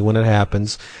funny when it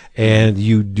happens, and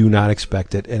you do not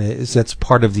expect it. And that's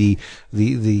part of the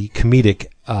comedic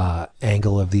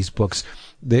angle of these books.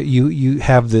 That you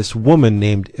have this woman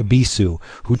named Ebisu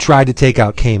who tried to take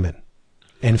out Kamen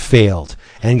and failed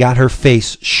and got her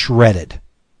face shredded.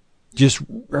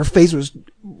 Her facial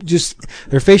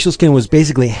skin was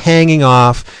basically hanging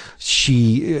off.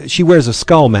 She wears a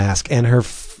skull mask, and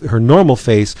her normal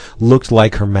face looked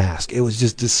like her mask. It was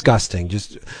just disgusting.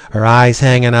 Just her eyes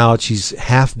hanging out. She's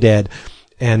half dead,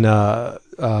 and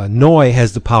Noi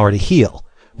has the power to heal,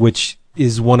 which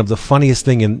is one of the funniest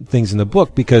things in the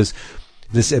book, because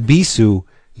this Ebisu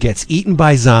gets eaten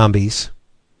by zombies,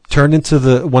 turned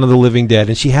into one of the living dead,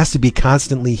 and she has to be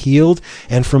constantly healed.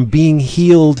 And from being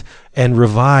healed and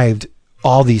revived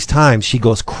all these times she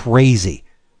goes crazy.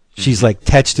 She's like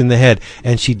touched in the head,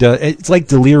 and she does. It's like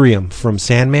Delirium from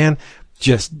Sandman,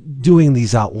 just doing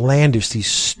these outlandish, these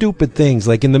stupid things.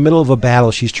 Like in the middle of a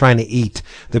battle, she's trying to eat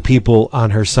the people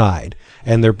on her side,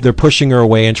 and they're pushing her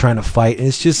away and trying to fight. And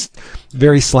it's just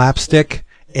very slapstick.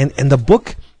 And the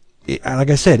book, like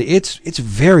I said, it's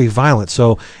very violent.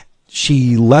 So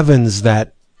she leavens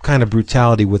that kind of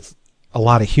brutality with a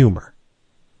lot of humor.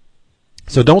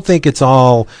 So don't think it's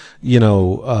all,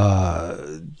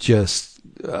 just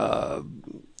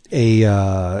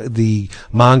the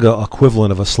manga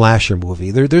equivalent of a slasher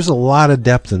movie. There's a lot of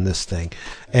depth in this thing.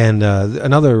 And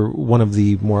another one of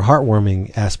the more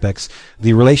heartwarming aspects,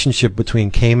 the relationship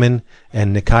between Kamen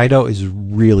and Nikaido is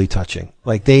really touching.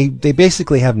 Like they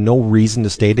basically have no reason to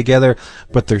stay together,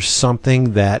 but there's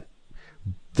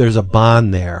a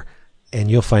bond there,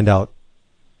 and you'll find out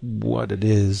what it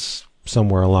is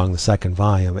somewhere along the second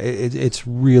volume. It's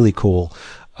really cool.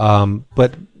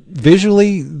 But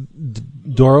visually,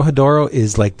 Dorohedoro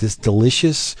is like this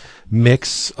delicious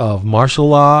mix of martial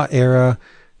law era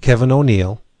Kevin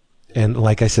O'Neill, and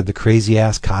like I said, the crazy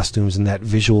ass costumes and that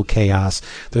visual chaos.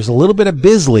 There's a little bit of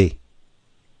Bisley.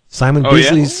 Simon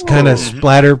Bisley's kind of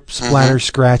splatter,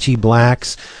 scratchy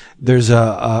blacks. There's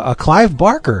a Clive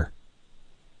Barker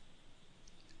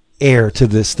air to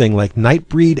this thing, like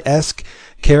Nightbreed-esque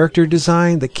character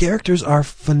design. The characters are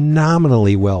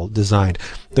phenomenally well designed.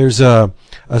 There's a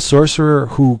sorcerer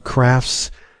who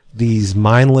crafts these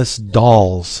mindless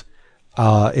dolls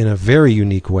in a very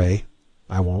unique way.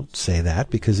 I won't say that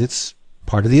because it's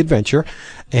part of the adventure.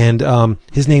 And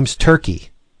his name's Turkey.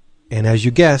 And as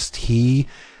you guessed, he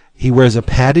wears a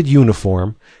padded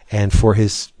uniform, and for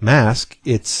his mask,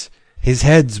 his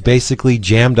head's basically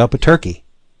jammed up a turkey.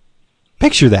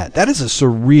 Picture that. That is a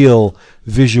surreal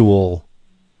visual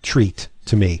treat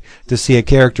to me, to see a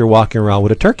character walking around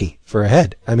with a turkey for a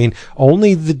head. I mean,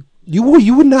 only you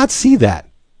would not see that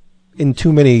in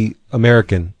too many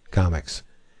American comics.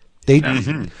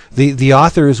 The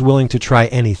author is willing to try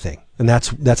anything, and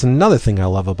that's another thing I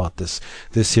love about this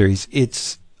series.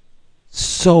 It's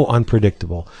so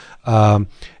unpredictable.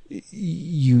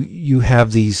 You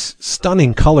have these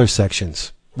stunning color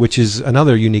sections, which is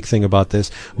another unique thing about this.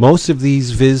 Most of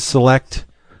these Viz Select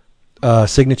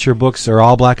signature books are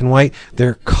all black and white. There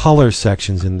are color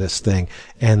sections in this thing,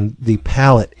 and the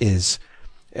palette is.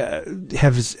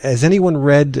 Has anyone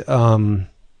read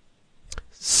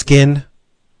Skin?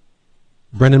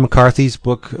 Brendan McCarthy's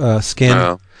book, Skin.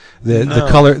 No.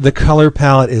 The color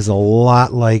palette is a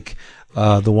lot like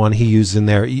the one he used in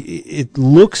there. It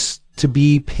looks to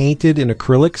be painted in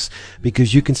acrylics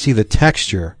because you can see the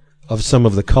texture of some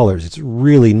of the colors. It's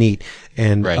really neat,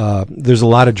 and there's a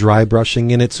lot of dry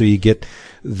brushing in it, so you get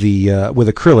the with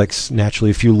acrylics.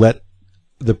 Naturally, if you let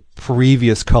the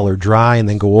previous color dry and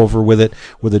then go over with it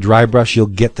with a dry brush, you'll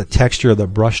get the texture of the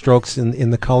brush strokes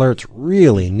in the color. It's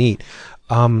really neat.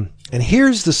 And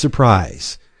here's the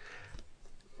surprise.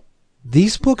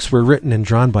 These books were written and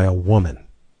drawn by a woman.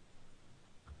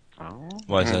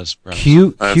 Why is that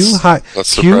surprising? That's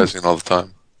surprising all the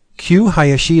time. Kyu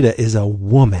Hayashida is a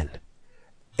woman.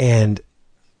 And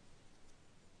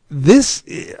this,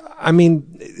 I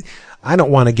mean, I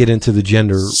don't want to get into the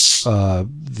gender,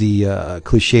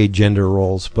 cliched gender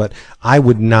roles, but I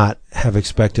would not have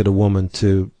expected a woman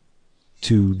to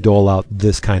dole out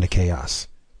this kind of chaos.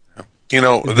 There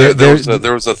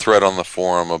was a thread on the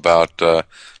forum about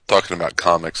talking about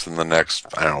comics in the next,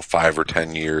 5 or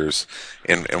 10 years,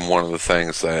 and one of the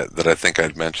things that I think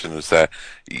I'd mentioned is that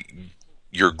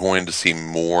you're going to see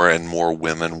more and more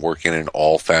women working in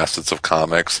all facets of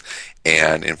comics,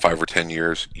 and in 5 or 10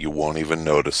 years, you won't even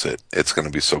notice it. It's going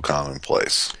to be so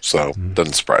commonplace. So, it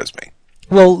doesn't surprise me.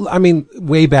 Well, I mean,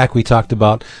 way back we talked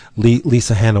about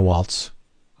Lisa Hannawalt's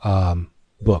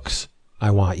books,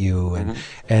 I Want You,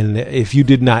 and if you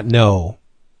did not know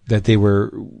that they were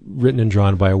written and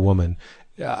drawn by a woman,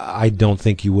 I don't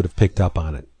think you would have picked up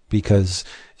on it, because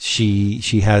she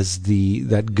has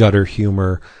that gutter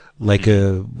humor like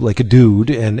a dude,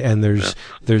 and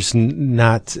there's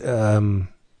not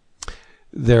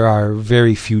there are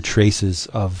very few traces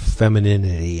of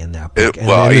femininity in that book.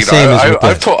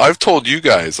 I've told you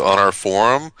guys on our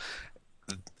forum.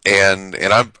 And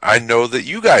I know that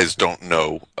you guys don't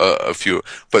know a few,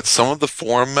 but some of the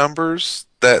forum members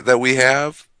that we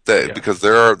have because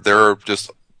there are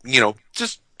just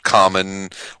common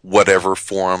whatever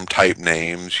forum type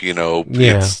names,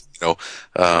 it's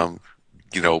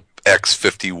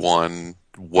X51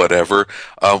 whatever.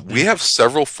 We have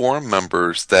several forum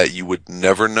members that you would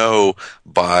never know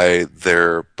by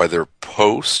their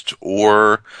post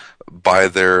or by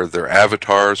their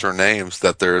avatars or names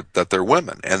that they're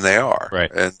women, and they are.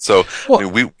 Right. And so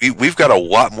we've got a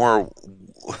lot more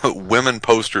women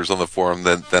posters on the forum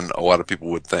than a lot of people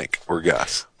would think or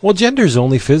guess. Well, gender's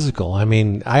only physical. I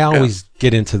mean, I always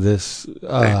get into this.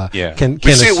 Yeah.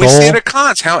 We see it at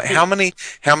cons. How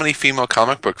many female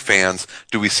comic book fans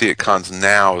do we see at cons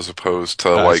now as opposed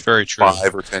to like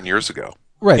 5 or 10 years ago?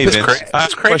 Right. Hey, But Vince, I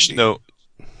have a question though.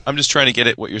 I'm just trying to get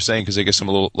at what you're saying because I guess I'm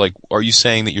a little like, are you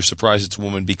saying that you're surprised it's a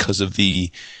woman because of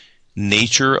the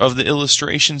nature of the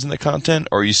illustrations and the content,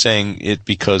 or are you saying it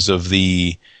because of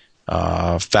the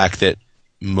fact that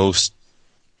most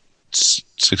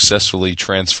successfully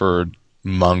transferred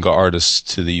manga artists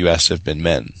to the U.S. have been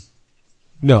men?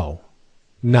 No,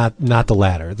 not the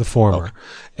latter, the former.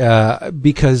 Okay.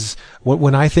 Because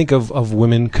when I think of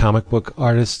women comic book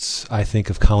artists, I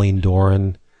think of Colleen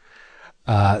Doran,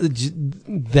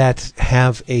 that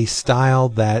have a style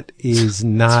that is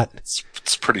not. It's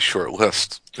a pretty short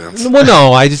list, Vince. Well,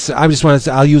 no, I just want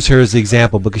to. I'll use her as the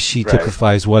example because she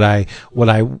typifies what I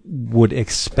would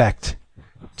expect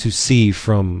to see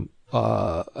from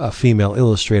a female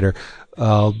illustrator.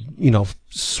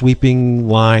 Sweeping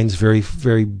lines, very,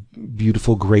 very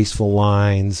beautiful, graceful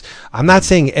lines. I'm not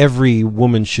saying every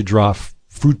woman should draw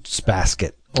Fruits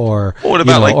Basket or what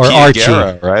about or Pia Archie,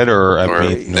 Guerra, right? Or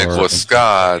Nicholas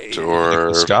Scott, or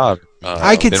Nicholas Scott.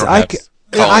 I could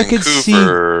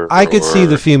see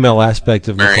the female aspect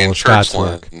of Nicola Scott's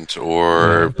work,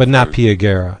 but not Pia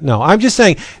Guerra. No, I'm just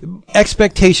saying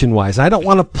expectation-wise. I don't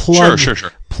want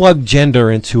to plug gender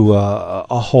into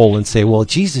a hole and say, well,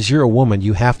 Jesus, you're a woman,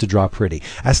 you have to draw pretty.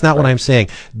 That's not what I'm saying.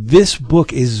 This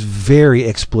book is very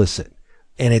explicit,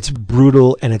 and it's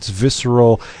brutal, and it's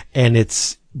visceral, and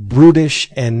it's brutish,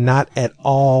 and not at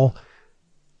all.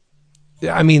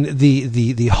 I mean,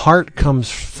 the heart comes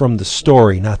from the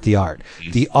story, not the art.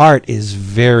 The art is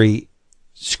very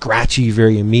scratchy,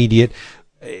 very immediate.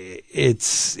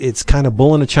 It's kind of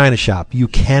bull in a china shop. You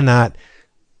cannot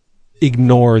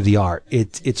ignore the art.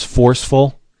 It's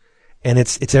forceful, and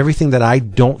it's everything that I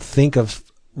don't think of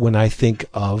when I think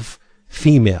of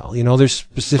female. There's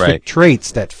specific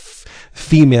traits that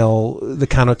female, the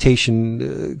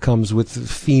connotation comes with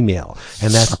female,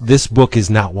 and this book is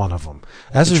not one of them.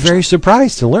 I was very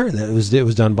surprised to learn that it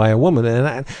was done by a woman,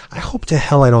 and I hope to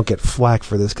hell I don't get flack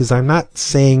for this, because I'm not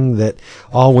saying that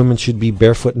all women should be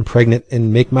barefoot and pregnant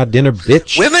and make my dinner,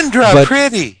 bitch. Women draw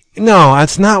pretty. No,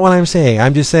 that's not what I'm saying.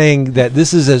 I'm just saying that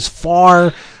this is as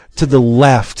far to the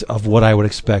left of what I would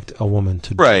expect a woman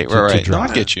to draw. Right. No,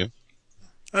 I get you.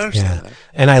 I understand that.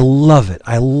 And I love it.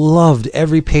 I loved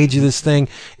every page of this thing.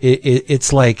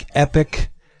 It's like epic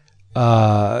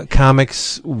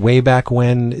comics way back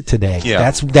when today. Yeah.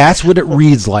 That's what it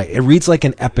reads like. It reads like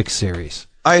an epic series.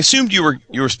 I assumed you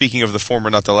were speaking of the former,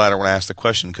 not the latter, when I asked the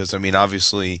question, because I mean,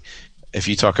 obviously, if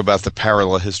you talk about the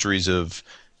parallel histories of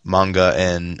manga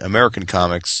and American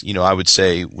comics, I would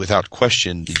say without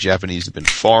question the Japanese have been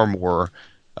far more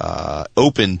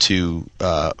open to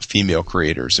female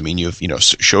creators. I mean, you have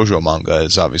shoujo manga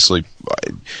is obviously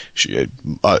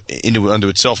unto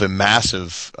itself a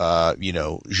massive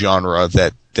genre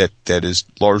that is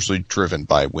largely driven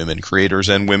by women creators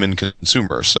and women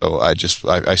consumers. So I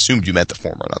assumed you meant the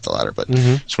former, not the latter, but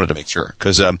just wanted to make sure,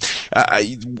 because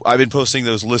I've been posting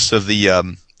those lists of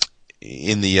the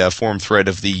in the forum thread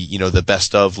of the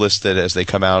best of list that as they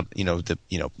come out, the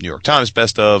New York Times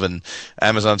best of and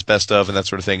Amazon's best of and that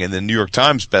sort of thing. And the New York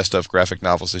Times best of graphic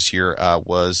novels this year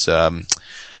was I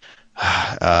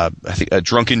think A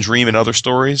Drunken Dream and Other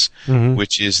Stories,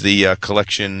 which is the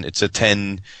collection. It's a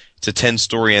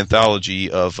 10-story anthology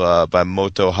of by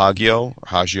Moto Hagio.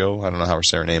 I don't know how to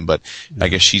say her name, but I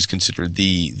guess she's considered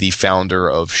the founder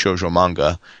of shoujo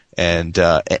manga. And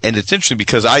it's interesting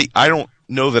because I don't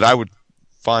know that I would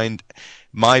find,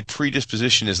 my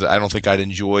predisposition is that I don't think I'd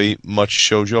enjoy much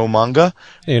shoujo manga.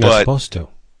 You're not supposed to.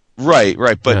 Right.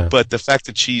 But the fact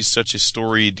that she's such a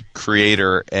storied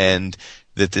creator and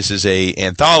that this is a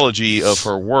anthology of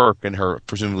her work and her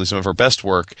presumably some of her best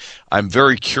work, I'm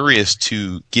very curious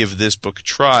to give this book a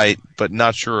try, but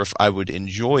not sure if I would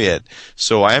enjoy it.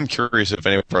 So I am curious if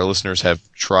any of our listeners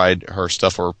have tried her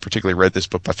stuff or particularly read this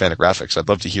book by Fantagraphics. I'd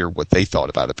love to hear what they thought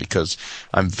about it, because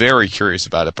I'm very curious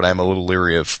about it, but I'm a little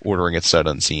leery of ordering it sight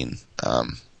unseen.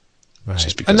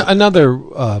 Right. Another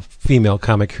female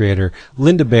comic creator,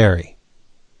 Linda Berry.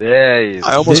 Yeah,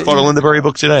 I almost bought a Linda Berry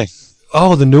book today.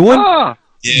 Oh, the new one? Ah.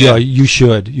 Yeah, you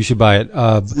should. You should buy it.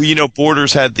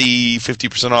 Borders had the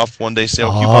 50% off one-day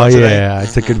sale coupon today. I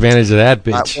took advantage of that,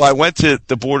 bitch. I went to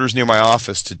the Borders near my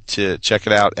office to check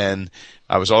it out, and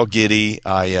I was all giddy.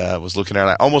 I was looking at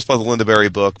it. I almost bought the Linda Berry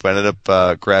book, but I ended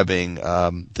up grabbing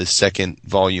the second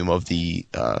volume of the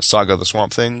Saga of the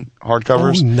Swamp Thing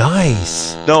hardcovers. Oh,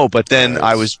 nice. No, but then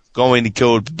I was going to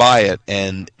go buy it,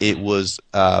 and it was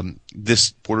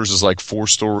this Borders is like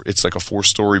it's like a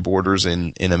 4-story Borders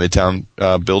in a Midtown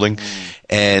building,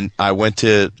 and I went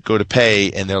to go to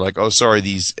pay, and they're like, "Oh, sorry,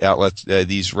 these outlets,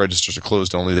 these registers are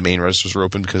closed. Only the main registers are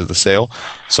open because of the sale."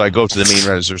 So I go to the main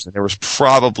registers, and there was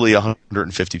probably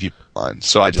 150 people in line.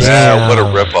 So I just what a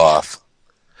ripoff.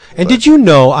 And did you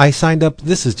know I signed up?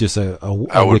 This is just a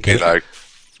I would be like,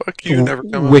 fuck you, never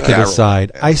come wicked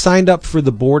aside. I signed up for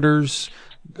the Borders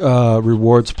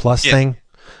Rewards Plus thing.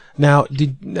 Now,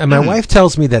 my wife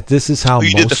tells me that this is how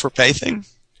you did the for pay thing.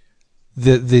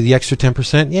 The extra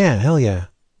 10%. Yeah, hell yeah.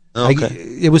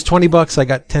 Okay. It was $20. I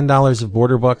got $10 of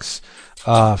Border Bucks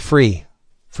free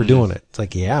for doing it. It's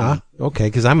like, yeah, okay,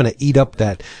 because I'm going to eat up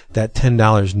that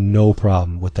 $10 no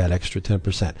problem with that extra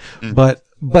 10%.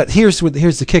 But here's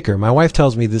the kicker. My wife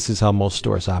tells me this is how most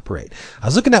stores operate. I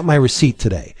was looking at my receipt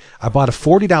today. I bought a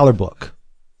 $40 book.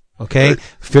 Okay,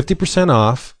 50%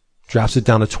 off, drops it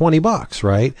down to $20,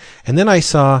 right? And then I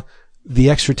saw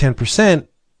the extra 10%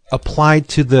 applied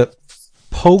to the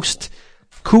post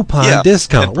coupon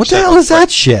discount. What the hell is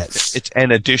that shit? It's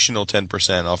an additional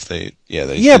 10% off the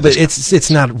but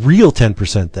it's not real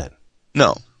 10% then.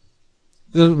 No.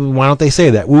 Why don't they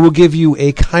say that? We will give you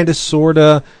a kind of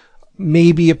sorta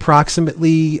maybe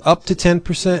approximately up to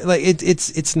 10%. Like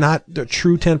it's not a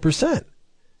true 10%.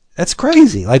 That's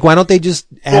crazy. Like, why don't they just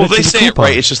add it to the they say coupon? it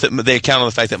right. It's just that they account on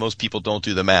the fact that most people don't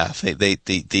do the math.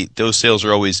 Those sales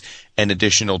are always an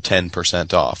additional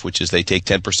 10% off, which is they take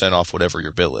 10% off whatever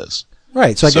your bill is.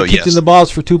 Right. So I get kicked in the balls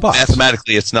for $2.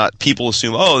 Mathematically, it's not. People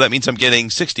assume, oh, that means I'm getting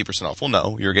 60% off. Well,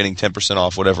 no, you're getting 10%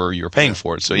 off whatever you're paying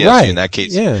for it. So yes, right. In that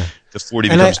case, the 40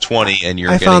 becomes 20, and you're.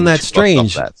 I getting found that $2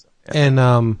 strange, off that. So,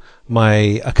 and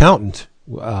my accountant,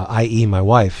 i.e., my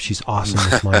wife, she's awesome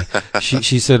with money.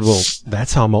 She said, "Well,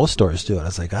 that's how most stores do it." I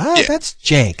was like, that's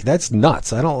jank. That's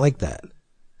nuts. I don't like that.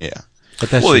 Yeah. But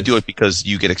that's they do it because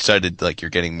you get excited, like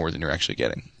you're getting more than you're actually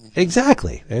getting.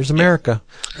 Exactly. There's America.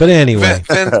 But anyway,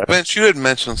 Vince, you had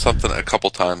mentioned something a couple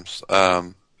times,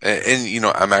 and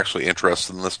I'm actually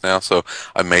interested in this now, so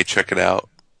I may check it out.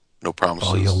 No promises.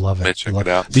 Oh, you'll love it. May check it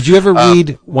out. Did you ever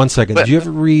read? 1 second. Did you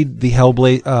ever read the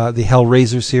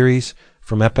Hellraiser series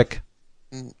from Epic?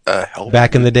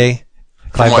 Back in the day,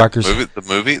 Clive Barker's the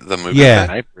movie.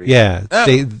 Yeah.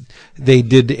 They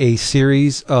did a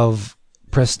series of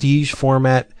prestige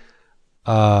format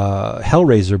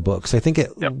Hellraiser books. I think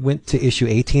it went to issue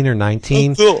 18 or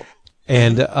 19. Oh, cool.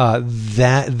 And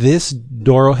this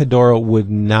Dorohedoro would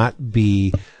not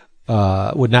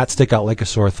stick out like a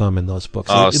sore thumb in those books.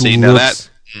 Oh, now that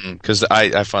because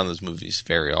I find those movies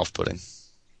very off-putting.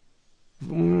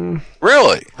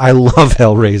 Really? I love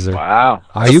Hellraiser. Wow.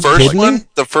 Are you kidding me?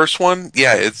 The first one,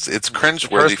 it's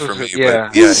cringeworthy for me. Yeah.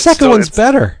 But, the second one's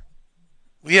better.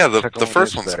 Yeah, the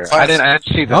first one's better. I didn't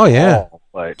see them. Oh yeah. All,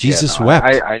 but Jesus wept.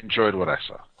 I enjoyed what I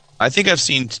saw. I think I've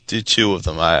seen two of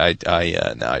them. I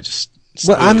just.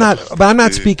 Well, I'm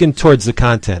not speaking towards the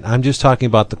content. I'm just talking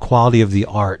about the quality of the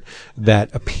art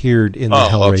that appeared in the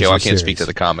Hellraiser okay. Well, I can't series. speak to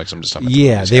the comics. I'm just talking.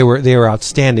 Yeah, they were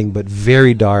outstanding, but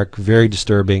very dark, very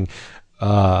disturbing,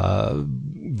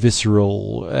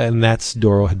 visceral, and that's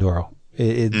Dorohedoro.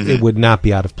 It would not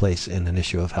be out of place in an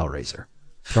issue of Hellraiser.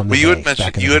 You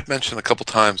had mentioned a couple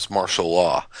times martial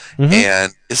law,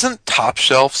 and isn't Top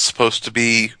Shelf supposed to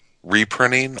be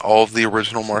reprinting all of the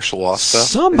original martial law stuff?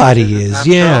 Somebody is,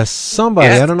 yeah, somebody.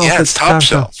 I don't know if it's Top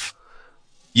Shelf.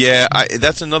 Yeah,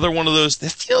 that's another one of those.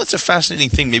 It's a fascinating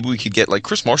thing. Maybe we could get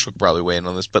Chris Marshall could probably weigh in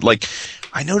on this, but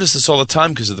I notice this all the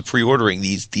time because of the pre-ordering.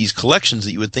 These collections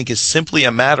that you would think is simply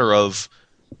a matter of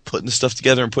putting the stuff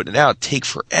together and putting it out take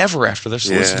forever after they're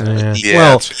solicited.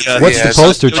 What's the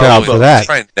poster child for that?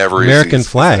 American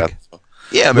Flag.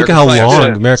 Yeah, look at how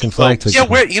long American Flag took. Yeah,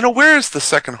 where is the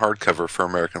second hardcover for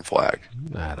American Flag?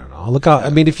 I don't know. Look how. I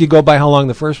mean, if you go by how long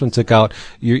the first one took out,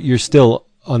 you're still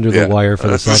under the wire for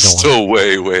the second one. Still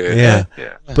way ahead.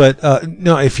 Yeah. But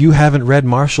no, if you haven't read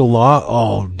Martial Law,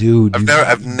 oh, dude,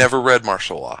 I've never read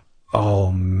Martial Law.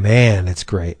 Oh man, it's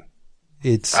great.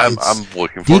 I'm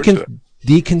looking forward to it.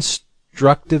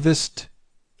 Deconstructivist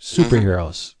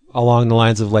superheroes. Along the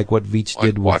lines of what Veitch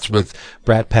did with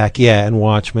Brat Pack, and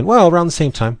Watchmen. Well, around the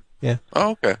same time, yeah.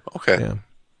 Oh, okay.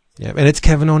 Yeah, and it's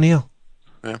Kevin O'Neill.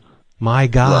 Yeah. My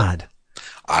God.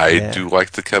 I do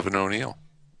like the Kevin O'Neill.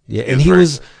 Yeah, and he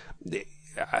was.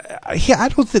 I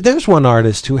don't think there's one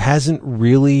artist who hasn't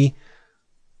really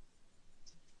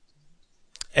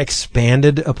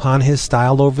expanded upon his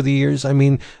style over the years. I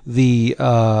mean, the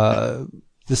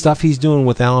stuff he's doing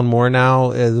with Alan Moore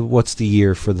now. What's the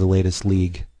year for the latest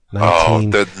League?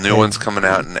 19, the new one's coming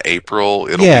out in April.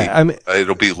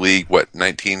 It'll be League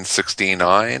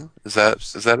 1969? Is that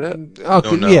it?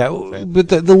 Okay, no. Yeah, but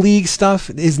the League stuff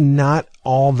is not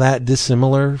all that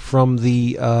dissimilar from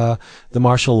the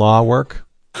martial law work.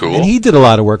 Cool. And he did a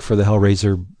lot of work for the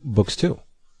Hellraiser books too.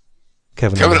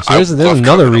 Kevin Owens. There's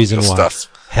another reason why. Stuff.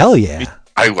 Hell yeah!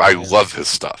 I love his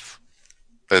stuff.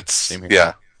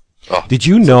 Yeah. Oh. Did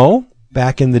you know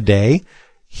back in the day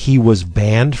he was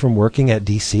banned from working at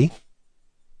DC?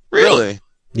 Really?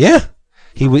 Yeah.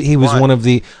 He was one of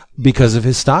the because of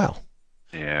his style.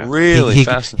 Yeah. Really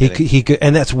fascinating. He could,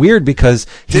 and that's weird because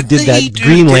he did that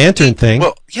Green Lantern thing.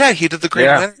 Well, yeah, he did the Green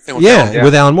Lantern thing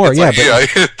with Alan Moore.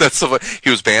 That's he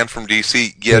was banned from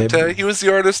DC. Yet he was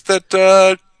the artist that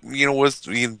did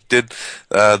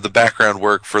the background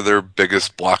work for their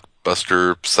biggest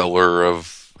blockbuster seller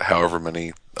of however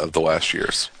many of the last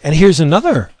years. And here's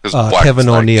another Kevin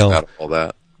O'Neill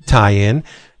tie-in.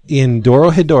 In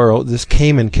Dorohedoro, this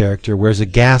Cayman character wears a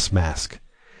gas mask.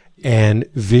 And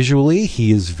visually,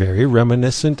 he is very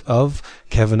reminiscent of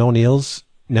Kevin O'Neill's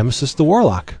Nemesis the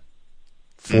Warlock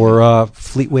for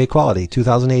Fleetway quality,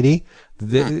 2080.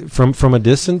 From a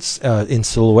distance, in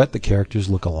silhouette, the characters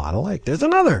look a lot alike. There's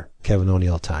another Kevin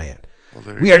O'Neill tie-in.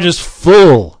 Well, we are just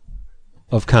full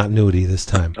of continuity this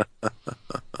time.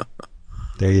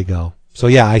 There you go. So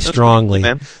yeah, I strongly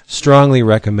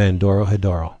recommend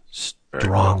Dorohedoro.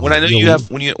 Strongly. When I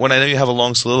know you have a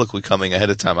long soliloquy coming ahead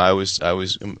of time, I'm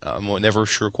never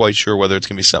quite sure whether it's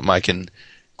gonna be something I can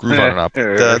groove on or not.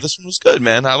 But this one was good,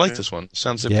 man. I like this one.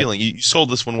 Sounds appealing. You sold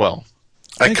this one well.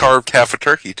 I carved half a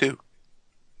turkey too.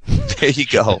 There you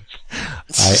go.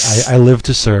 I live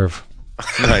to serve.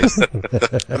 Nice.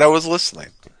 And I was listening.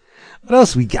 What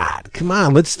else we got? Come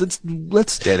on, let's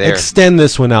extend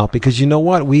this one out because you know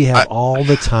what? We have all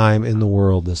the time in the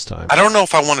world this time. I don't know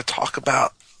if I want to talk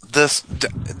about this.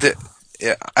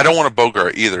 I don't want to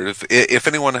bogart either. If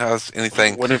anyone has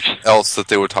anything else that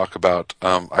they would talk about,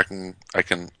 I can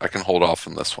hold off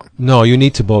on this one. No, you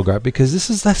need to bogart because this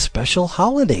is that special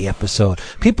holiday episode.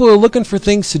 People are looking for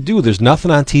things to do. There's nothing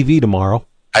on TV tomorrow.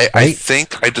 I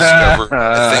think I discovered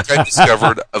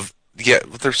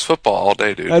there's football all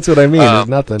day, dude. That's what I mean. There's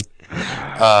nothing.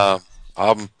 I'm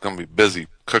gonna be busy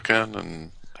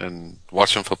cooking and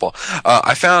watching football.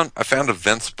 I found a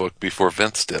Vince book before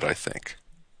Vince did, I think.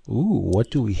 Ooh,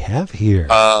 what do we have here?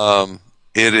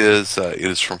 It is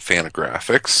from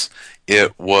Fantagraphics.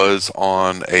 It was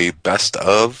on a best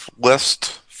of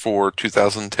list for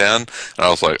 2010, and I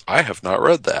was like, I have not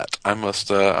read that. I must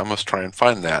try and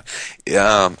find that.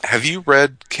 Have you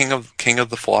read King of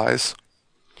the Flies?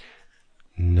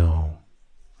 No.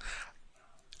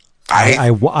 I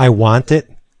want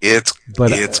it. It's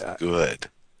good.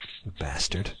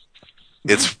 Bastard.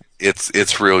 It's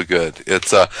really good.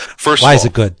 It's first. Why is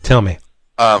it good? Tell me.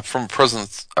 From a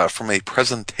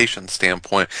presentation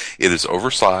standpoint, it is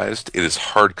oversized. It is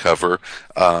hardcover.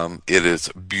 It is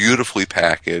beautifully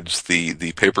packaged.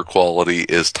 The paper quality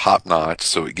is top notch.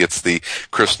 So it gets the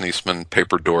Chris Niesman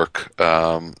paper dork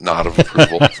nod of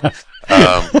approval.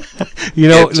 I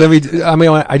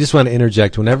just want to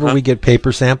interject. Whenever we get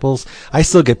paper samples, I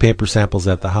still get paper samples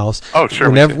at the house. Oh, sure.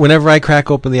 Whenever I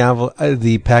crack open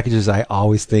the packages, I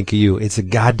always think of you. It's a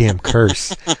goddamn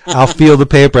curse. I'll feel the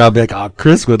paper. I'll be like, oh,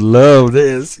 Chris would love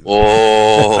this.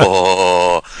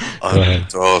 Oh,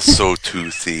 so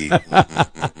toothy.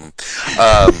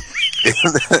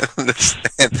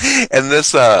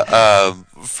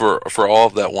 For all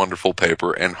of that wonderful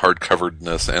paper and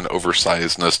hardcoveredness and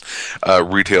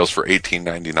oversizedness, retails for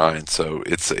 $18.99. So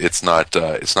it's not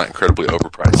incredibly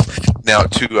overpriced. Now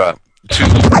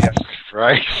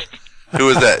right. Who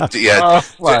is that? Yeah. Oh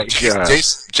my God.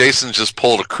 Jason just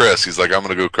pulled a Chris. He's like, I'm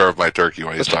going to go carve my turkey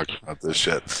while he's talking about this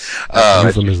shit.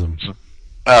 Euphemism.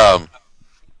 Yeah.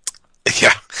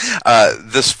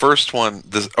 This first one.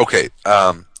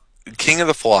 King of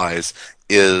the Flies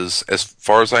is, as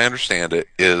far as I understand it,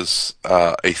 is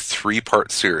a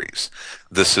 3-part series.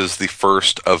 This is the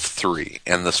first of 3,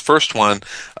 and this first one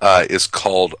is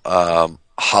called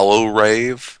Hollow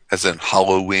Rave, as in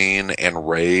Halloween and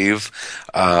rave.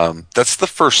 That's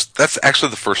actually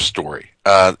the first story.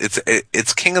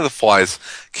 It's King of the Flies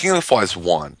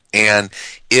 1, and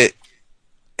it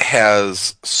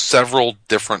has several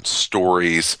different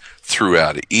stories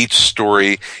throughout it. Each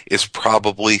story is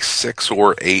probably 6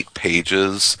 or 8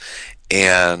 pages,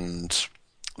 and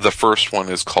the first one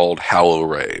is called Hallow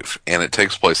Rave, and it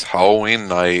takes place Halloween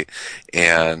night,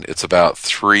 and it's about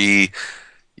 3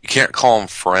 you can't call them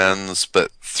friends,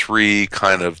 but 3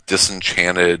 kind of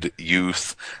disenchanted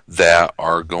youth that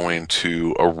are going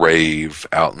to a rave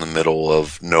out in the middle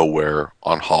of nowhere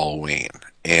on Halloween.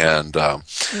 And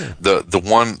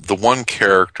the one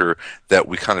character that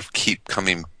we kind of keep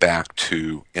coming back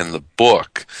to in the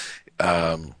book,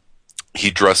 he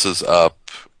dresses up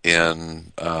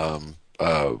in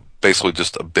basically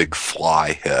just a big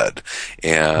fly head.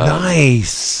 And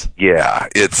nice. Yeah,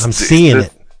 I'm seeing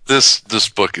it. This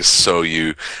book is so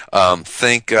you.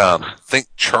 Think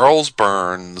Charles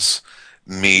Burns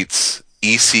meets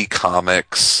EC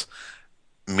Comics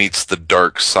meets the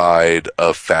dark side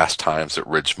of Fast Times at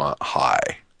Ridgemont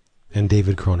High. And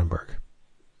David Cronenberg.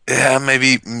 Yeah,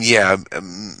 maybe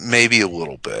a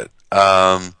little bit.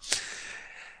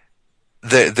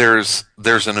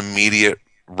 There's an immediate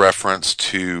reference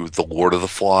to the Lord of the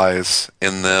Flies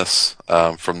in this,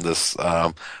 from this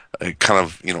kind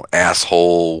of,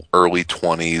 asshole early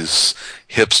 20s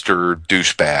hipster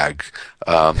douchebag,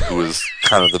 who is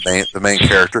kind of the main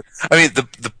character. I mean,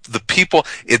 the people,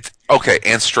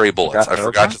 and Stray Bullets. I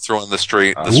forgot to throw in the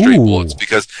Stray Bullets,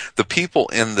 because the people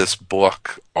in this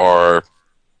book are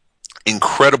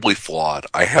incredibly flawed.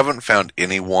 I haven't found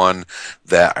anyone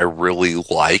that I really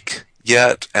like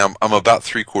yet. I'm about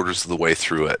 3/4 of the way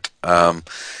through it.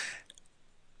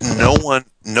 No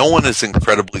one is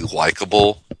incredibly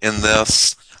likable in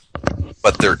this,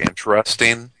 but they're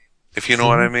interesting, if you know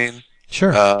what I mean.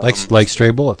 Sure. Like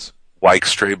Stray Bullets. Like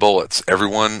Stray Bullets.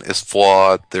 Everyone is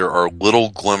flawed. There are little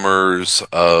glimmers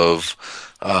of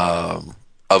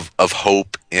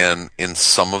hope in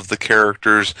some of the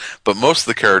characters, but most of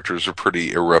the characters are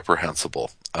pretty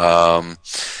irreprehensible.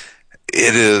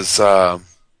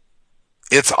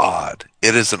 It's odd.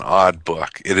 It is an odd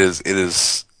book. It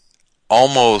is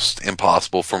almost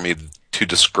impossible for me to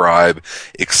describe,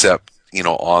 except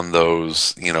on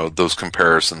those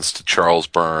comparisons to Charles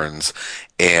Burns,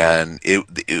 and it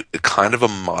kind of a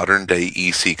modern day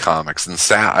EC Comics. And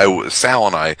Sal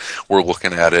and I were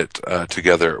looking at it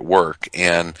together at work,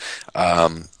 and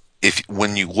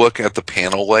when you look at the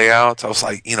panel layouts, I was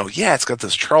like, yeah, it's got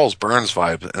this Charles Burns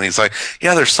vibe. And he's like,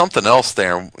 yeah, there's something else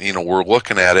there. We're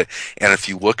looking at it. And if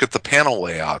you look at the panel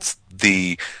layouts,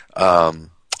 the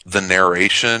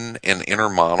narration and inner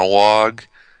monologue,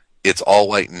 it's all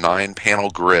like 9-panel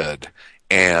grid.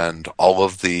 And all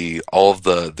of the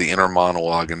inner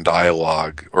monologue and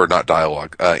dialogue, or not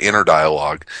dialogue, inner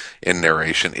dialogue and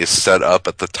narration is set up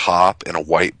at the top in a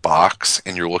white box.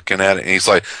 And you're looking at it, and he's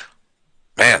like,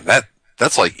 man,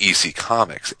 that's like EC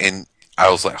Comics. And I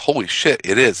was like, holy shit,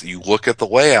 it is. You look at the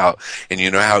layout, and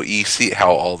you know how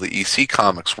all the EC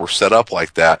Comics were set up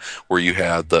like that, where you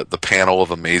had the panel of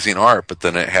amazing art, but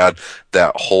then it had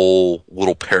that whole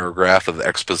little paragraph of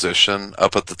exposition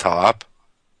up at the top.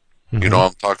 Mm-hmm. You know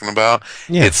what I'm talking about?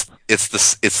 Yeah. It's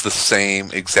the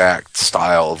same exact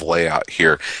style of layout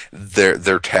here.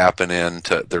 They're tapping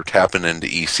into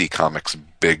EC Comics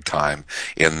big time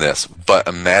in this. But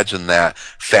imagine that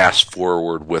fast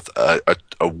forward with a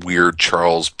weird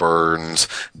Charles Burns,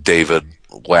 David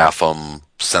Lapham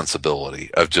sensibility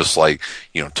of just like,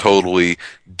 totally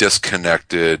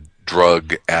disconnected,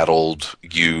 drug-addled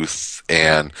youth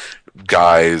and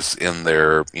guys in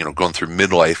their, going through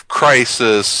midlife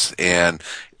crisis and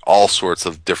all sorts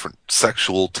of different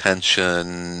sexual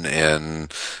tension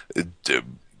and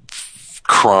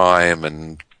crime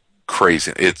and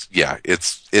crazy.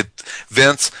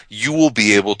 Vince, you will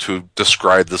be able to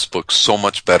describe this book so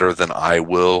much better than I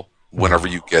will whenever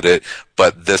you get it.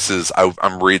 But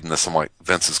I'm reading this. I'm like,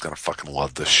 Vince is going to fucking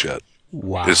love this shit.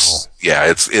 Wow. It's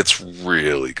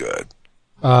really good.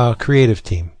 Creative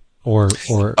team. Or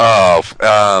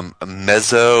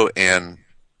Mezzo and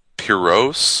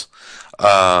Piros.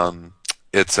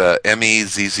 It's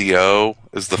Mezzo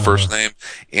is the first name,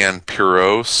 and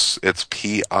Pirous, it's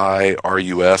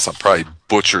Pirus. I probably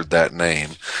butchered that name,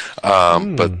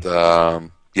 but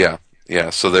yeah.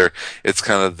 So it's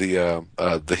kind of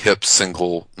the hip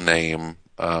single name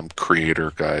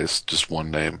creator guys, just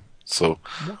one name. So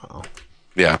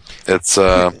yeah, it's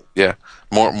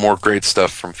more great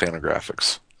stuff from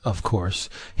Fantagraphics. Of course.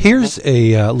 Here's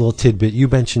a little tidbit. You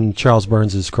mentioned Charles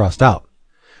Burns is crossed out.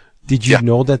 Did you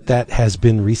know that has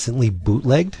been recently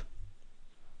bootlegged?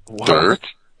 What?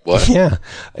 Yeah.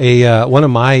 One of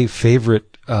my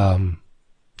favorite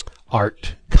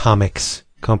art comics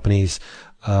companies,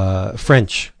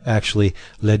 French actually,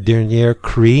 Le Dernier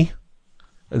Cri,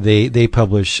 They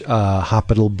publish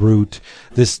Hospital Brute,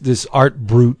 this Art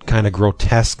Brute kind of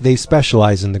grotesque. They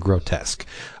specialize in the grotesque.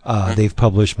 They've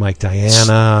published Mike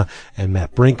Diana and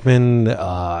Matt Brinkman,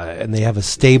 and they have a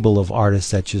stable of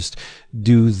artists that just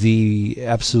do the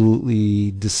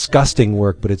absolutely disgusting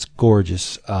work, but it's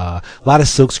gorgeous. A lot of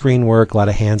silkscreen work, a lot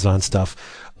of hands-on stuff.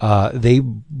 They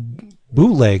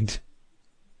bootlegged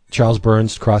Charles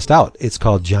Burns Crossed Out. It's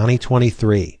called Johnny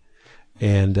 23.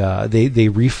 And they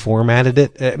reformatted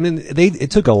it. I mean,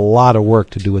 it took a lot of work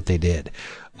to do what they did.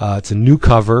 It's a new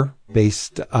cover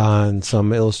based on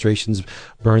some illustrations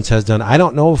Burns has done. I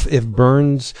don't know if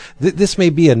Burns, this may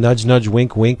be a nudge, nudge,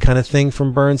 wink, wink kind of thing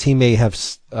from Burns. He may have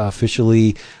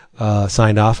officially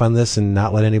signed off on this and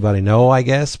not let anybody know, I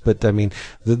guess. But I mean,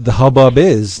 the hubbub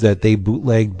is that they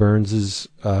bootlegged Burns's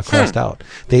Crossed Out.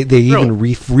 They even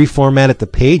reformatted the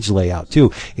page layout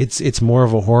too. It's more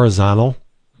of a horizontal,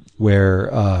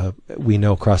 where we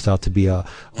know Crossed Out to be a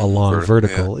long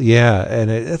vertical. Yeah, and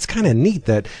it's kind of neat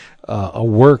that a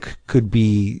work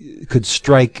could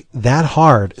strike that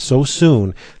hard so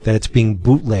soon that it's being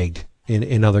bootlegged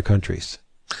in other countries.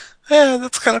 Yeah,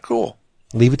 that's kind of cool.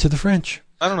 Leave it to the French.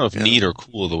 I don't know if neat or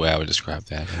cool the way I would describe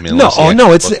that. I mean,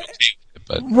 it's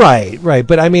but. Right.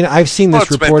 But I mean, I've seen this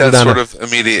reported on sort of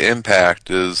immediate impact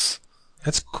is.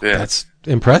 That's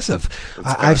impressive.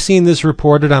 I've seen this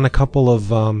reported on a couple of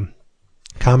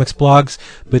comics blogs,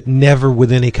 but never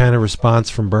with any kind of response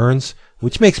from Burns,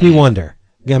 which makes me wonder.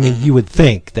 I mean, you would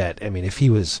think that, I mean, if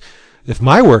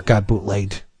my work got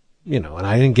bootlegged, and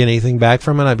I didn't get anything back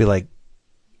from it, I'd be like,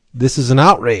 this is an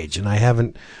outrage, and I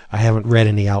haven't read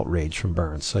any outrage from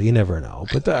Burns, so you never know.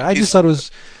 But I just thought it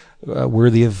was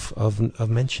worthy of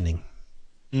mentioning.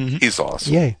 He's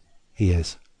awesome. Yeah, he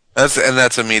is.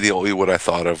 That's immediately what I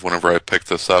thought of whenever I picked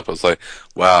this up. I was like,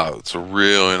 wow, it's a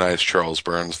really nice Charles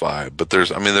Burns vibe. But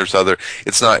there's other.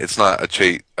 It's not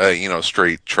a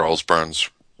straight Charles Burns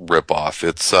ripoff.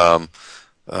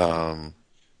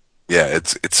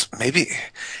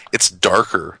 It's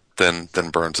darker than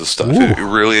Burns' stuff.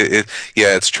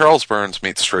 It's Charles Burns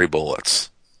meets Stray Bullets.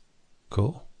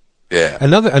 Cool. Yeah.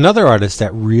 Another artist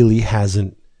that really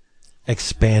hasn't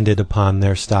expanded upon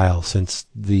their style since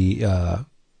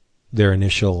their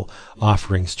initial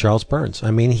offerings, Charles Burns.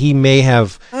 I mean, he may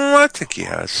have. I think he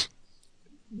has.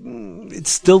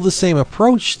 It's still the same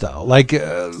approach, though. Like,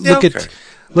 look at say.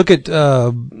 But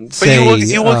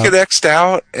you look at X'd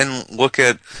Out and look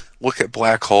at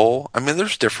Black Hole. I mean,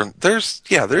 there's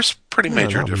pretty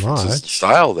major differences in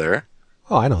style there.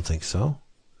 Oh, I don't think so.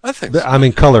 I think so. I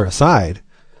mean, color aside.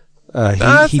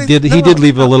 He did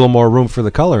leave a little more room for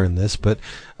the color in this, but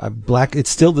black. It's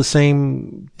still the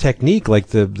same technique, like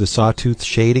the sawtooth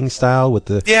shading style with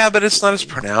the. Yeah, but it's not as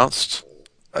pronounced.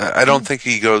 I don't think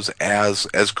he goes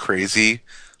as crazy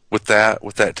with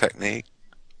that technique.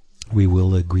 We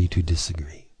will agree to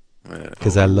disagree,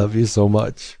 because I love you so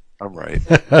much. I'm right.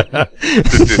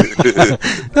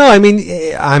 No, I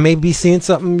mean, I may be seeing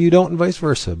something you don't, and vice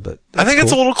versa. But I think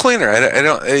it's a little cleaner. I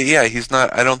don't. He's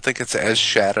not. I don't think it's as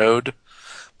shadowed.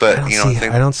 But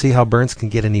I don't see how Burns can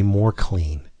get any more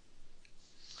clean.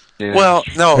 Yeah. Well,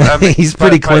 no, I mean, he's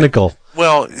pretty clinical.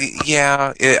 Well,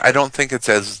 yeah, I don't think it's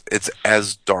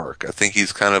as dark. I think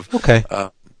he's kind of okay.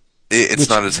 It's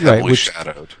not as heavily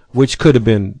shadowed. Which could have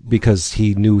been because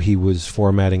he knew he was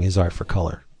formatting his art for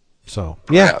color. So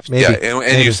yeah, maybe. Yeah,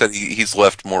 and you said he's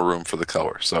left more room for the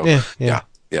color. So yeah,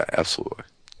 absolutely.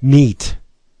 Neat.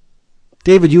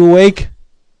 David, you awake?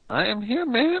 I am here,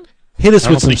 man. Hit us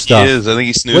with some stuff. He is. I think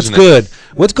he's snoozing. What's good?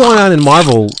 What's going on in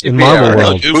Marvel?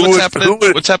 World? What's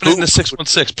happening in the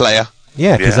 616 player?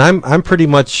 Yeah, because I'm pretty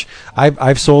much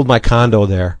I've sold my condo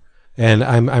there, and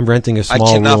I'm renting a small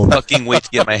room. I cannot fucking wait to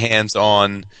get my hands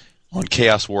on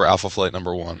Chaos War Alpha Flight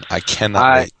 #1. I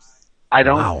cannot wait. I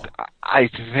don't. Wow. I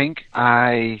think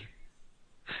I.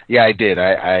 Yeah, I did.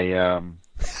 I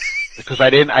because I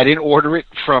didn't order it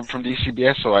from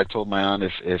DCBS, so I told my aunt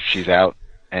if she's out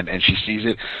and she sees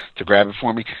it to grab it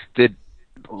for me.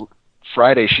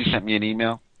 Friday she sent me an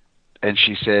email, and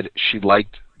she said she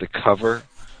liked the cover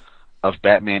of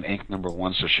Batman Inc.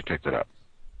 #1, so she picked it up.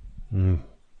 Mm.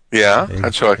 Yeah,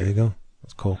 there you go.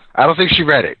 That's cool. I don't think she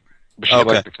read it, but she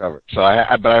liked the cover. So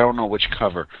but I don't know which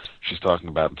cover she's talking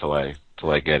about until I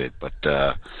get it. But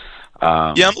yeah,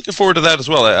 I'm looking forward to that as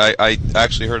well. I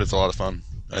actually heard it's a lot of fun.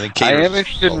 I think I am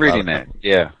interested in reading that.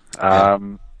 Yeah.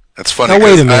 That's funny. Now,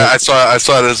 wait a minute. I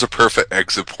saw it as a perfect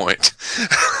exit point.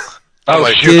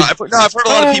 I've heard a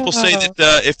lot of people say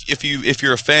that if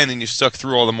you're a fan and you stuck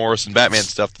through all the Morrison Batman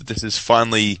stuff, that this is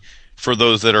finally for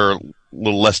those that are a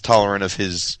little less tolerant of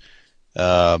his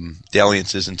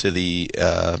dalliances into the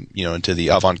into the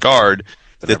avant-garde.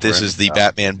 that this is the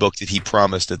Batman book that he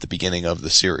promised at the beginning of the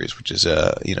series, which is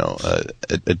a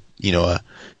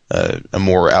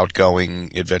more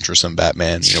outgoing, adventuresome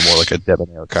Batman, more like a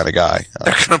debonair kind of guy.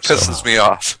 That kind of pisses me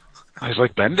off. I was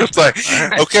like, Bendis. It's like,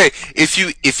 okay,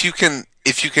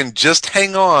 if you can just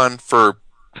hang on for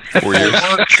 4 years,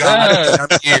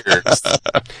 years.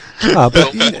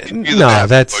 But no,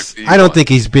 that's. I don't think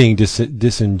he's being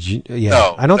disingenuous. Yeah,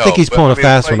 no, I don't think he's pulling a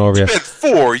fast one over you. It's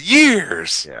been 4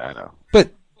 years. Yeah, I know. But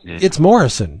it's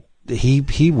Morrison.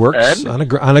 He works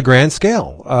on a grand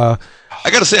scale. I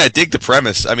got to say, I dig the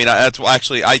premise. I mean, that's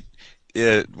actually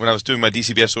when I was doing my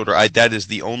DCBS order, that is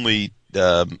the only.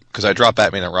 Because I dropped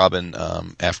Batman and Robin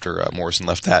after Morrison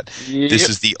left that. Yep. This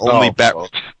is the only Batman.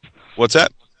 What's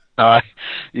that?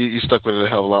 You stuck with it a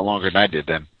hell of a lot longer than I did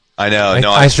then. I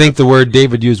know. I think the word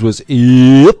David used was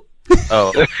yep.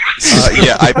 Oh,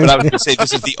 yeah. But I was going to say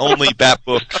this is the only Bat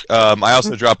book. I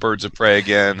also dropped Birds of Prey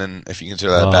again, and if you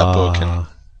consider that a Bat book.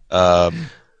 And,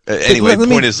 anyway, the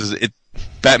point is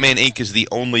Batman Inc. is the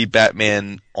only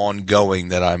Batman ongoing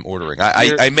that I'm ordering.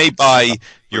 I may buy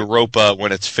Europa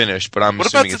when it's finished, but I'm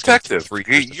assuming it's Detective?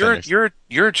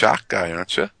 You're a Jock guy,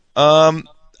 aren't you?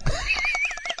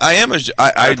 I am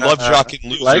I love Jacques and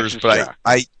Losers, but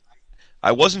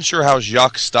I wasn't sure how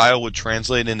Jacques' style would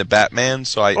translate into Batman,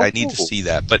 so I need to see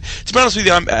that. But to be honest with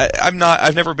you,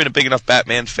 I've never been a big enough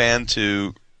Batman fan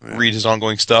to read his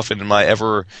ongoing stuff, and in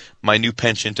my new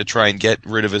penchant to try and get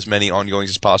rid of as many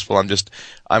ongoings as possible.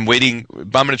 I'm waiting.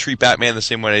 I'm going to treat Batman the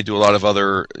same way I do a lot of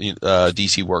other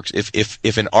DC works.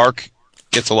 If an arc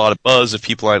gets a lot of buzz, if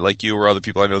people like you or other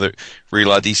people I know that read a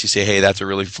lot of DC say, hey, that's a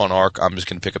really fun arc, I'm just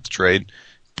going to pick up the trade.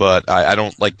 But I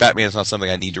don't like Batman. It's not something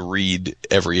I need to read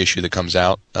every issue that comes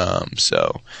out.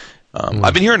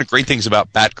 I've been hearing great things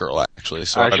about Batgirl actually.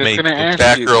 So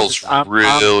Batgirl's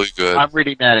really good. I'm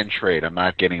reading that in trade. I'm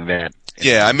not getting that.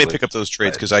 Yeah, I may pick up those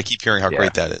trades because I keep hearing how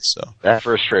great that is. So that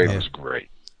first trade was great.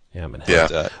 Yeah, man.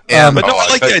 But no, I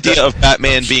like the idea of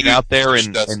Batman being out there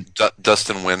and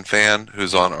Dustin Winfan,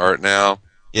 who's on art now.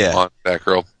 Yeah, on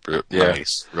Batgirl.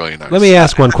 Nice, really nice. Let me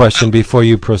ask one question before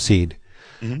you proceed.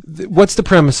 Mm-hmm. What's the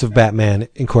premise of Batman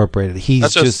Incorporated?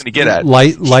 He's just get at.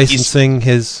 Licensing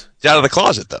his. He's out of the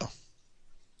closet, though.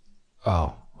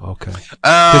 Oh, okay.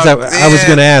 Because I was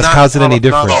going to ask, how's it any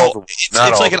different?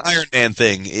 It's like an Iron Man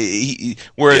thing.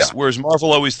 Whereas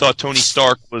Marvel always thought Tony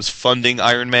Stark was funding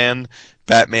Iron Man,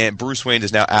 Bruce Wayne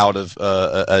is now out of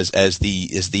as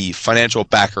the financial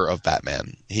backer of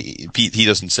Batman. He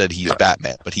doesn't said he's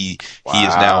Batman, but he is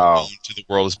now known to the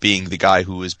world as being the guy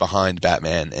who is behind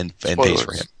Batman and pays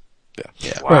for him.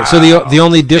 Yeah. Wow. Right. So the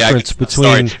only difference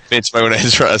between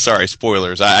sorry,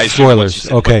 spoilers. Spoilers.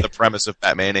 Okay. The premise of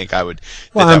Batman Inc.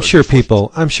 I'm sure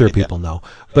people know.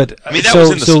 But I mean that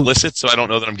was in the solicit, so I don't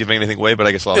know that I'm giving anything away. But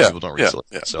I guess a lot of people don't read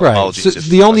solicit. Yeah. So right. apologies. So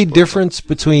the only difference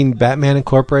between Batman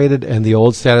Incorporated and the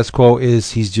old status quo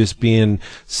is he's just being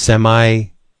semi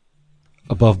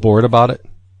above board about it.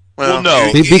 Well,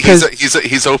 no, because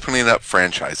he's opening up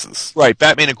franchises. Right,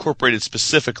 Batman Incorporated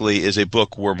specifically is a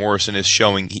book where Morrison is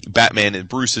showing Batman and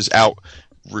Bruce is out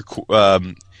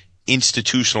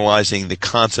institutionalizing the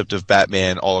concept of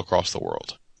Batman all across the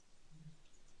world.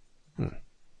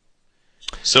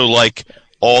 So, like,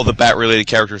 all the Bat-related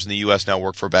characters in the U.S. now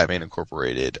work for Batman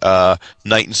Incorporated.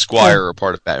 Knight and Squire are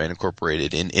part of Batman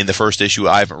Incorporated. In the first issue,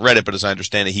 I haven't read it, but as I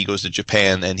understand it, he goes to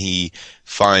Japan and he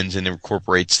finds and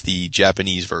incorporates the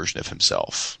Japanese version of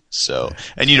himself. So,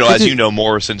 and as you know,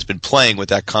 Morrison's been playing with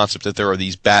that concept that there are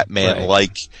these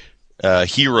Batman-like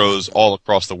heroes all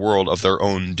across the world of their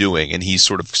own doing, and he's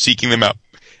sort of seeking them out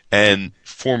and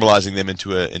formalizing them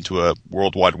into a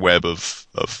worldwide web of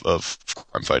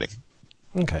crime fighting.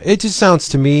 Okay. It just sounds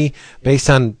to me, based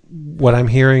on what I'm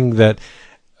hearing, that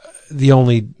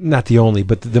not the only,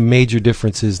 but the major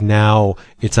difference is now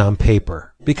it's on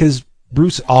paper. Because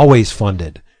Bruce always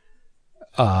funded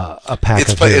a pack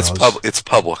of heroes. It's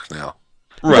public now.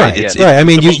 Right. Right. I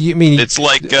mean, you mean it's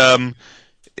like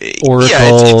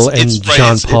Oracle and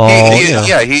John Paul.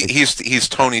 He's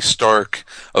Tony Stark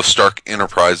of Stark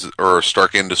Enterprises or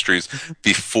Stark Industries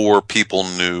before people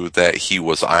knew that he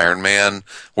was Iron Man.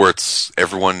 Where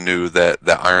everyone knew that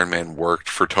Iron Man worked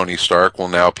for Tony Stark. Well,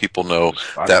 now people know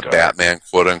that Batman,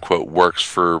 quote unquote, works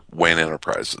for Wayne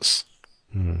Enterprises.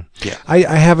 Yeah,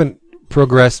 I haven't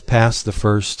progressed past the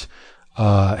first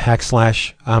Hack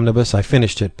Slash Omnibus. I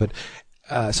finished it, but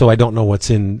so I don't know what's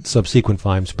in subsequent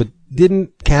volumes. But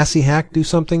didn't Cassie Hack do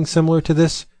something similar to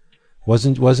this?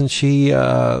 Wasn't she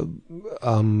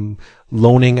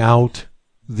loaning out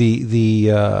this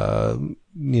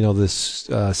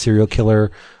serial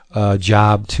killer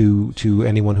job to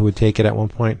anyone who would take it at one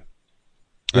point?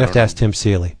 You have to ask Tim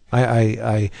Seeley.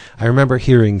 I remember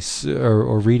hearing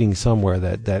or reading somewhere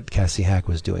that Cassie Hack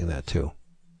was doing that too.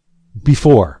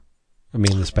 Before,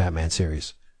 this Batman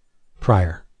series,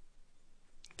 prior.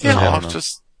 Yeah,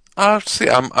 I'll see.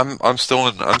 I'm still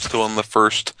in the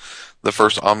first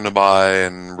Omnibuy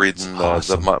and reading my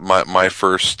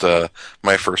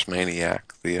first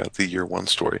Maniac, the year one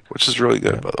story, which is really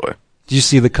good, by the way. Did you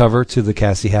see the cover to the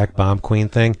Cassie Hack Bomb Queen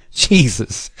thing?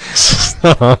 Jesus,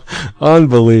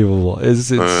 unbelievable! It's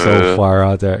so far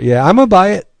out there. Yeah, I'm gonna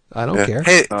buy it. I don't care.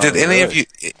 Hey, did any of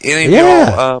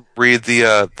y'all read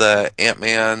the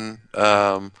Ant-Man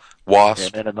Wasp?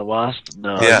 Ant-Man and the Wasp?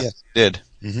 No. Yeah, did.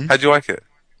 Mm-hmm. How'd you like it?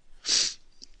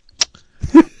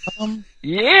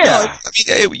 Yeah.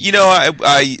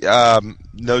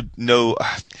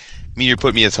 You're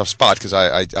putting me in a tough spot because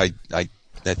I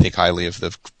think highly of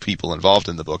the people involved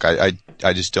in the book. I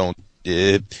just don't.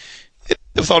 The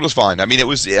thought was fine. It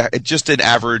was just an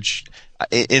average.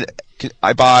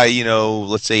 I buy,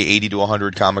 let's say 80 to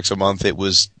 100 comics a month. It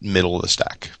was middle of the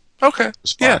stack. Okay. It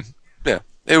was fine. Yeah.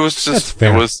 It was just.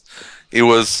 It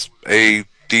was a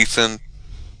decent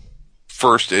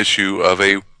first issue of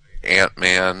a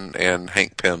Ant-Man and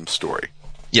Hank Pym story.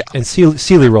 Yeah. And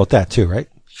Seeley wrote that too, right?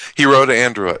 He wrote it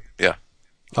and drew it. Yeah.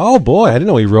 Oh boy, I didn't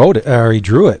know he wrote it or he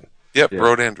drew it. Yep,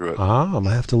 wrote and drew it. I'm gonna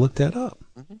have to look that up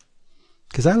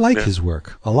because I like his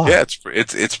work a lot. Yeah,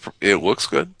 it looks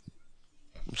good.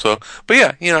 So, but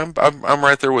yeah, I'm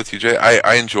right there with you, Jay.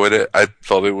 I enjoyed it. I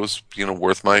felt it was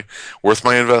worth my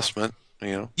investment.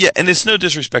 Yeah, and it's no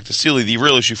disrespect to Seeley. The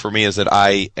real issue for me is that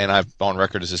I've on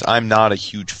record as this, I'm not a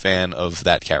huge fan of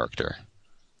that character.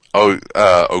 Oh,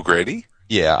 O'Grady?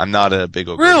 Yeah, I'm not a big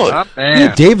O'Grady. Really? Oh, man.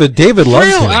 Yeah, David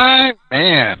loves him.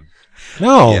 Man.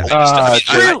 No.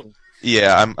 Yeah,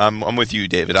 yeah, I'm with you,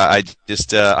 David. I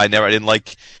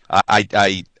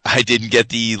didn't get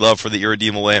the love for the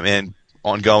Irredeemable Ant-Man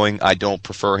ongoing. I don't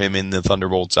prefer him in the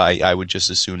Thunderbolts. I would just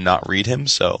as soon not read him.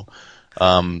 So,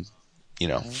 it's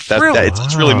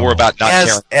really more about not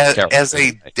caring. As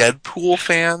a Deadpool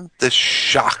fan, this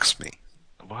shocks me.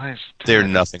 Why is they're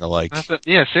nothing alike?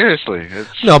 Yeah, seriously.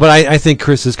 No, but I think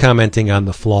Chris is commenting on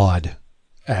the flawed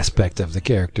aspect of the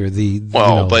character.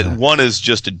 One is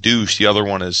just a douche. The other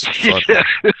one is fun.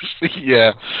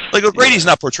 Yeah. Like O'Grady's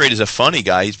not portrayed as a funny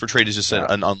guy. He's portrayed as just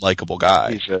an unlikable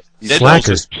guy. He's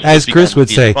slacker, as Chris would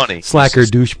say, funny. Slacker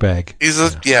douchebag. He's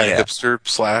a hipster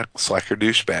slacker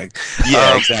douchebag.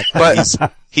 Yeah, exactly.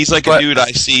 But he's like a dude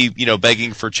I see,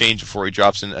 begging for change before he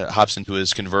hops into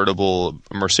his convertible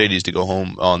Mercedes to go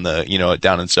home on the,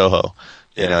 down in Soho.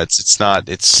 It's not.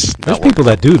 There's people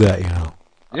that do that, Yeah.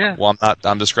 Well,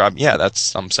 I'm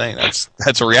saying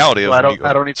that's a reality. Well,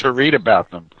 I don't need to read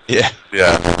about them. Yeah.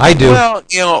 Yeah. I do. Well,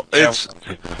 it's.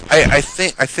 I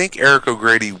think Eric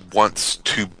O'Grady wants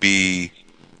to be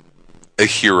a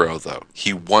hero, though.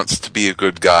 He wants to be a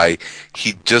good guy.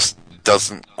 He just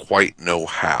doesn't quite know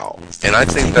how, and I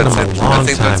think that's interesting. I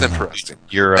think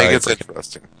it's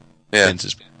interesting. Yeah.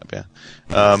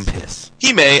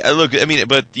 He may look.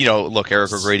 Look.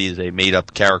 Eric O'Grady is a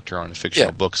made-up character on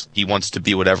fictional books. He wants to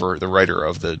be whatever the writer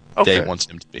of the day wants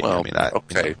him to be. Well,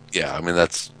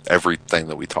 that's everything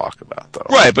that we talk about, though.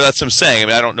 Right, but that's what I'm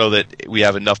saying. I don't know that we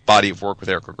have enough body of work with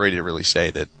Eric O'Grady to really say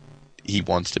that he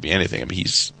wants to be anything.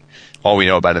 He's all we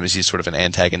know about him is he's sort of an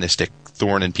antagonistic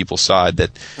thorn in people's side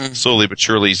that slowly but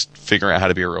surely is figuring out how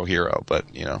to be a real hero. But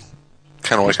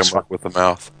kind of like a mark with the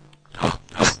mouth.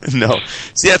 No.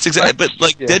 See, that's exactly. But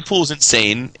Deadpool's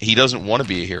insane. He doesn't want to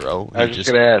be a hero. I was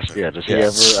just going to ask. Yeah, does he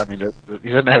ever? He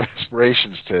doesn't have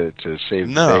aspirations to save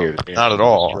the day. Not at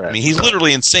all. He's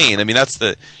literally insane. That's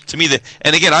to me.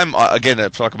 And again, I'm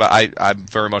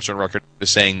very much on record as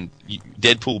saying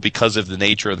Deadpool, because of the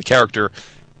nature of the character,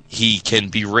 he can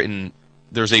be written.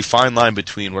 There's a fine line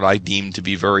between what I deem to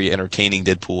be very entertaining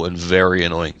Deadpool and very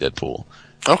annoying Deadpool.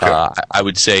 Okay. I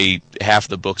would say half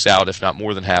the books out, if not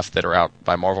more than half that are out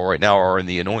by Marvel right now, are in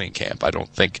the annoying camp. I don't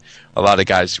think a lot of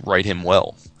guys write him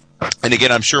well. And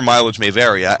again, I'm sure mileage may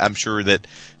vary. I'm sure that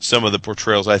some of the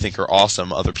portrayals I think are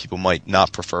awesome, other people might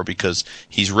not prefer because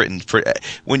he's written.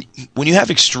 When you have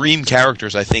extreme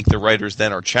characters, I think the writers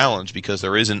then are challenged because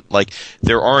there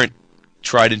aren't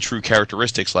tried and true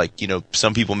characteristics.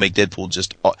 Some people make Deadpool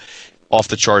just off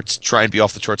the charts, try and be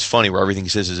off the charts funny, where everything he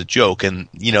says is a joke, and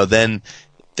then.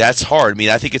 That's hard.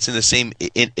 I think it's in the same.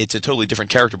 It's a totally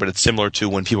different character, but it's similar to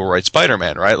when people write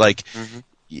Spider-Man, right?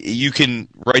 You can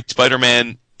write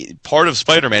Spider-Man part of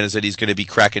Spider-Man is that he's going to be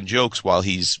cracking jokes while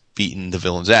he's beating the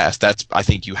villain's ass. I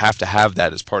think you have to have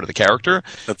that as part of the character.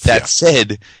 That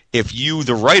said, if you,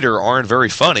 the writer, aren't very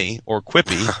funny or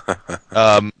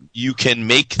quippy, you can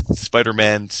make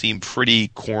Spider-Man seem pretty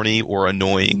corny or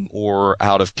annoying or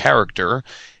out of character.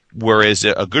 Whereas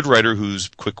a good writer who's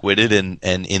quick-witted and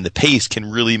in the pace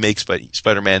can really make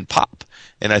Spider-Man pop.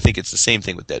 And I think it's the same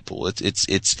thing with Deadpool.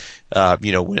 It's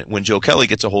when Joe Kelly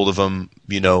gets a hold of him,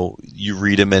 you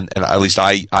read him and at least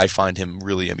I find him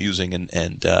really amusing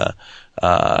and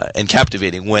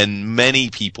captivating. When many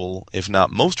people, if not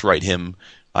most, write him,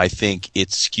 I think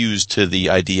it skews to the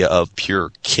idea of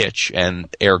pure kitsch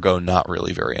and ergo not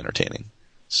really very entertaining.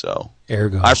 So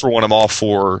I, for one, am all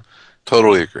for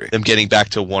totally agree them getting back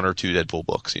to one or two Deadpool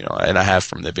books, and I have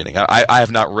from the beginning. I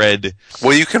have not read.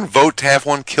 Well, you can vote to have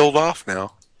one killed off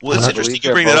now. Well, it's interesting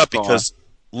you bring that up because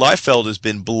Liefeld has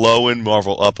been blowing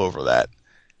Marvel up over that.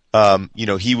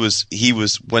 He was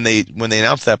when they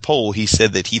announced that poll, he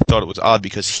said that he thought it was odd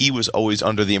because he was always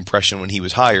under the impression when he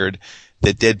was hired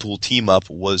that Deadpool team up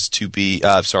was to be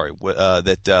that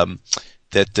the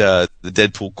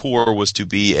Deadpool Corps was to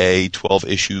be a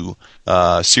 12-issue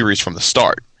series from the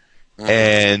start.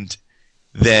 And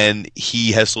then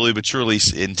he has slowly but surely,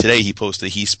 and today he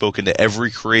posted he's spoken to every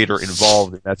creator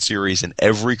involved in that series, and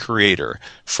every creator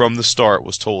from the start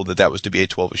was told that was to be a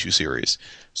 12-issue series.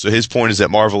 So his point is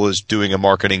that Marvel is doing a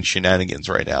marketing shenanigans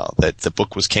right now, that the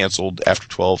book was canceled after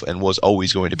 12 and was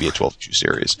always going to be a 12-issue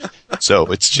series. So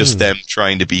it's just them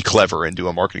trying to be clever and do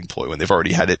a marketing ploy when they've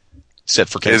already had it set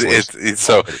for cancellation.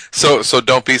 So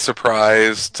don't be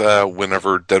surprised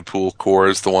whenever Deadpool Corps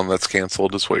is the one that's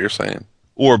canceled, is what you're saying.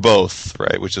 Or both,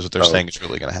 right? Which is what they're saying is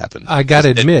really going to happen. I got to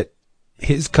admit,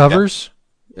 his covers,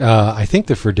 I think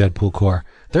they're for Deadpool Corps.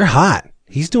 They're hot.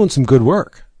 He's doing some good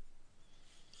work.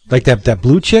 Like that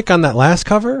blue chick on that last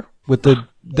cover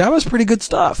that was pretty good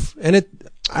stuff. And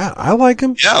I like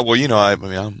him. Yeah, well,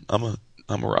 I'm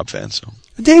a Rob fan, so.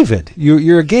 David,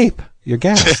 you're a gape. You're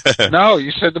gas. No,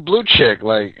 you said the blue chick.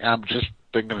 Like, I'm just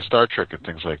thinking of Star Trek and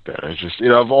things like that. I just,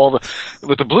 of all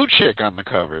with the blue chick on the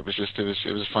cover, it was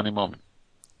a funny moment.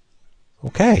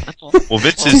 Okay. Well,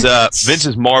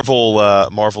 Vince's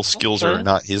Marvel skills are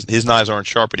not his knives aren't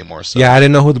sharp anymore. So. Yeah, I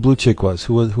didn't know who the blue chick was.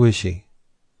 Who is she?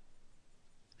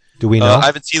 Do we know? I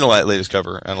haven't seen the latest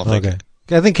cover. I don't think. Okay.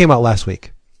 I think it came out last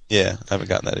week. Yeah, I haven't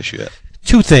gotten that issue yet.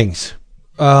 Two things.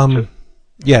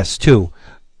 Yes, two.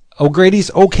 O'Grady's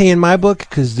okay in my book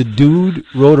because the dude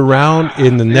rode around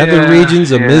in the nether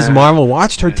regions of Ms. Marvel,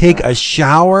 watched her take a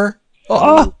shower.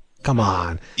 Oh, come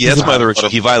on. Yeah, that's my other issue.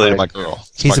 He violated my girl.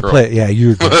 He's a player. Yeah,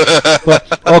 you're good.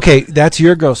 But, okay, that's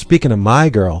your girl. Speaking of my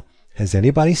girl, has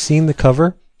anybody seen the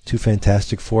cover to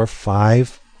Fantastic Four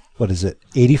 85?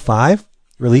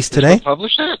 Released today?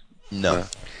 Published it? No.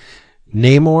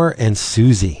 Namor and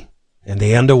Susie. And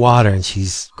they underwater, and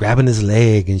she's grabbing his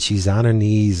leg, and she's on her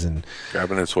knees, and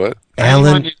grabbing his what?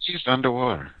 Alan, he's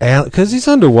underwater. Because he's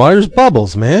underwater. There's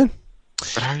bubbles, man.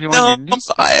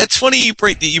 It's funny you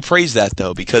praise that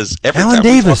though, because every Alan time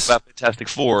Davis. we talk about Fantastic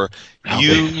Four,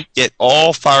 you get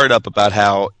all fired up about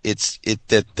how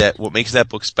that what makes that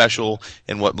book special,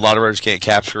 and what a lot of writers can't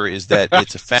capture is that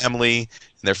it's a family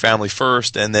and they're family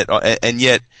first, and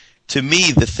yet. To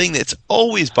me, the thing that's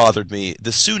always bothered me,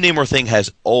 the Sue Namor thing has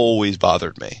always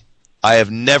bothered me. I have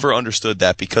never understood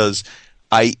that because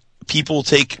people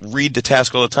read to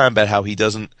task all the time about how he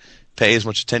doesn't pay as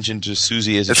much attention to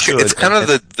Susie as he should. It's kind of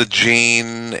the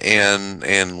Jane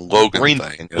and Logan Green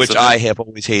thing, which I have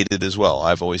always hated as well.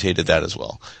 I've always hated that as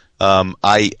well.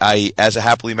 I as a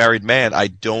happily married man, I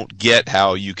don't get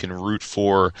how you can root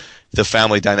for the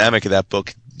family dynamic of that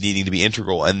book needing to be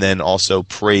integral, and then also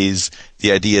praise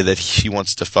the idea that she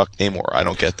wants to fuck Namor. I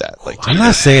don't get that. I'm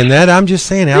not saying that. I'm just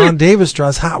saying Alan Davis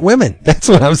draws hot women. That's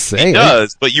what I'm saying. He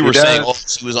does, but you were saying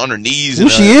she was on her knees. Well,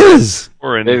 she is.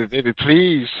 Baby,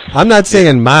 please. I'm not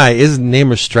saying isn't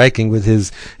Namor striking with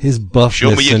his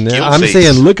buffness, and I'm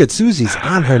saying look at Susie's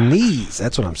on her knees.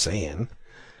 That's what I'm saying.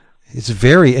 It's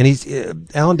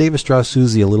Alan Davis draws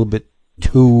Susie a little bit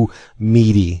too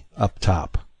meaty up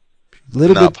top.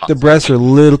 The breasts are a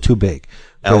little too big.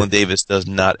 Alan Davis does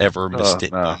not ever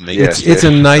mistake. It's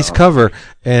a nice cover,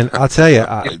 and I'll tell you,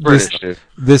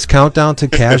 this countdown to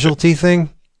casualty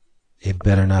thing, it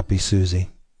better not be Susie.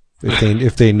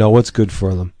 If they know what's good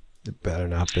for them, it better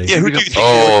not be. Yeah,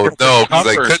 because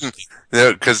they couldn't.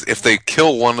 Because if they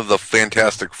kill one of the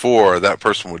Fantastic Four, that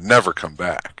person would never come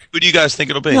back. Who do you guys think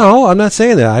it'll be? No, I'm not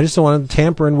saying that. I just don't want to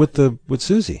tampering with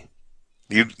Susie.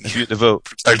 You get the vote.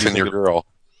 Protecting your girl.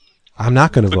 I'm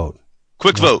not going to vote.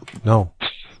 Quick vote. No.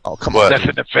 Oh, come on. That's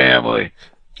in the family.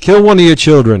 Kill one of your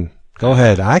children. Go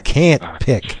ahead. I can't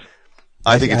pick.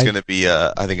 I think it's going to be.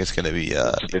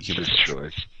 Human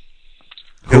Choice.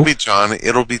 It'll be Johnny.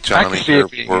 It'll be Johnny. I can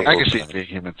see it being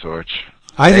Human Torch.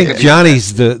 I think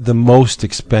Johnny's the most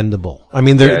expendable. I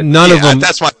mean, none of them.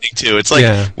 That's my thing too. It's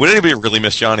like, would anybody really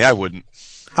miss Johnny? I wouldn't.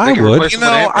 I would.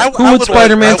 Who would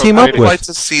Spider-Man team up with? I would like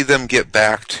to see them get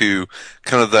back to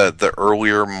kind of the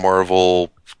earlier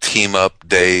Marvel team up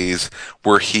days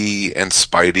where he and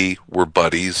Spidey were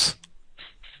buddies.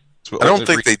 I don't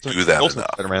think they do that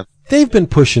enough. Spider-Man. They've been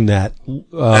pushing that.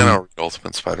 I know,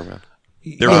 Ultimate Spider-Man.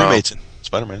 They're roommates in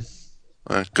Spider-Man.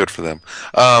 Good for them.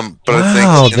 But I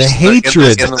think the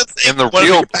hatred in the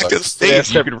real books,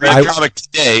 you could read a comic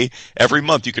today. Every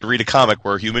month, you could read a comic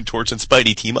where Human Torch and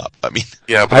Spidey team up. I mean,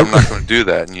 yeah, but I'm not going to do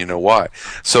that, and you know why.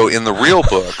 So in the real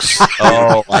books,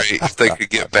 if they could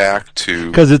get back to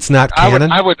because it's not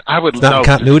canon. I would it's not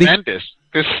continuity.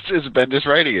 It's Bendis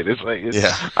writing it.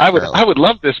 I would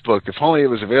love this book if only it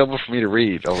was available for me to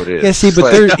read. Oh, it is. Yeah, see,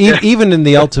 but they're even in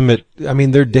the Ultimate. I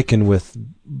mean, they're dicking with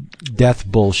death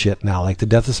bullshit now, like the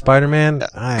death of Spider-Man.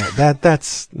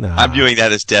 That's no. I'm viewing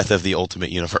that as death of the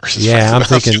Ultimate Universe. Yeah, I'm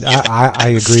thinking. I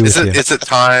agree with you. Is it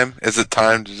time? Is it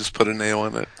time to just put a nail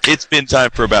in it? It's been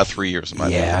time for about 3 years.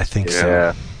 I think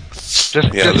so.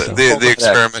 The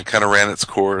experiment kind of ran its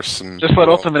course, and just let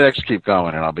Ultimate X keep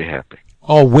going, and I'll be happy.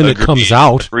 Oh, when it comes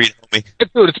out. Dude,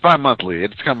 it's bi-monthly.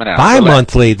 It's coming out.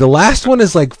 Bi-monthly. The last one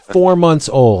is like 4 months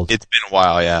old. It's been a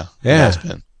while, yeah. Yeah. It's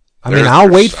been. I mean, I'll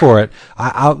wait for it.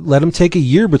 I'll let them take a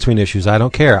year between issues. I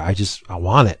don't care. I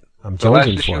want it. I'm jonesing for it.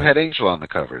 The last issue had Angel on the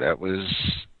cover. That was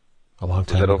a long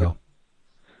time ago.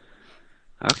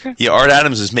 Okay. Yeah, Art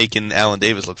Adams is making Alan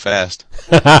Davis look fast.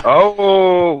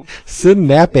 Oh,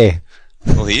 snappy.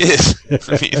 Well, he is.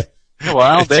 I mean, well,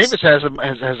 Alan Davis has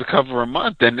a cover a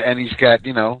month, and he's got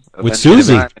with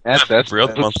Susie. That's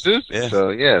real month. Susie.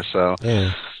 Yeah. So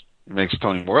it makes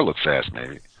Tony Moore look fast,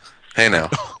 maybe. Hey now.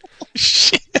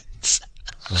 Shit.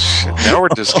 Now we're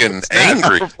just getting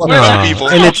angry.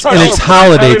 And it's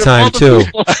holiday time too.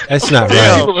 That's not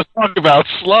right. People talk about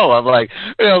slow. I'm like,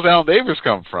 where the hell's Alan Davis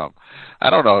come from? I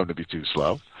don't know him to be too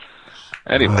slow.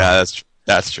 Anyway, that's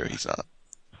true. He's not.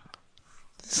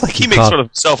 It's like he makes sort of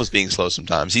himself as being slow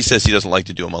sometimes. He says he doesn't like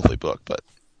to do a monthly book, but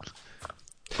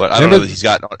I don't know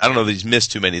that I don't know that he's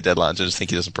missed too many deadlines. I just think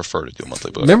he doesn't prefer to do a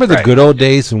monthly book. Remember the good old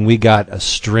days when we got a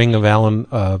string of Alan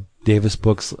Davis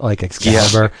books like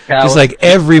Excalibur, just like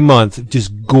every month,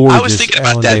 just gorgeous. I was thinking about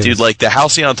Alan that, Davis. dude. Like the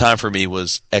Halcyon time for me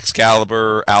was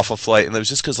Excalibur, Alpha Flight, and it was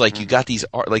just because like you got these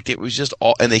like it was just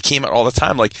all, and they came out all the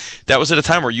time. Like that was at a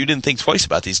time where you didn't think twice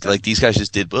about these. Like these guys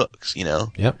just did books,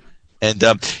 Yep. And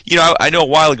I know a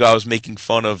while ago I was making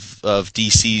fun of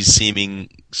DC's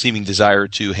seeming desire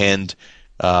to hand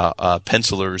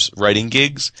pencilers writing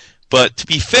gigs, but to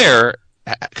be fair,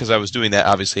 because I was doing that,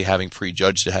 obviously having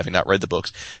prejudged it, having not read the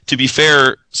books. To be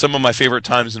fair, some of my favorite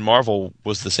times in Marvel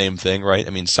was the same thing, right?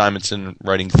 I mean, Simonson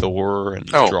writing Thor and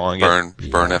drawing Byrne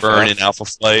in Alpha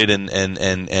Flight, and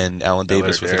Alan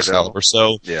Davis with Excalibur.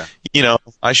 So,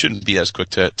 I shouldn't be as quick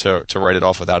to write it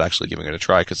off without actually giving it a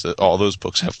try, because all those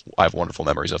books I have wonderful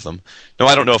memories of them. No,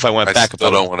 I don't know if I went back. I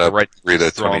still don't want to read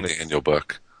a Tony Daniel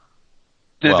book.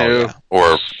 Well, yeah.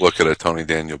 Or look at a Tony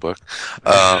Daniel book.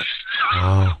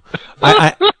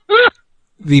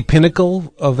 The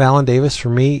pinnacle of Alan Davis for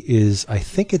me is, I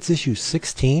think it's issue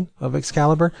 16 of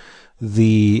Excalibur,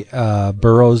 the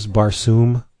Burroughs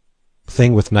Barsoom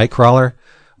thing with Nightcrawler,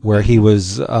 where he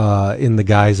was in the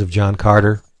guise of John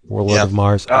Carter, Warlord of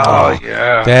Mars. Oh,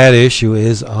 yeah. That issue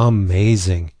is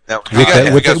amazing. Now,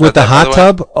 with the hot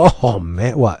tub? Oh,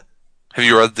 man, what? Have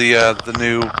you read the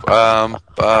new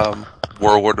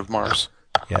Warlord of Mars?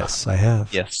 Yes, I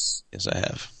have. Yes, I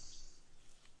have.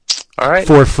 All right.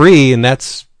 For free, and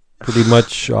that's pretty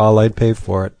much all I'd pay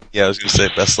for it. Yeah, I was going to say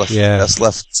best left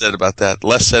said about that.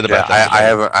 Less said about that. I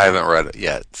haven't read it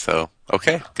yet, so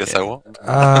okay, guess I won't.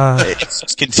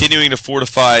 It's continuing to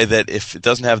fortify that if it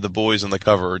doesn't have the boys on the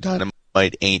cover,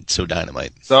 Dynamite ain't so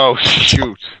Dynamite. Oh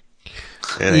shoot!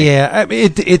 Yeah, I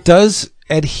mean, it does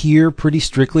adhere pretty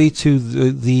strictly to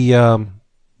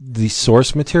the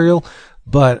source material,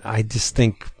 but I just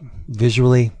think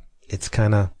visually it's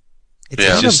kind of.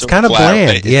 It's kind of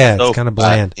bland. It's kind of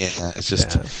bland. Yeah, it's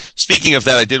just. Yeah. Speaking of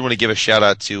that, I did want to give a shout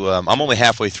out to. I'm only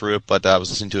halfway through it, but I was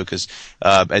listening to it because,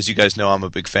 as you guys know, I'm a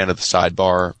big fan of the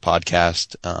Sidebar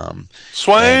podcast.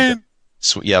 Swain.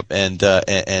 Yep, and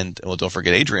well, don't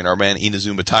forget Adrian, our man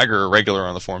Inazuma Tiger, a regular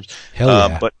on the forums. Hell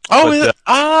yeah!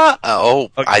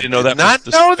 I did not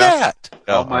know that.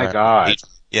 Oh my god!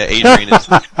 Adrian is.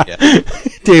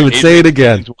 David, say it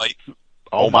again.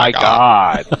 Oh my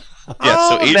god! Yeah,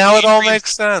 so Adrian, now it all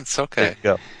makes sense. Okay.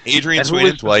 Adrian Swain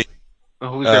and Dwight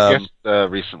Who's their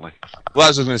guest recently? Well, I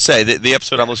was going to say, the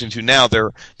episode I'm listening to now,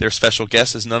 their special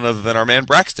guest is none other than our man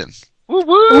Braxton.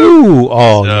 Woo-woo! Ooh,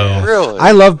 oh, yeah. Really?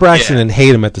 I love Braxton and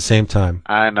hate him at the same time.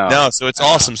 I know. No, so it's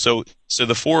awesome. So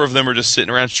the four of them are just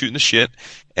sitting around shooting the shit,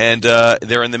 and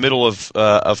they're in the middle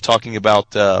of talking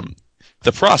about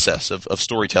the process of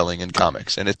storytelling in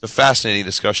comics, and it's a fascinating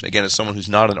discussion. Again, as someone who's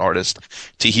not an artist,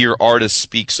 to hear artists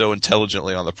speak so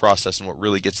intelligently on the process and what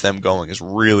really gets them going is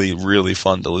really, really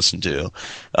fun to listen to.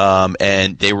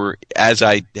 And they were, as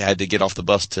I had to get off the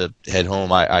bus to head home,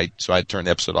 so I turned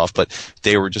the episode off, but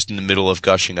they were just in the middle of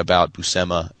gushing about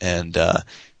Buscema and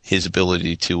his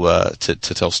ability to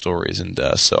tell stories, and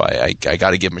so I got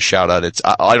to give him a shout out.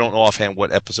 I don't know offhand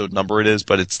what episode number it is,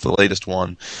 but it's the latest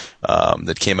one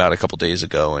that came out a couple days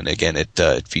ago, and again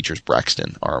it features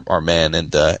Braxton, our man,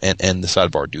 and the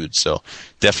Sidebar dude. So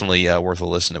definitely worth a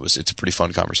listen. It's a pretty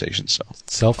fun conversation. So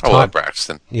Self-taught, I love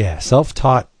Braxton. Yeah,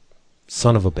 self-taught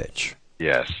son of a bitch.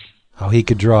 Yes. How he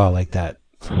could draw like that,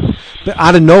 but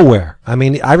out of nowhere. I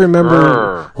mean, I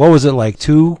remember what was it like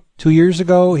 2 years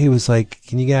ago? He was like,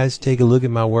 "Can you guys take a look at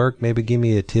my work? Maybe give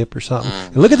me a tip or something."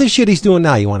 And look at this shit he's doing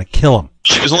now. You want to kill him?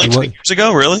 it was only 2 years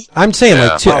ago, really? I'm saying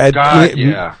like 2. Oh, God,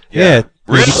 yeah.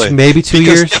 Really? Maybe 2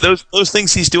 years. Yeah, those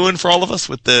things he's doing for all of us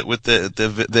with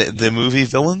the movie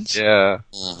villains. Yeah.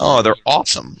 Oh, they're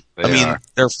awesome. They are.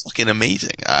 They're fucking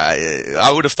amazing.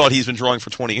 I would have thought he's been drawing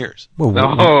for 20 years. Well,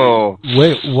 No.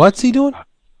 Wait, what's he doing?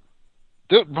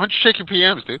 Dude, why don't you shake your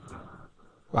PMs, dude?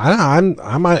 I'm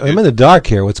in the dark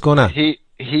here. What's going on? He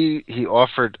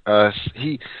offered us,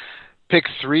 he picked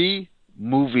 3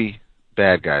 movie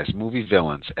bad guys, movie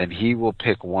villains, and he will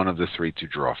pick one of the 3 to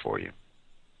draw for you.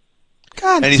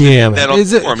 God And he's damn been it! that on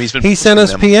Is the it forum. He's been he sent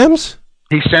us posting PMs?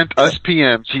 He sent us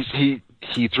PMs.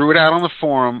 He threw it out on the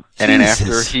forum, and then after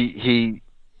Jesus.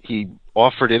 he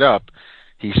offered it up,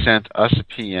 he sent us a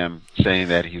PM saying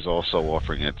that he's also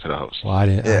offering it to the host. Well, I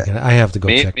have to go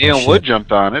check Me my and Wood shit.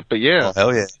 jumped on it, but yeah. Oh,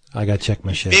 hell yeah. I got to check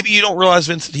my shit. Maybe you don't realize,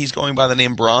 Vince, that he's going by the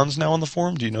name Bronze now on the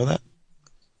forum. Do you know that?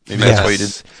 Maybe that's why you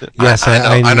didn't. Yes,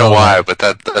 I know why, that.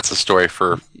 but that's a story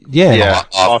for Yeah,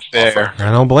 Off air.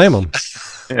 I don't blame him.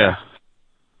 Yeah.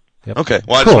 Yep. Okay.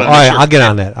 Well, I just Cool. wanted All to make right, sure. I'll get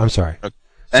on that. I'm sorry. And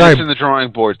Sorry. it's in the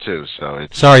drawing board too, so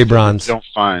it's Sorry, Bronze. if you don't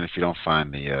find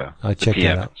the I'll check the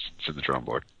that PMs, out. it's in the drawing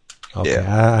board. Okay,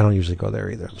 Yeah. I don't usually go there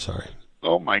either. I'm sorry.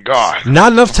 Oh my God.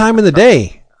 Not enough time in the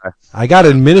day. I got to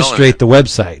administrate the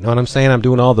website. Know what I'm saying? I'm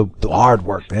doing all the hard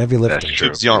work, the heavy lifting. That's true.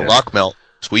 Tuesday on Yeah. Rockmelt,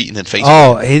 tweeting and Facebook.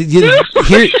 Oh,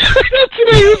 here,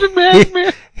 Today was a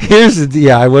madman.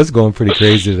 I was going pretty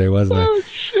crazy today, wasn't I? Oh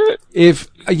shit. If,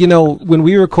 when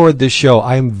we record this show,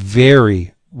 I'm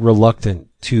very reluctant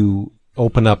to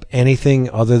open up anything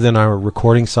other than our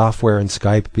recording software and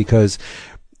Skype because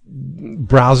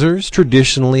browsers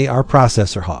traditionally are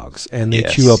processor hogs and they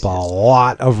Yes. chew up a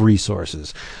lot of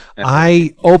resources.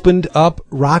 I opened up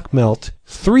Rockmelt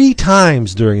 3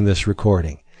 times during this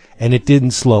recording and it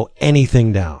didn't slow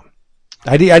anything down.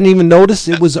 I didn't even notice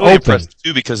it was Really open. impressive,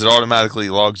 too, because it automatically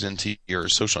logs into your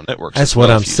social networks. That's as what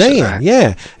well, I'm if you set saying. that.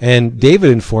 Yeah. And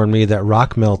David informed me that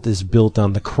Rockmelt is built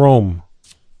on the Chrome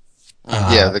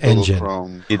the Google engine,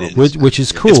 Chrome. It is. which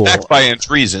is It's cool. backed by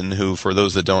Andreessen, who, for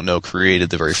those that don't know, created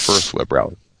the very first web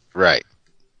browser, Right.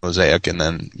 Mosaic, and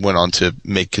then went on to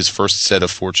make his first set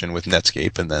of fortune with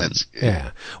Netscape, and then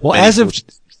Yeah. Well, many as of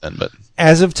fortunes then, but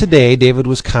as of today, David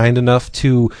was kind enough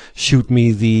to shoot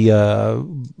me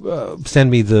send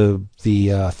me the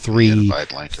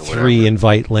invite link or whatever. 3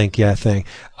 invite link, thing.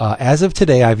 As of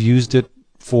today, I've used it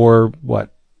for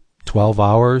 12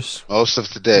 hours, Most of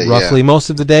today, roughly most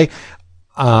of the day.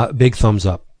 Big thumbs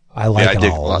up. I like I it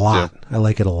dig a it a lot, lot. I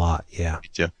like it a lot. Yeah.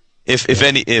 yeah.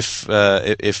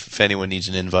 If anyone needs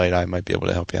an invite, I might be able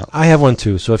to help you out. I have one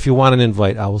too. So if you want an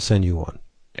invite, I will send you one.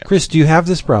 Yeah. Chris, do you have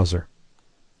this browser?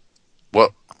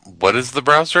 What is the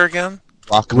browser again?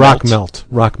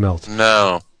 Rockmelt.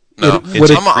 No. I'm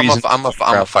a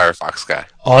Firefox guy.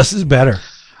 Oh, this is better.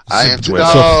 I am. So- No,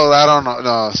 I don't know.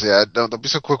 No, see, don't be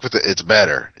so quick with it. It's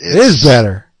better. It is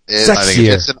better.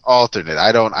 Sexier. It's an alternate.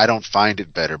 I don't find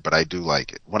it better, but I do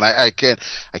like it. When I can't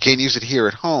use it here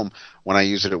at home. When I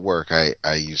use it at work, I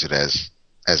use it as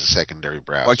a secondary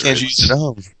browser. Why can't you use it at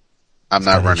home? I'm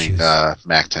not got running issues.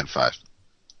 Mac 10.5.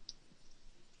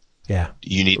 Yeah.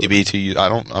 You need to be to use.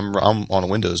 I'm on a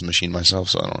Windows machine myself,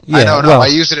 so I don't. Yeah. I know. No, well, I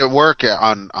use it at work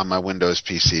on my Windows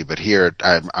PC, but here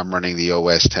I'm running the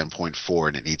OS 10.4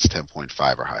 and it needs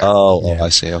 10.5 or higher. Oh, Yeah. I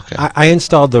see. Okay. I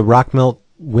installed the Rockmelt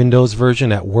Windows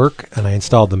version at work, and I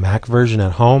installed the Mac version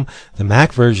at home. The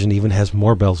Mac version even has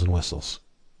more bells and whistles.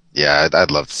 Yeah,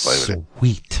 I'd love to play with it.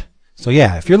 Sweet. So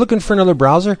yeah, if you're looking for another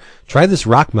browser, try this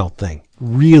Rockmelt thing.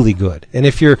 really good. And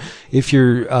if you're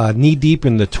knee deep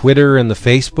in the Twitter and the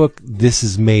Facebook, this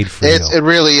is made for you. It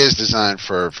really is designed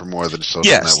for more than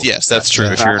social networks. Yes, that's true.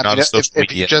 If you're not a social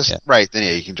media, right,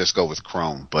 then you can just go with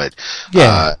Chrome. But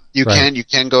you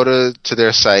can go to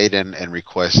their site and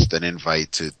request an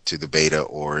invite to the beta,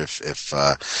 or if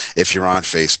you're on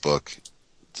Facebook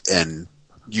and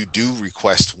you do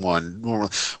request one.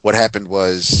 What happened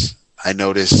was I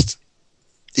noticed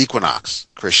Equinox,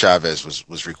 Chris Chavez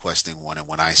was requesting one, and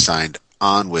when I signed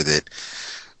on with it,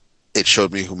 it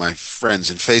showed me who my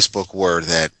friends in Facebook were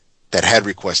that had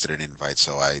requested an invite.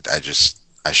 So I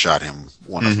shot him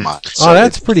one of mine. So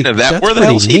that's pretty. Where the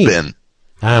hell's he been?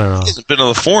 I don't know. He hasn't been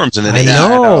on the forums in any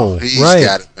time. I know. He's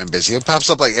been busy. It pops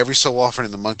up like every so often in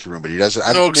the monkey room, but he doesn't.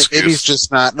 Maybe he's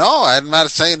just not. No, I'm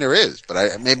not saying there is,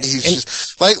 but maybe he's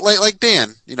just like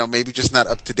Dan. Maybe just not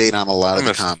up to date on a lot of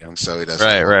the comics, so he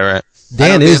doesn't. Right.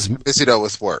 Dan is busy though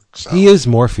with work. So. He is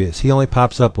Morpheus. He only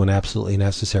pops up when absolutely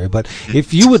necessary. But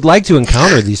if you would like to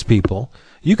encounter these people,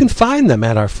 you can find them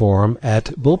at our forum at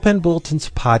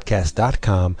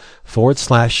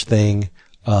bullpenbulletinspodcast.com/thing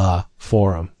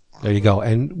forum. There you go.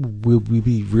 And we'll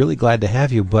be really glad to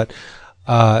have you. But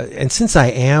and since I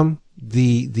am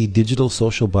the digital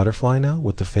social butterfly now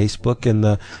with the Facebook and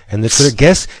the Twitter,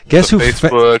 guess who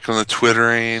Facebook and the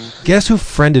Twittering. Guess who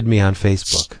friended me on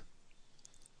Facebook?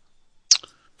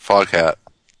 Foghat.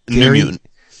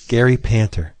 Gary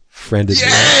Panter friended me.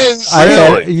 Yes!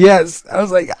 Yes! I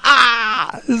was like,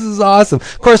 this is awesome.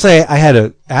 Of course, I had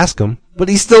to ask him, but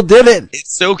he still did it.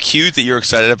 It's so cute that you're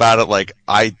excited about it. Like,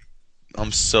 I'm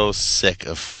so sick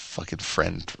of fucking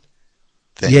friend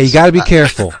things. Yeah, you gotta be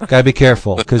careful.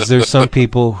 Because there's some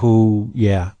people who,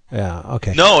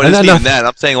 okay. No, it isn't even that.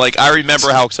 I'm saying, like, I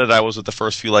remember how excited I was with the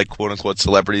first few, like, quote-unquote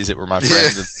celebrities that were my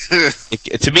friends. And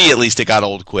to me, at least, it got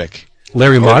old quick.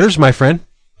 Larry Marder's my friend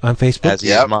on Facebook. As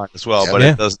he is mine as well, but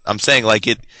it does. I'm saying, like,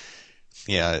 it.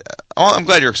 Yeah, I'm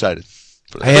glad you're excited.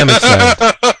 I am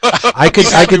excited. I could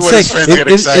say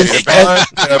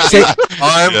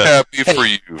I'm happy for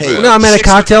you. I'm at a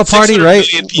cocktail party, right?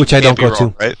 Which I don't go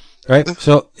to. Right?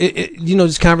 So,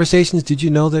 these conversations. Did you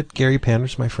know that Gary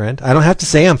Panter's my friend? I don't have to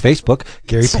say on Facebook.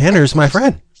 Gary Panter's my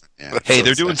friend. Yeah, hey,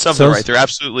 they're doing something right. They're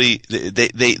absolutely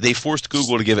they forced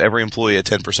Google to give every employee a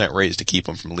 10% raise to keep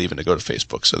them from leaving to go to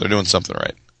Facebook. So they're doing something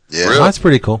right. Yeah, really? That's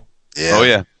pretty cool. Yeah. Oh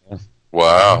yeah.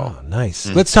 Wow. Oh, nice.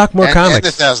 Let's talk more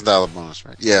comics. And the $1,000 bonus,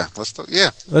 right? Yeah.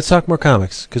 Let's talk more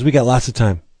comics because we got lots of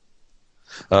time.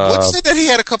 What's it that he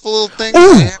had a couple little things? I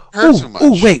haven't heard too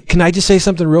much. Wait! Can I just say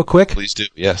something real quick? Please do.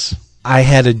 Yes. I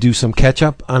had to do some catch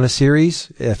up on a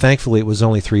series. Thankfully, it was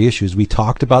only 3 issues. We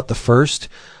talked about the first.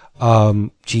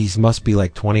 Must be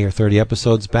like 20 or 30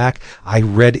 episodes back. I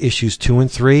read issues 2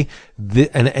 and 3.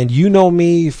 And you know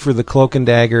me for the Cloak and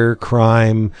Dagger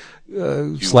crime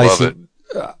slicing.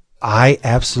 I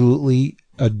absolutely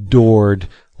adored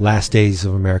Last Days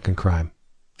of American Crime.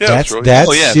 Yeah, that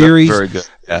series. Very good.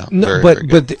 Yeah,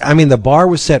 but I mean, the bar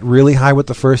was set really high with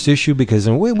the first issue because,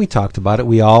 and we talked about it,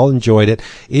 we all enjoyed it.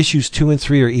 Issues 2 and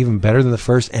 3 are even better than the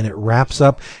first, and it wraps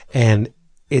up, and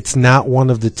it's not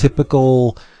one of the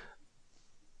typical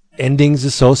endings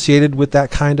associated with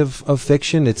that kind of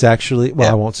fiction. It's actually,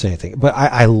 I won't say anything, but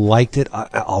I liked it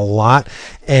a lot,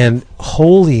 and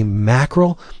holy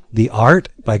mackerel. The art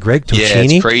by Greg Tocchini. Yeah,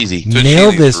 it's crazy.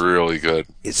 Nailed this. Really good.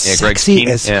 It's sexy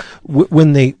as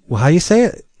when they. How you say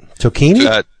it?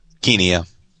 Tocchini? Tocchini, yeah.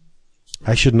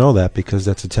 I should know that because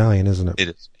that's Italian, isn't it? It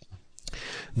is.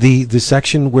 The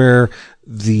section where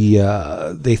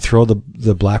they throw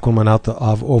the black woman out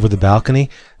over the balcony.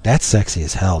 That's sexy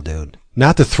as hell, dude.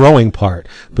 Not the throwing part,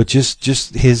 but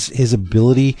just his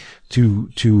ability to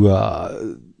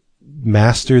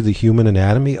master the human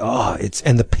anatomy.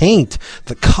 And the paint,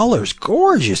 the color's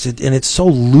gorgeous, and it's so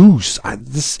loose. I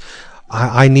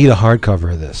need a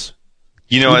hardcover of this.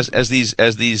 As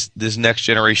this next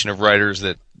generation of writers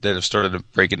that have started to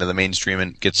break into the mainstream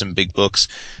and get some big books,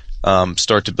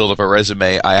 start to build up a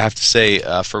resume, I have to say,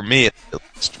 for me,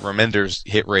 Remender's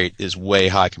hit rate is way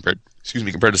high compared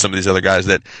to some of these other guys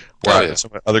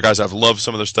some other guys I've loved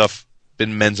some of their stuff.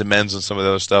 Been men's and some of the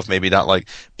other stuff, maybe not like,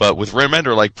 but with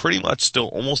Remender, like pretty much still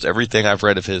almost everything I've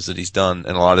read of his that he's done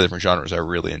in a lot of different genres I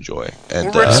really enjoy.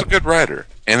 And Rick's a good writer,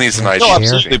 and he's a nice. No,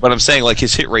 absolutely. But I'm saying like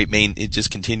his hit rate, it just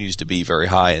continues to be very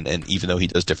high, and even though he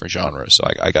does different genres, so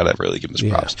I gotta really give him his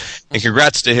props. And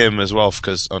congrats to him as well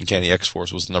because Uncanny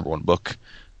X-Force was the #1 book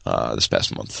this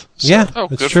past month. So,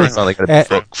 that's true. Finally got a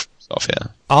book for himself, yeah.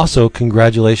 Also,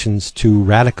 congratulations to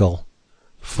Radical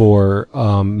for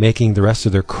making the rest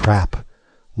of their crap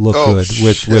look good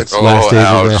with Last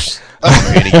Days of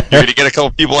You're going to get a couple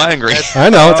people angry. I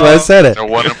know, that's why I said it. No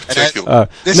one in particular.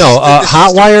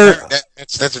 Hotwire.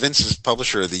 That's Vince's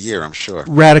publisher of the year, I'm sure.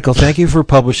 Radical, thank you for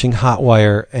publishing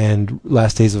Hotwire and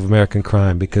Last Days of American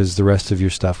Crime, because the rest of your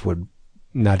stuff would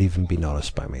not even be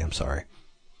noticed by me. I'm sorry.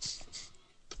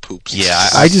 The poops. Yeah,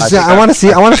 I want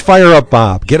to fire up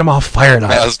Bob. Get him all fired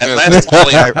up. I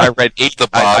read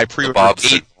I pre-ordered Bob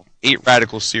eight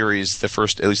Radical series, at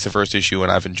least the first issue,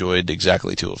 and I've enjoyed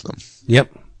exactly 2 of them.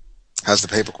 Yep. How's the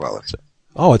paper quality?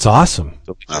 Oh, it's awesome.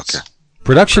 Okay.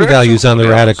 Production values on the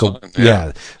Radical,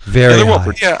 very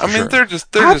high. Yeah, I mean, they're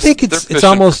I think it's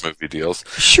almost movie deals.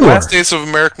 Sure. Last Days of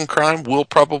American Crime will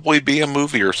probably be a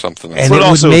movie or something. And but it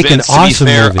also, would make Vince, an awesome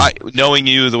movie. Knowing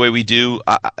you the way we do,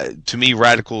 to me,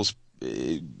 Radicals,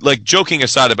 like joking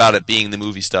aside about it being the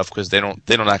movie stuff, because they don't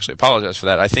actually apologize for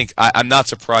that. I think I'm not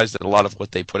surprised that a lot of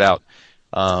what they put out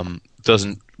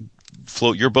doesn't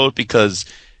float your boat, because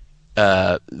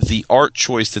the art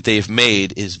choice that they've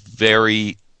made is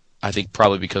very, I think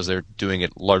probably because they're doing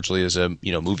it largely as a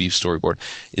movie storyboard,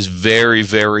 is very,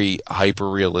 very hyper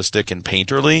realistic and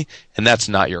painterly, and that's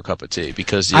not your cup of tea,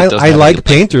 because I like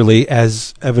painterly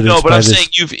as evidenced. No, but by I'm this. saying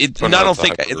I don't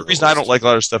think the reason I don't like a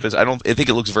lot of stuff is I think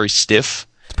it looks very stiff.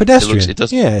 It's pedestrian. It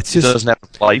doesn't have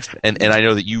life, and I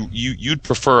know that you'd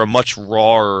prefer a much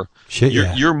rawer.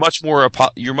 You're much more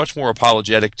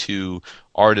apologetic to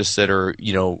artists that are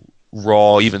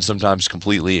raw, even sometimes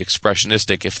completely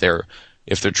expressionistic if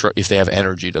they have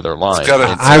energy to their line.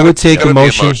 I would take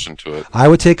emotion to it. I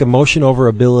would take emotion over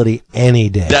ability any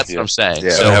day. That's what I'm saying. Yeah,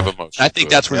 so have emotion I think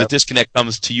that's where the disconnect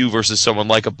comes to you versus someone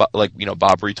like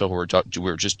Bob Brito, who we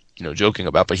were just joking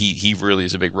about, but he really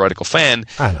is a big Radical fan.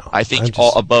 I know. I think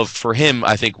all above for him,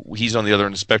 I think he's on the other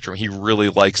end of the spectrum. He really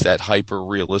likes that hyper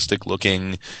realistic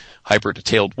looking, hyper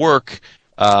detailed work.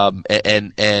 Regardless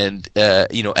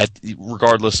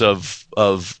of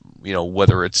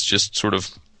whether it's just sort of,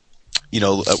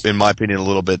 in my opinion, a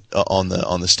little bit on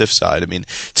the stiff side. I mean,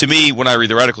 to me, when I read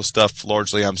the Radical stuff,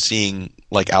 largely I'm seeing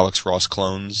like Alex Ross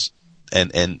clones,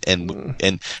 and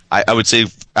I would say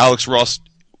Alex Ross,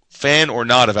 fan or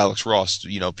not of Alex Ross,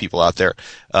 people out there,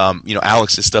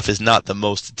 Alex's stuff is not the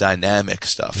most dynamic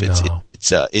stuff. It's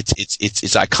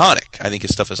iconic. I think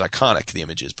his stuff is iconic, the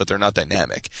images, but they're not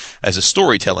dynamic as a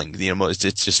storytelling.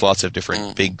 It's just lots of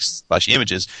different big splashy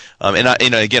images.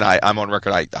 Again, I'm on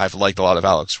record. I've liked a lot of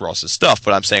Alex Ross's stuff,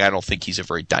 but I'm saying I don't think he's a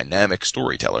very dynamic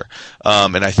storyteller.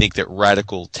 And I think that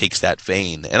Radical takes that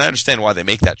vein, and I understand why they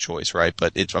make that choice, right?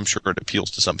 But I'm sure it appeals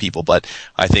to some people. But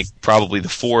I think probably the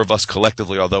 4 of us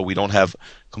collectively, although we don't have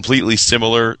completely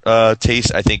similar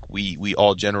taste, I think we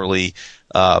all generally.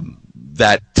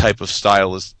 That type of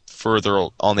style is further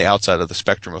on the outside of the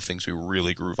spectrum of things we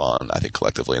really groove on, I think,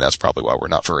 collectively, and that's probably why we're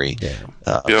not very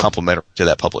complimentary to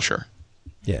that publisher.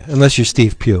 Yeah, unless you're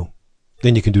Steve Pugh.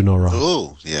 Then you can do no wrong.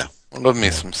 Oh, yeah. I love me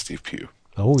some Steve Pugh.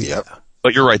 Oh, yeah.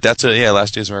 But you're right, that's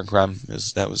Last Days of American Crime,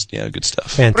 that was good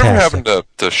stuff. Fantastic. Whatever happened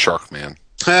to Sharkman?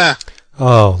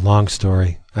 Oh, long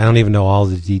story. I don't even know all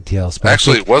the details. But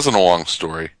Actually, it wasn't a long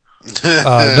story.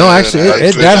 No, actually,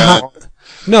 it's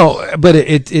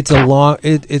a long.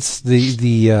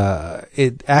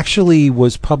 It actually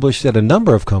was published at a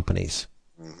number of companies.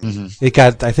 Mm-hmm. It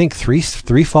got, I think,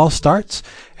 three false starts,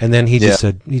 and then he just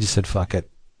said, "Fuck it,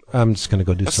 I'm just gonna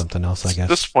go do something else." I guess.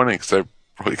 Disappointing because I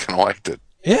really kind of liked it.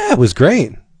 Yeah, it was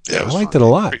great. Yeah, I liked it a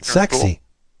lot. Pretty Sexy.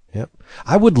 Cool. Yep.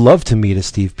 I would love to meet a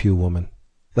Steve Pugh woman,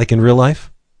 like in real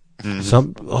life.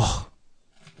 Mm-hmm.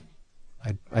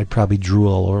 I'd probably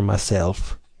drool all over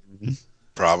myself.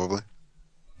 Probably.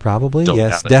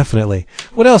 Yes, definitely.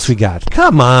 What else we got?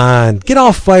 Come on, get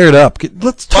all fired up.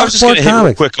 Let's talk more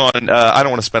comics. Real quick on. I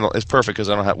don't want to spend. It's perfect because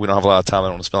we don't have a lot of time. I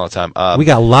don't want to spend a lot of time. We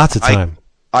got lots of time.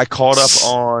 I caught up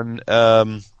on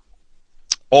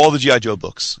all the G.I. Joe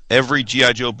books. Every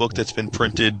G.I. Joe book that's been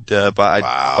printed by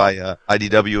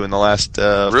IDW in the last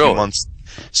few months.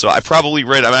 So I probably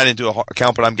read. I didn't do a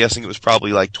count, but I'm guessing it was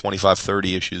probably like 25,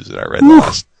 30 issues that I read the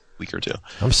last week or two.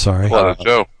 I'm sorry. A lot of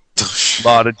Joe.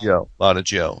 Lot of Joe.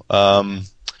 I'm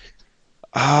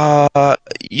a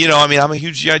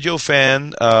huge G.I. Joe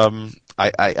fan.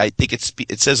 I think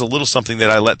it says a little something that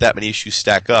I let that many issues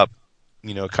stack up.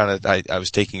 I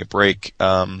was taking a break.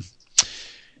 And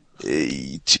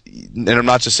I'm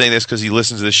not just saying this because he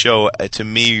listens to the show. To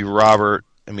me, Robert,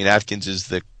 Atkins is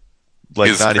the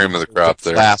he's not even the crop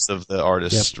there. Class of the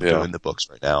artists doing the books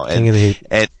right now, and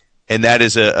that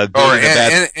is a good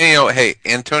and hey,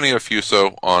 Antonio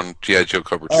Fuso on G.I. Joe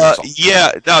cover 2. I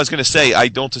was going to say, I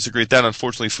don't disagree with that.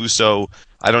 Unfortunately, Fuso,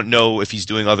 I don't know if he's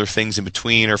doing other things in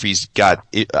between or if he's got,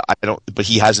 but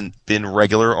he hasn't been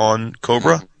regular on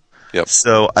Cobra. Yep.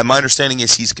 So my understanding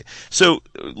is so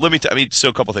let me so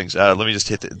a couple things. Let me just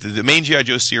hit the main G.I.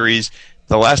 Joe series.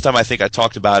 The last time I think I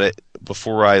talked about it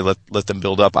before I let them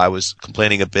build up, I was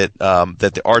complaining a bit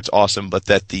that the art's awesome, but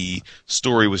that the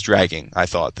story was dragging. I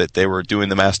thought that they were doing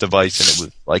the Mass Device and it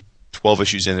was like 12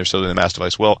 issues in, they're still doing the Mass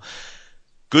Device. Well,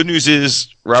 good news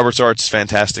is Robert's art's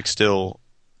fantastic still.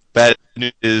 Bad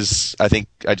news is I think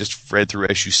I just read through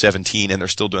issue 17 and they're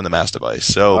still doing the Mass Device.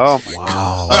 So,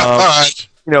 wow.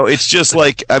 It's just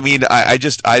like, I mean, I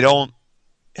just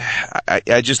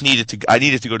needed to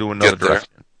go to another direction.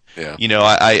 Yeah.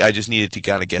 I just needed to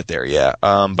kind of get there, yeah. But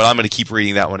I'm going to keep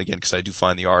reading that one again because I do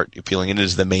find the art appealing, and it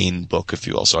is the main book, if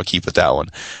you will, so I'll keep with that one.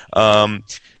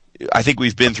 I think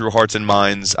we've been through Hearts and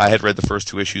Minds. I had read the first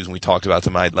 2 issues and we talked about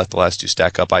them. I had let the last 2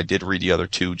 stack up. I did read the other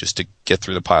 2 just to get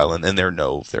through the pile, and they're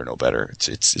no better.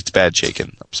 It's bad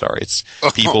shaken. I'm sorry. It's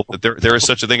people. There is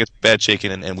such a thing as bad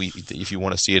shaken, and we if you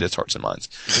want to see it, it's Hearts and Minds.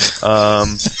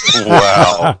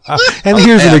 Wow. And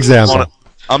here's an example.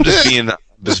 I'm being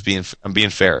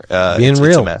fair. Being real.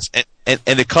 It's a mess.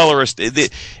 And the colorist,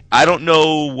 I don't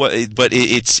know what, but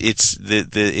it's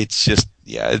just,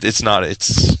 yeah, it's not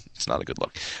a good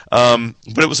look.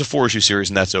 But it was a 4-issue series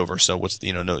and that's over. So what's,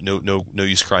 no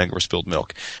use crying over spilled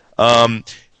milk. The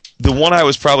one I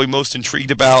was probably most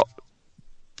intrigued about,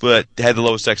 but had the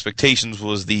lowest expectations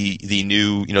was the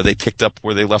new, they picked up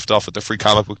where they left off with the Free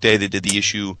Comic Book Day. They did the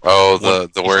issue. Oh,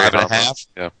 the Warrior 5.5.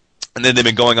 Yeah. And then they've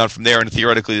been going on from there, and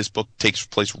theoretically this book takes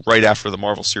place right after the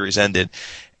Marvel series ended.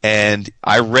 And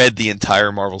I read the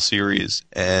entire Marvel series,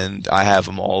 and I have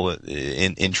them all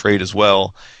in trade as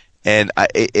well. And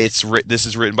this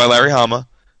is written by Larry Hama,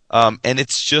 and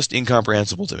it's just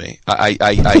incomprehensible to me. Oh,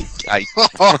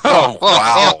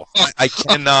 wow. I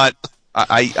cannot.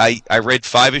 I read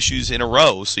 5 issues in a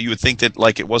row, so you would think that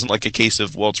like it wasn't like a case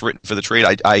of, well, it's written for the trade.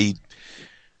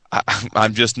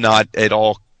 I'm just not at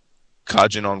all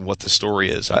cogent on what the story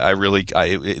is.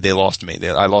 They lost me.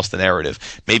 I lost the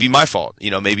narrative. Maybe my fault.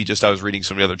 Maybe just I was reading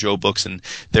some of the other Joe books and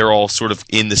they're all sort of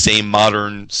in the same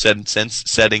modern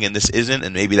setting and this isn't,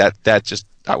 and maybe that just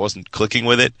I wasn't clicking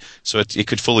with it. So it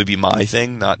could fully be my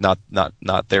thing, not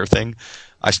their thing.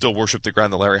 I still worship the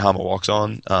ground that Larry Hama walks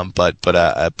on, but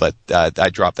I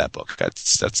dropped that book.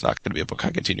 That's not going to be a book I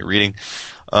continue reading.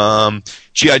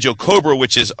 G.I. Joe Cobra,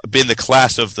 which has been the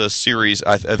class of the series,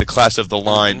 the class of the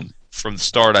line from the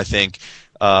start, I think.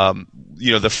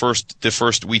 The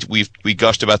first we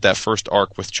gushed about that first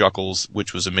arc with Chuckles,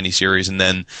 which was a miniseries, and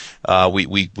then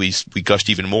we gushed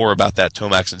even more about that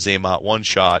Tomax and Zaymot one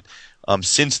shot.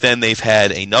 Since then, they've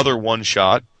had another one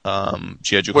shot,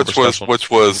 G.I. Joe Cobra, which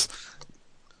was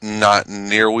not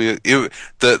nearly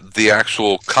the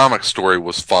actual comic story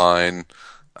was fine.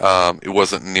 It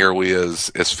wasn't nearly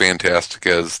as fantastic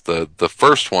as the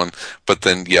first one, but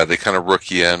then they kind of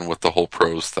rook you in with the whole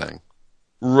prose thing.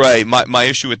 Right. My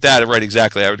issue with that, right,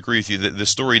 exactly. I would agree with you. The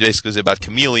story basically is about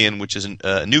Chameleon, which is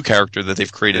a new character that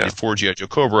they've created for G.I. Joe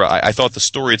Cobra. I thought the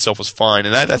story itself was fine,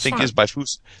 and that I think is by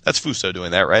Fuso. That's Fuso doing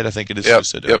that, right? I think it is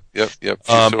Fuso doing it. Yep.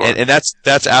 And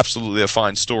that's absolutely a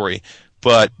fine story.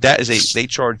 But they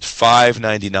charged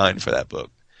 $5.99 for that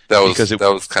book. That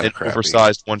was kind of an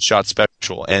oversized one-shot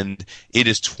special, and it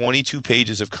is 22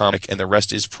 pages of comic, and the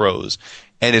rest is prose.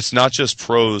 And it's not just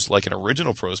prose like an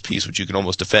original prose piece, which you can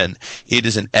almost defend. It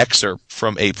is an excerpt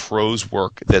from a prose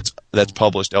work that's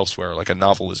published elsewhere, like a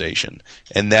novelization,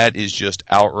 and that is just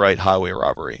outright highway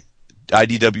robbery.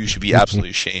 IDW should be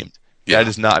absolutely ashamed. Yeah. That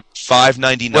is not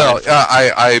 $5.99. Well,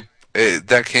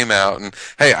 that came out, and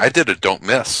hey, I did a don't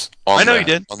miss on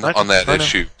that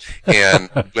issue, and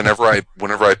whenever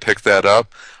I picked that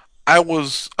up, I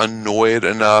was annoyed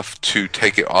enough to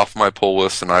take it off my pull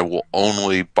list, and I will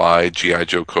only buy G.I.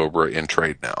 Joe Cobra in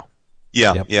trade now.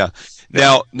 Yeah.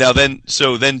 Now then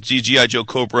G.I. Joe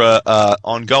Cobra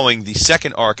ongoing, the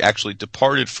second arc actually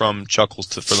departed from Chuckles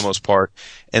for the most part,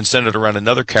 and centered around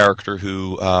another character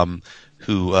who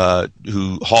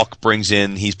Hawk brings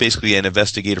in. He's basically an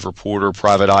investigative reporter,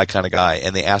 private eye kind of guy,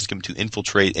 and they ask him to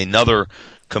infiltrate another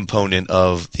component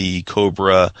of the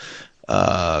Cobra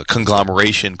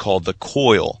conglomeration called the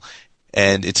Coil.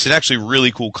 And it's an actually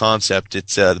really cool concept.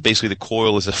 It's basically the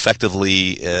Coil is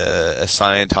effectively a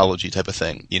Scientology type of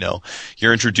thing.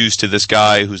 You're introduced to this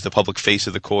guy who's the public face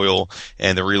of the Coil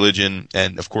and the religion,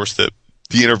 and of course the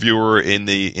interviewer in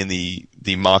the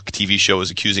mock TV show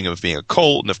is accusing him of being a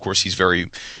cult, and of course he's very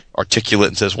articulate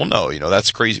and says, "Well, no,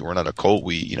 that's crazy. We're not a cult.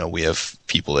 We have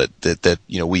people that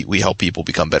we help people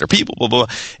become better people." Blah blah.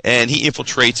 And he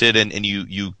infiltrates it, and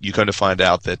you kind of find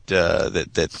out that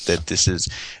this is.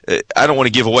 I don't want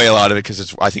to give away a lot of it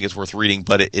because I think it's worth reading,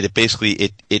 but it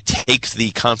basically takes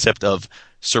the concept of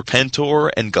Serpentor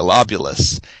and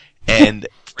Globulus, and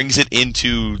brings it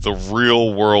into the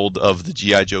real world of the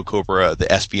G.I. Joe Cobra, the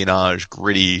espionage,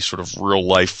 gritty, sort of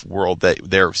real-life world that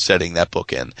they're setting that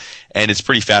book in. And it's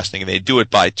pretty fascinating. They do it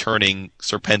by turning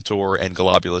Serpentor and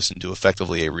Globulus into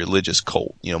effectively a religious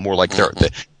cult. More like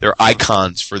they're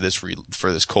icons for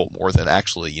this cult more than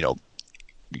actually,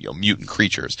 mutant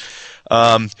creatures.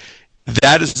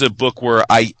 That is a book where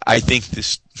I think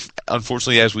this,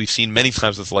 unfortunately, as we've seen many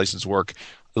times with licensed work,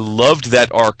 loved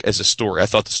that arc as a story. I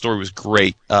thought the story was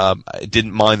great. I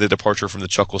didn't mind the departure from the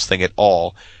Chuckles thing at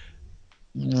all.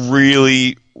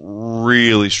 Really,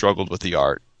 really struggled with the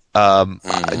art.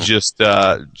 Just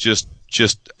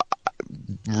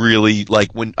really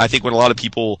when a lot of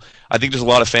people, I think there's a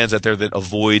lot of fans out there that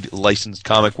avoid licensed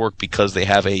comic work because they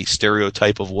have a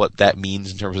stereotype of what that means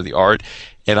in terms of the art.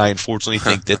 And I unfortunately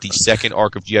think that the second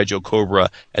arc of G.I. Joe Cobra,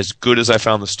 as good as I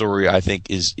found the story, I think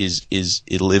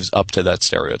it lives up to that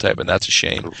stereotype, and that's a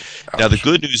shame. Ouch. Now the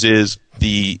good news is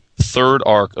the third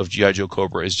arc of G.I. Joe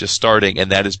Cobra is just starting,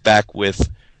 and that is back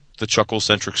with the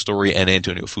Chuckle-centric story and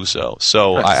Antonio Fuso.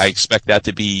 So nice. I expect that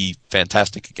to be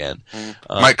fantastic again.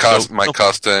 Mike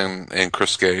Costa and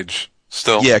Chris Gage.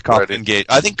 Still, yeah, Costa and Gage.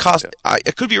 I think Costa. Yeah.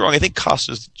 I could be wrong. I think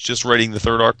Costa's just writing the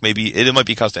third arc. Maybe it might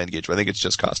be Costa and Gage, but I think it's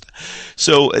just Costa.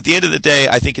 So at the end of the day,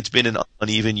 I think it's been an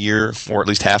uneven year, or at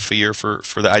least half a year for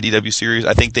the IDW series.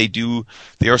 I think they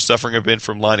are suffering a bit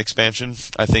from line expansion.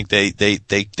 I think they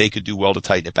could do well to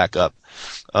tighten it back up.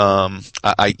 And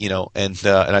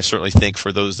I certainly think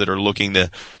for those that are looking to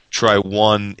try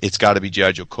one, it's got to be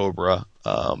G.I. Joe Cobra,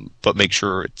 but make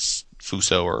sure it's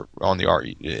Fuso or on the art,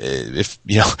 if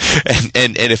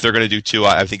and if they're going to do two,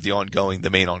 I think the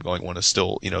main ongoing one is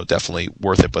still definitely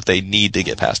worth it. But they need to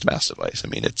get past Massive Ice. I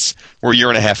mean, we're a year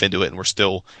and a half into it, and we're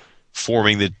still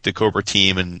forming the Cobra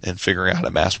team and figuring out how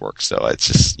to mass work. So it's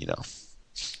just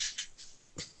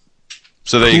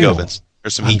So there you go, Vince.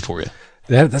 There's some heat for you.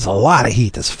 That's a lot of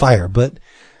heat. That's fire. But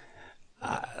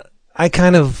I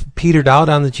kind of petered out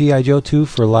on the G.I. Joe too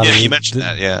for a lot of. Yeah, you mentioned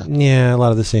that. Yeah. Yeah, a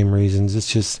lot of the same reasons.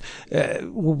 It's just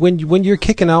when you're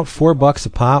kicking out $4 a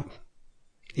pop,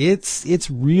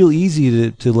 it's real easy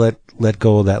to let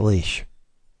go of that leash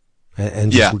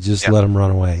and just let them run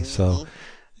away. So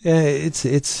it's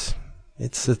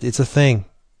a thing,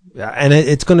 and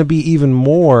it's going to be even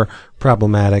more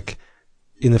problematic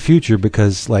in the future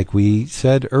because, like we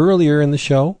said earlier in the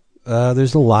show.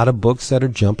 There's a lot of books that are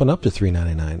jumping up to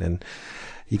 $3.99, and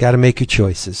you got to make your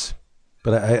choices.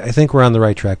 But I think we're on the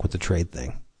right track with the trade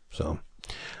thing. So,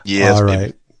 yes, all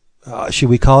right. Should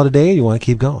we call it a day, or you want to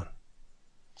keep going?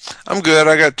 I'm good.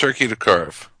 I got turkey to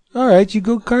carve. All right, you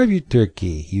go carve your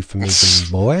turkey,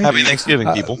 euphemism boy. Happy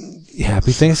Thanksgiving, people.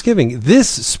 Happy Thanksgiving. This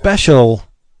special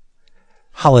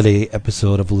holiday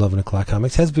episode of 11 O'Clock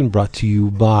Comics has been brought to you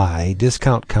by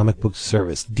Discount Comic Book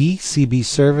Service,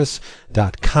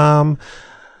 dcbservice.com,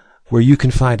 where you can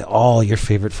find all your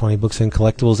favorite funny books and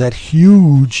collectibles at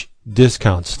huge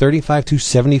discounts, 35 to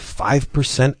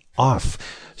 75% off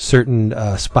certain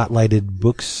spotlighted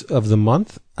books of the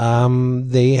month.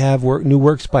 They have new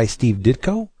works by Steve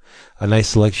Ditko, a nice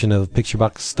selection of picture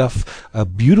box stuff, a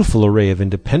beautiful array of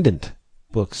independent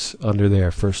books under their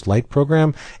First Light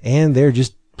program, and they're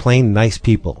just plain nice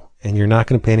people, and you're not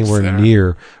going to pay anywhere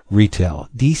near retail.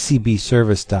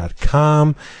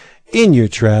 dcbservice.com in your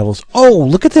travels. Oh,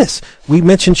 look at this. We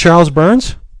mentioned Charles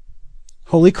Burns.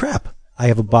 Holy crap. I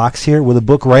have a box here with a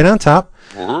book right on top,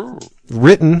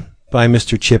 written by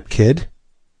Mr. Chip Kidd.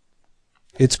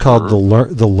 It's called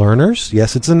The Learners.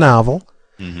 Yes, it's a novel.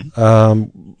 Mm-hmm.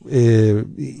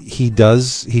 He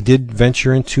did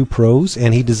venture into prose,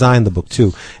 and he designed the book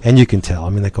too. And you can tell. I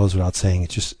mean, that goes without saying.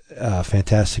 It's just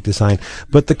fantastic design.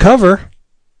 But the cover,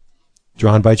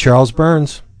 drawn by Charles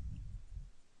Burns.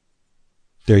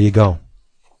 There you go.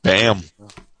 Bam.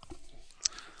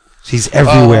 He's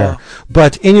everywhere.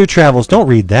 But in your travels, don't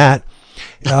read that.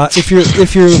 If you're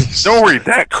don't read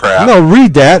that crap. No,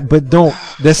 read that, but don't.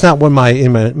 That's not what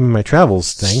in my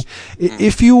travels thing.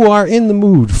 If you are in the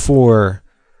mood for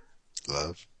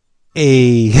love,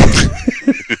 if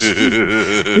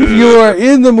you are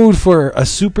in the mood for a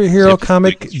superhero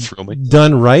comic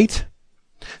done right,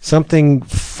 something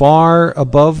far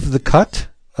above the cut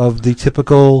of the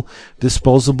typical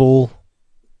disposable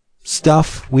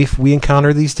stuff we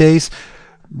encounter these days,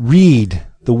 read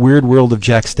The Weird World of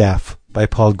Jack Staff by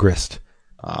Paul Grist.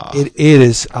 It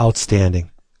is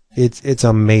outstanding. It's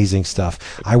amazing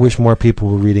stuff. I wish more people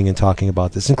were reading and talking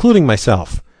about this, including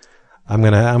myself. I'm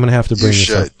gonna have to bring this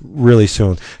up really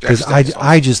soon because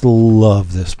I just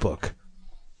love this book.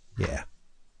 Yeah,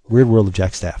 Weird World of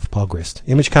Jack Staff, Paul Grist,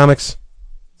 Image Comics,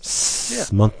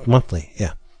 monthly.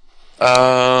 Yeah.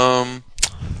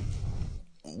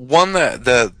 One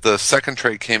that the second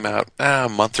trade came out a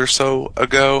month or so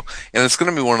ago, and it's going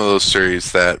to be one of those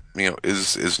series that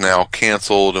is now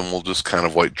canceled and will just kind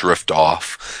of like drift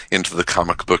off into the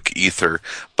comic book ether.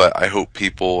 But I hope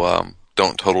people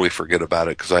don't totally forget about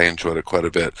it because I enjoyed it quite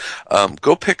a bit.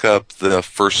 Go pick up the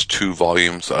first 2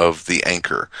 volumes of The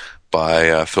Anchor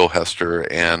by Phil Hester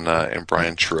and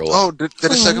Brian Chirillo. Oh, did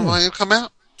a second volume come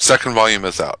out? Second volume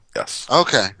is out, yes.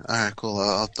 Okay. All right, cool.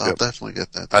 I'll definitely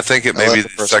get that. I think it may be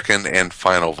the second and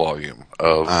final volume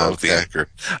of The Anchor.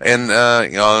 And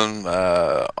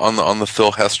on the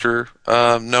Phil Hester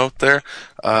note there,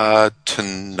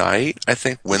 tonight, I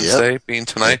think Wednesday being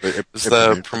tonight, is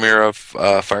the premiere of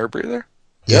Fire Breather.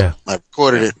 Yep. I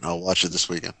recorded it and I'll watch it this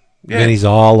weekend. Yeah. And he's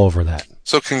all over that.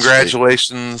 So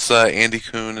congratulations, Andy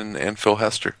Kuhn and Phil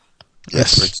Hester.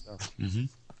 Yes. Great stuff. Mm-hmm.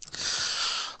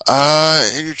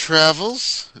 In your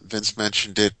travels, Vince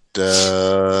mentioned it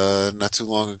not too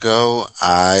long ago.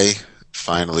 I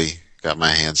finally got my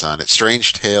hands on it.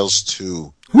 Strange Tales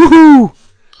 2. Woohoo!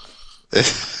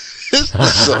 This is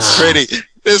so pretty.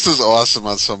 This is awesome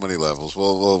on so many levels.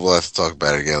 We'll have to talk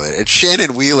about it again later. It's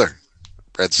Shannon Wheeler,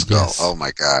 Red Skull. Yes. Oh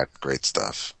my God, great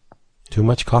stuff. Too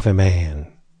Much Coffee Man.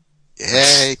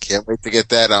 Yay! Can't wait to get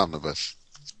that omnibus.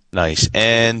 Nice.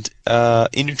 And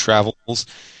in your travels,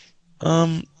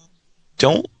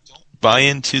 don't buy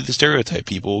into the stereotype,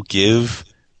 people. Give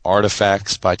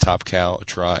Artifacts by Top Cow a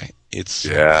try. It's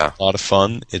a lot of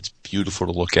fun. It's beautiful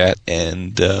to look at,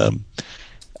 and 3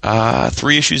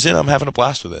 issues in, I'm having a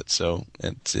blast with it. So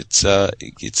it's a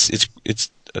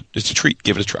treat.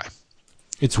 Give it a try.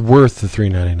 It's worth the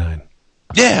 $3.99.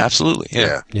 Yeah, absolutely.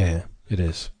 Yeah, it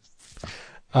is.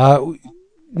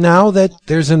 Now that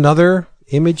there's another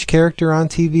Image character on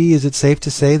TV, is it safe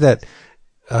to say that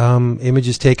Image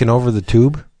has taken over the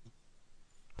tube?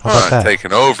 How about that?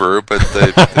 Taken over, but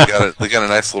they got a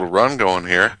nice little run going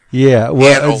here. Yeah,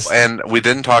 well, and we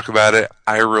didn't talk about it.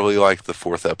 I really liked the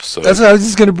 4th episode. That's what I was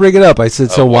just going to bring it up. I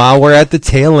said, while we're at the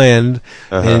tail end,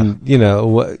 and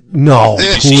no,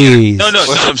 please, no.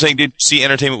 I'm saying, did you see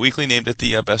Entertainment Weekly named it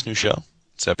the best new show?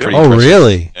 Is that pretty? Oh, impressive?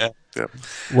 Really? Yeah. Yeah.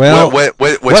 Well, which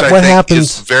I think happens?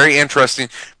 Is very interesting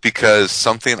because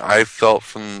something I felt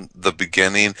from the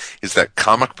beginning is that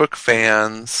comic book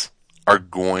fans are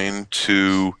going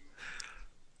to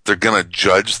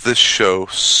judge this show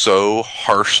so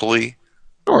harshly.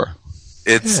 Sure.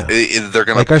 They're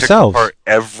going to pick ourselves. apart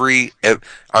every.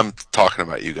 I'm talking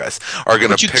about you guys are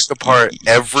going to pick apart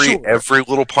every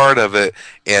little part of it,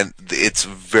 and it's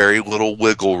very little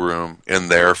wiggle room in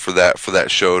there for that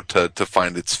show to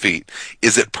find its feet.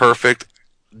 Is it perfect?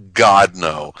 God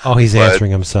no. Oh, he's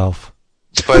answering himself.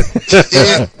 But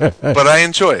but I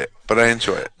enjoy it.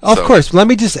 Of course. Let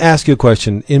me just ask you a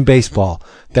question. In baseball,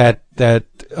 that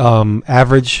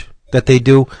average that they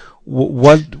do.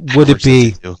 What would it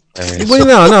be? Wait,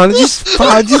 no, just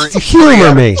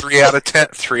humor me. 3 out of 10.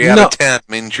 3 out of 10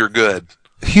 means you're good.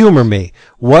 Humor me.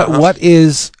 What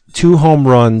is 2 home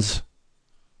runs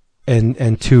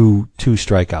and two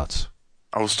strikeouts?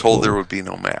 I was told there would be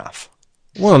no math.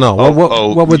 Well, no.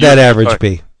 What would that average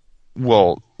be?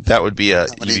 Well, that would be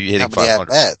you'd be hitting 500.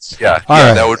 Yeah,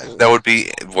 right. that would be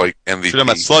like MVP. If you're talking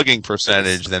about slugging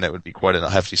percentage, then it would be quite a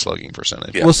hefty slugging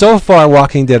percentage. Yeah. Well, so far,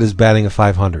 Walking Dead is batting a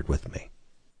 500 with me.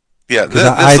 Yeah,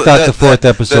 I thought the 4th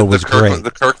episode was great.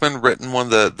 The Kirkman written one,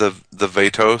 the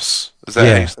Vatos. Is that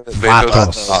how you say it?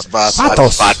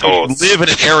 Vatos. You live in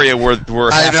an area where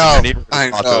I know.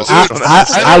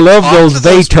 I love those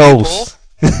Vatos.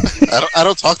 I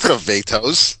don't talk to the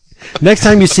Vatos. Next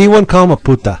time you see one, call him a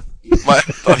puta.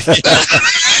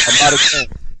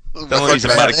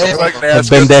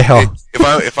 Pendejo.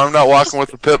 If I'm not walking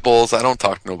with the pit bulls, I don't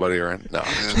talk to nobody. No.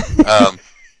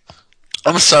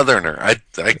 I'm a Southerner. I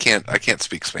can't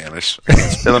speak Spanish.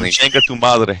 Chinga tu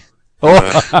madre. No,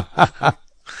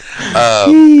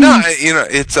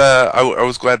 it's. I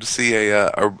was glad to see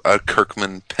a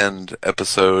Kirkman penned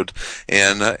episode,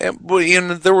 and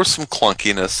there was some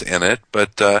clunkiness in it,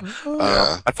 but I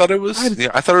thought it was.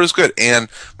 I thought it was good. And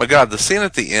my God, the scene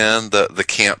at the end, the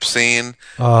camp scene,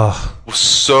 was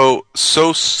so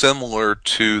similar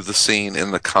to the scene in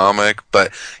the comic,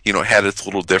 but had its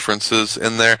little differences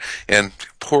in there. And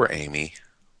poor Amy.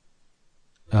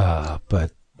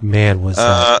 But man, was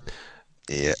that.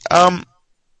 Yeah.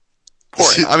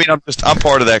 I mean, I'm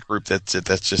part of that group that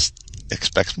just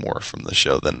expects more from the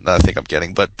show than I think I'm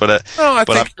getting. But in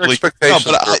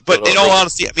all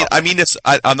honesty, I mean this.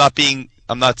 I'm not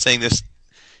saying this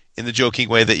in the joking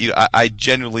way that I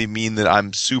genuinely mean that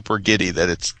I'm super giddy that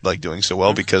it's like doing so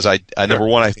well, because I number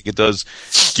one, I think it does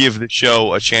give the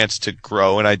show a chance to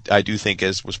grow, and I do think,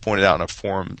 as was pointed out in a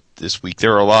forum this week,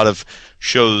 there are a lot of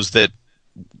shows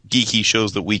geeky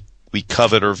shows that we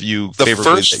covet or view the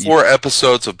favorably. The first 4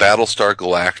 episodes of Battlestar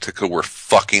Galactica were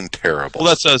fucking terrible. Well,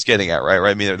 that's what I was getting at, right?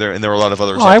 I mean, there were a lot of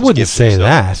other. I wouldn't say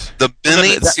that. The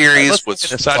Benny series was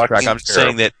fucking I'm just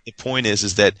saying that the point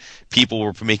is that people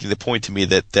were making the point to me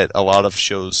that a lot of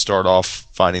shows start off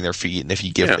finding their feet, and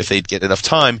if they get enough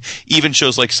time, even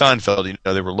shows like Seinfeld,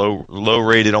 they were low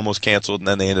rated, almost canceled, and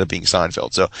then they ended up being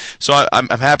Seinfeld. So I'm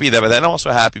happy that, but then I'm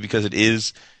also happy because it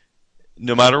is.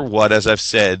 No matter what, as I've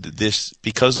said,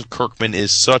 because Kirkman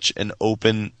is such an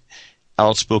open,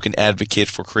 outspoken advocate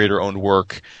for creator-owned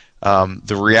work,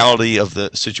 the reality of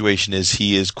the situation is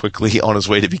he is quickly on his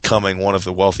way to becoming one of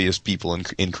the wealthiest people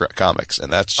in comics,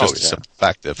 and that's just a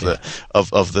fact of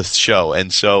the show.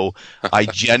 And so, I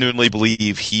genuinely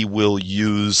believe he will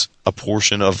use a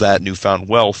portion of that newfound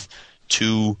wealth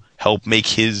to help make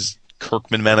his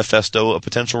Kirkman manifesto a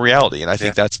potential reality, and I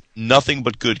think that's nothing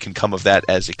but good can come of that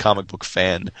as a comic book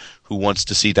fan who wants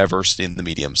to see diversity in the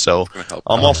medium. So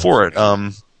I'm all for it.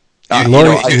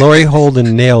 Laurie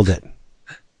Holden nailed it.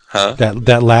 Huh?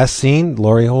 That last scene,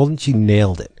 Laurie Holden, she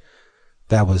nailed it.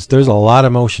 There's a lot of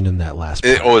emotion in that last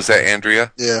part. Is that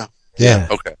Andrea? Yeah.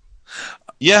 Okay.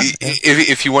 Yeah.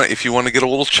 If you want to get a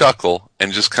little chuckle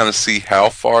and just kind of see how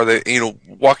far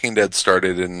Walking Dead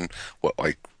started in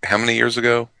how many years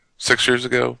ago? 6 years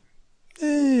ago?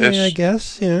 I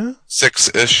guess, yeah.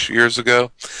 6-ish years ago.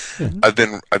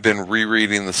 Mm-hmm. I've been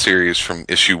rereading the series from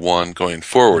issue 1 going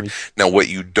forward. Mm-hmm. Now, what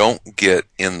you don't get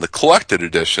in the collected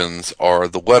editions are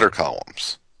the letter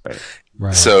columns.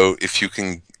 Right. So if you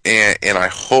can, and I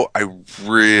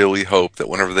really hope that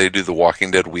whenever they do the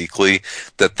Walking Dead Weekly,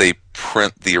 that they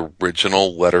print the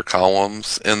original letter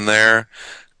columns in there.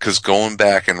 Because going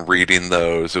back and reading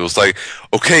those, it was like,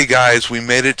 okay, guys, we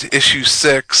made it to issue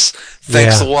 6.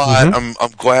 Thanks a lot. Mm-hmm.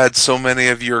 I'm glad so many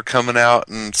of you are coming out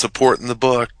and supporting the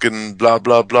book and blah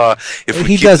blah blah. If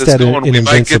we keep this going, we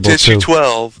might get to issue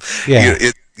 12. Yeah,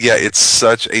 it's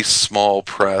such a small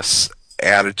press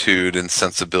attitude and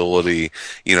sensibility,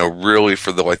 really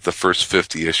for the first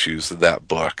 50 issues of that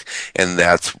book. And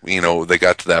that's, they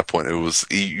got to that point. It was,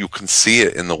 you can see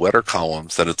it in the letter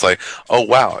columns that it's like, oh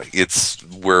wow,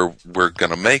 we're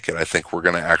going to make it. I think we're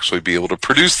going to actually be able to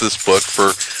produce this book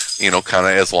for, kind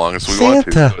of as long as we want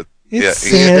to. So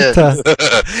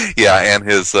Santa. Yeah, and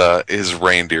his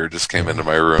reindeer just came into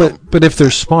my room. But if they're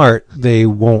smart, they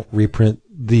won't reprint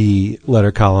the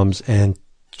letter columns and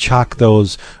chock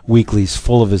those weeklies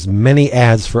full of as many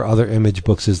ads for other Image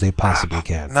books as they possibly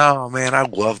can. No, man, I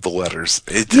love the letters.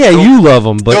 You love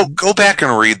them, but go back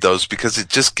and read those because it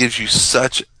just gives you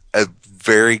such a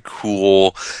very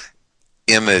cool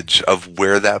image of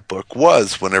where that book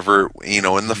was whenever,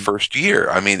 in the first year.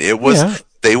 I mean, it was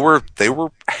they were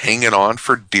hanging on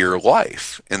for dear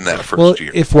life in that first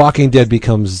year. If Walking Dead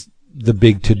becomes the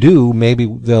big to-do, maybe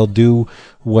they'll do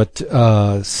what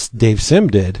Dave Sim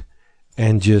did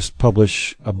and just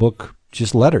publish a book,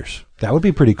 just letters. That would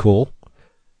be pretty cool.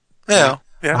 Yeah.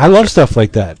 I love stuff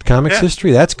like that. Comics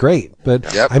history, that's great.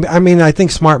 But I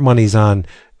think smart money's on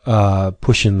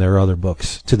pushing their other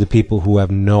books to the people who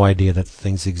have no idea that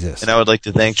things exist. And I would like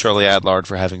to thank Charlie Adlard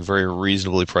for having very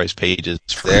reasonably priced pages.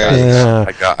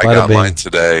 I got mine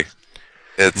today.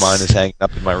 Mine is hanging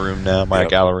up in my room now, my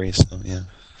gallery. So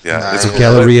it's a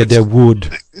Galleria de Wood.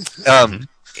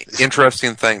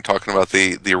 Interesting thing talking about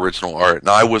the original art.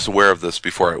 Now, I was aware of this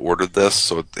before I ordered this,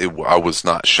 so I was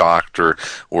not shocked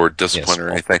or disappointed or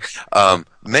anything.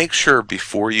 Make sure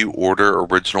before you order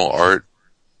original art,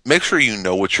 make sure you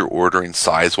know what you're ordering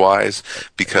size-wise,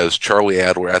 because Charlie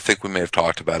Adlard, I think we may have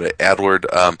talked about it, Adlard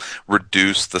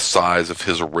reduced the size of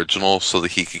his original so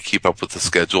that he could keep up with the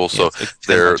schedule. So it's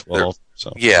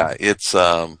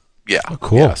oh,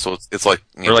 cool. Yeah, so it's like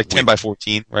they're like 10 by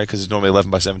 14, right? Because it's normally 11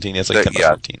 by 17. It's like 10 by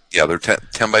 14. Yeah, they're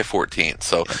 10 by 14.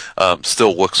 So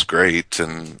still looks great,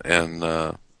 and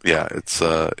it's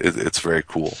very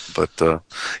cool. But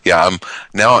I'm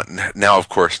now of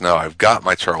course now I've got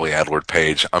my Charlie Adlard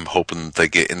page. I'm hoping they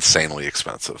get insanely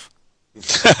expensive.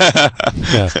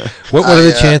 What are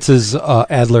the chances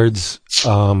Adlard's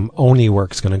Oni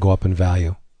work's going to go up in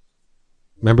value?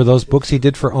 Remember those books he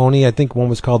did for Oni? I think one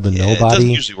was called The Nobody. It doesn't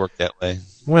usually work that way.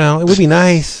 Well, it would be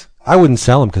nice. I wouldn't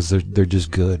sell them because they're just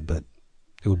good, but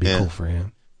it would be cool for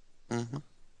him. Mm-hmm.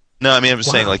 No, I mean I'm just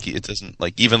saying it doesn't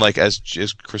even as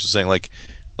Chris was saying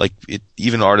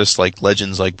even artists like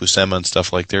legends like Buscema and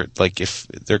stuff like if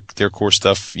their core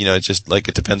stuff, it's just like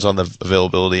it depends on the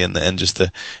availability and just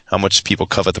how much people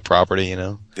covet the property,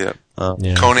 Yeah. Yeah.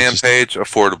 Conan page,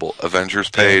 affordable. Avengers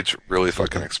page, really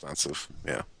fucking expensive.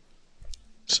 Yeah.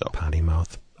 So potty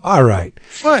mouth. All right.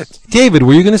 What? David,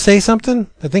 were you going to say something?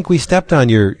 I think we stepped on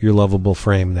your lovable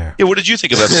frame there. yeah, what did you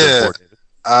think of episode 4, David?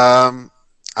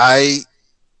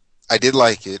 I did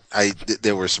like it.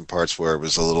 There were some parts where it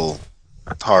was a little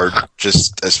hard,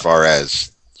 just as far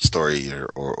as story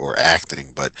or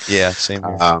acting, but Yeah, same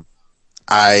here.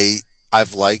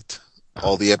 I've liked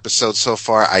all the episodes so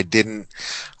far. I didn't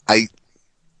think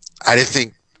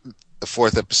the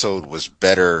fourth episode was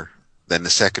better than the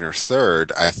second or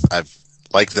third. I've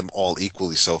liked them all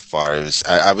equally so far.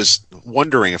 I was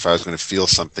wondering if I was going to feel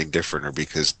something different, or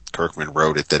because Kirkman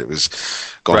wrote it that it was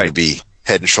going to be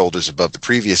head and shoulders above the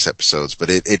previous episodes, but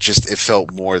it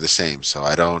felt more the same. So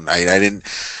I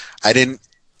didn't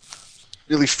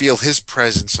really feel his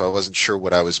presence, so I wasn't sure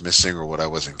what I was missing or what I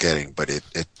wasn't getting. But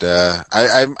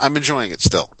I'm enjoying it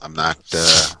still. I'm not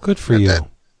good for you.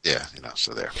 Yeah,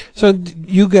 so there. So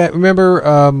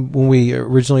remember when we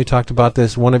originally talked about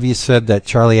this, one of you said that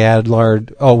Charlie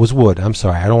Adlard, it was Wood. I'm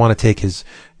sorry. I don't want to take his,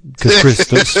 because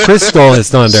Chris stole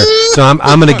his thunder. So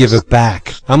I'm going to give it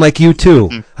back. I'm like you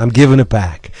too. I'm giving it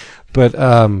back. But,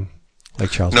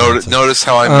 like Charles. Notice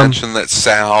how I mentioned that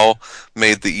Sal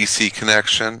made the EC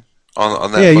connection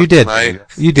on that. Yeah, you did. Tonight?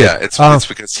 You did. Yeah, it's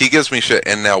because he gives me shit,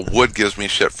 and now Wood gives me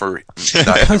shit for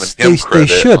not giving him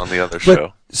credit on the other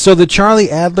show. So the Charlie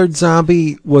Adlard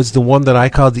zombie was the one that I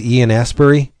called the Ian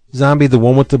Astbury zombie, the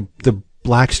one with the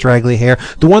black straggly hair,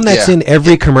 the one that's in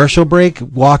every commercial break,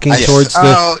 walking towards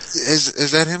the. Oh,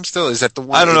 is that him still? Is that the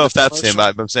one? I don't know if that's him.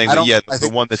 I'm saying the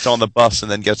one that's on the bus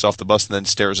and then gets off the bus and then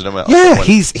stares at him. Yeah,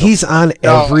 he's on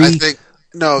every.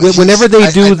 Whenever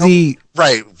they do the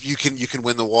right, you can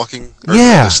win the walking. Or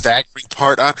the staggering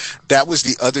part on. That was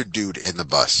the other dude in the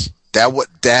bus.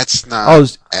 That's not. Oh,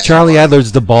 Charlie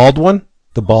Adler's the bald one.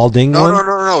 The balding one?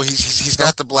 No. He's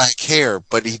got the black hair,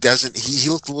 but he doesn't. He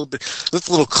looked a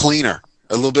little cleaner,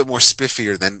 a little bit more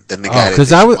spiffier than the guy.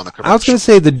 Because I was going to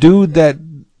say the dude that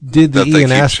did the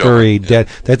Ian Astbury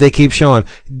that they keep showing.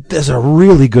 There's a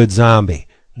really good zombie.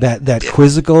 That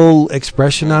quizzical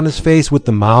expression on his face with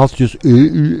the mouth just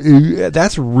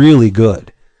that's really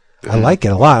good. I like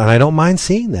it a lot, and I don't mind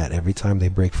seeing that every time they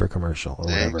break for commercial or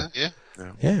whatever.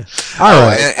 Yeah. All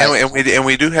right. And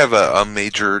we do have a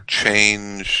major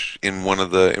change in one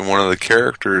of the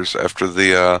characters after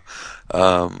the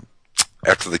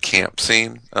camp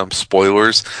scene.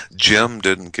 Spoilers: Jim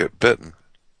didn't get bitten.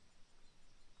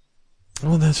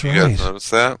 Oh, that's right. You guys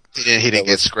notice that? He didn't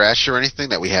get scratched or anything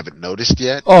that we haven't noticed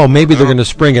yet. Oh, maybe they're going to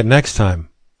spring it next time.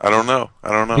 I don't know.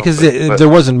 Because there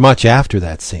wasn't much after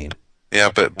that scene. Yeah,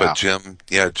 but Jim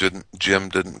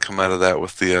didn't come out of that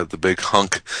with the big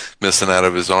hunk missing out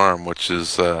of his arm, which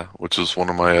is one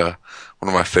of my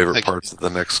favorite parts of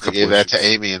the next couple. Gave that to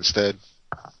Amy instead.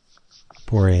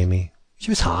 Poor Amy.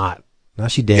 She was hot. Now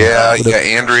she danced. Yeah.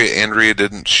 Andrea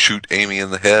didn't shoot Amy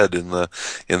in the head in the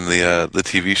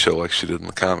TV show like she did in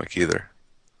the comic either.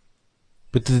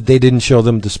 But they didn't show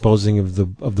them disposing of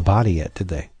the body yet, did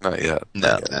they? Not yet.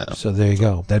 No. So there you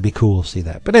go. That'd be cool to see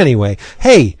that. But anyway,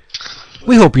 hey,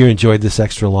 we hope you enjoyed this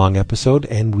extra long episode,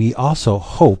 and we also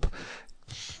hope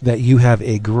that you have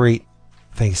a great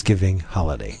Thanksgiving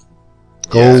holiday.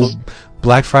 Go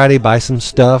Black Friday, buy some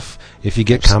stuff. If you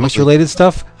get comics-related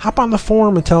stuff, hop on the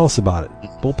forum and tell us about it.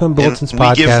 Bullpen Bulletins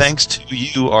Podcast. We give thanks to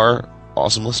you, our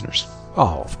awesome listeners.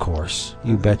 Oh, of course.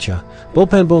 You betcha.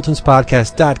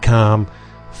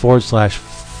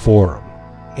 BullpenBulletinsPodcast.com/forum.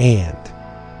 And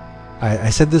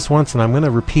I said this once, and I'm going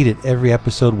to repeat it every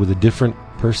episode with a different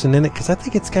person in it, because I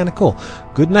think it's kind of cool.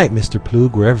 Good night, Mr.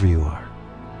 Plug, wherever you are.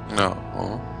 No.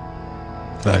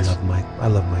 Nice. I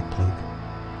love Mike Plug.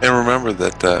 And remember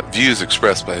that views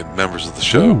expressed by members of the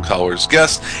show, callers,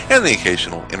 guests, and the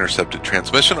occasional intercepted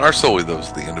transmission are solely those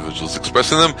of the individuals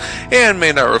expressing them and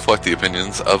may not reflect the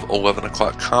opinions of 11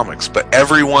 O'Clock Comics. But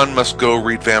everyone must go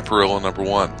read Vampirilla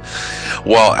 #1.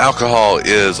 While alcohol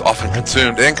is often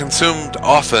consumed and consumed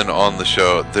often on the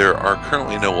show, there are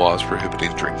currently no laws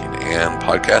prohibiting drinking and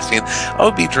podcasting. I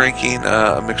will be drinking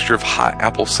a mixture of hot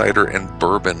apple cider and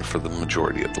bourbon for the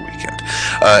majority of the weekend.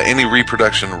 Any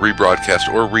reproduction,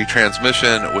 rebroadcast, or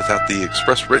retransmission without the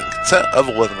express written consent of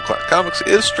 11 O'Clock Comics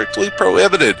is strictly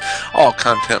prohibited. All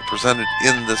content presented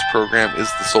in this program is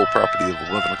the sole property of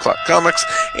 11 O'Clock Comics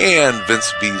and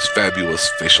Vince B's fabulous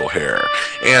facial hair.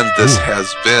 And this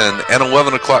has been an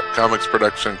 11 O'Clock Comics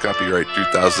production, copyright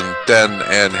 2010,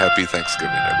 and happy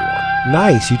Thanksgiving, everyone.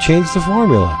 Nice. You changed the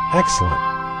formula. Excellent.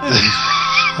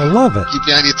 I love it. Keep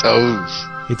you on your toes.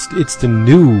 It's the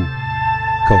new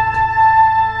Coke.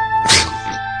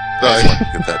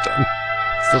 Get that done.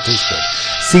 Still tastes good.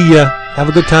 See ya. Have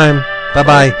a good time.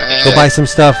 Bye-bye. Go buy some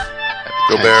stuff.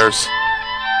 Go Bears.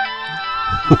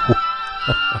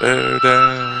 Bear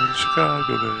down,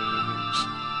 Chicago Bears.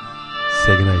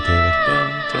 Say goodnight, David. Dun,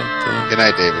 dun, dun. Good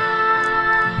night, David.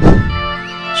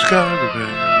 Chicago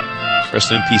Bears.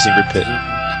 Rest in peace, Ingrid Pitt.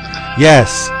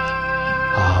 Yes.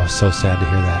 Oh, I was so sad to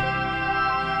hear that.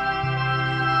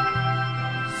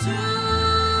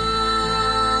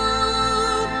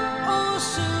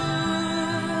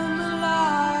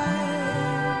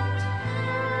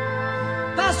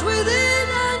 Within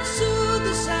and soothe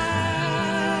the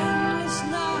sadness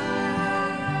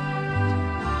night,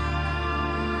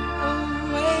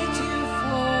 I'm waiting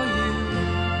for you,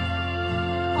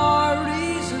 our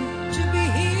reason to be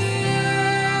here.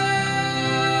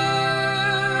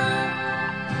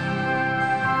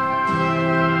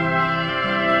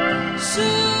 Soon,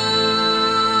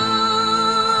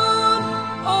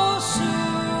 oh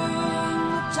soon,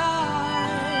 the time.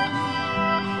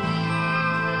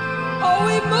 Oh,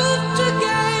 we moved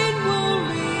again, we'll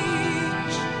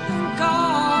reach and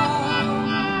calm.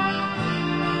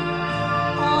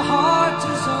 Our heart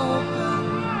is open,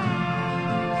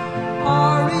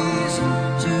 our reason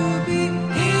to be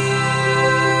here.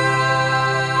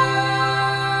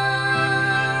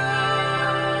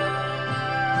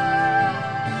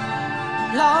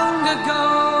 Long ago,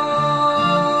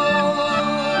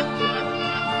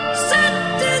 set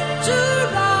it to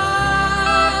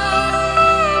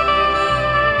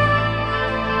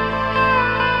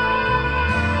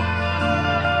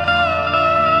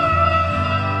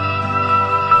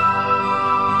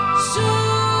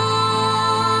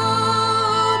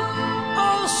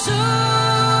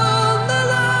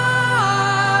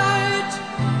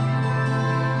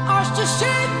to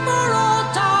shake for all.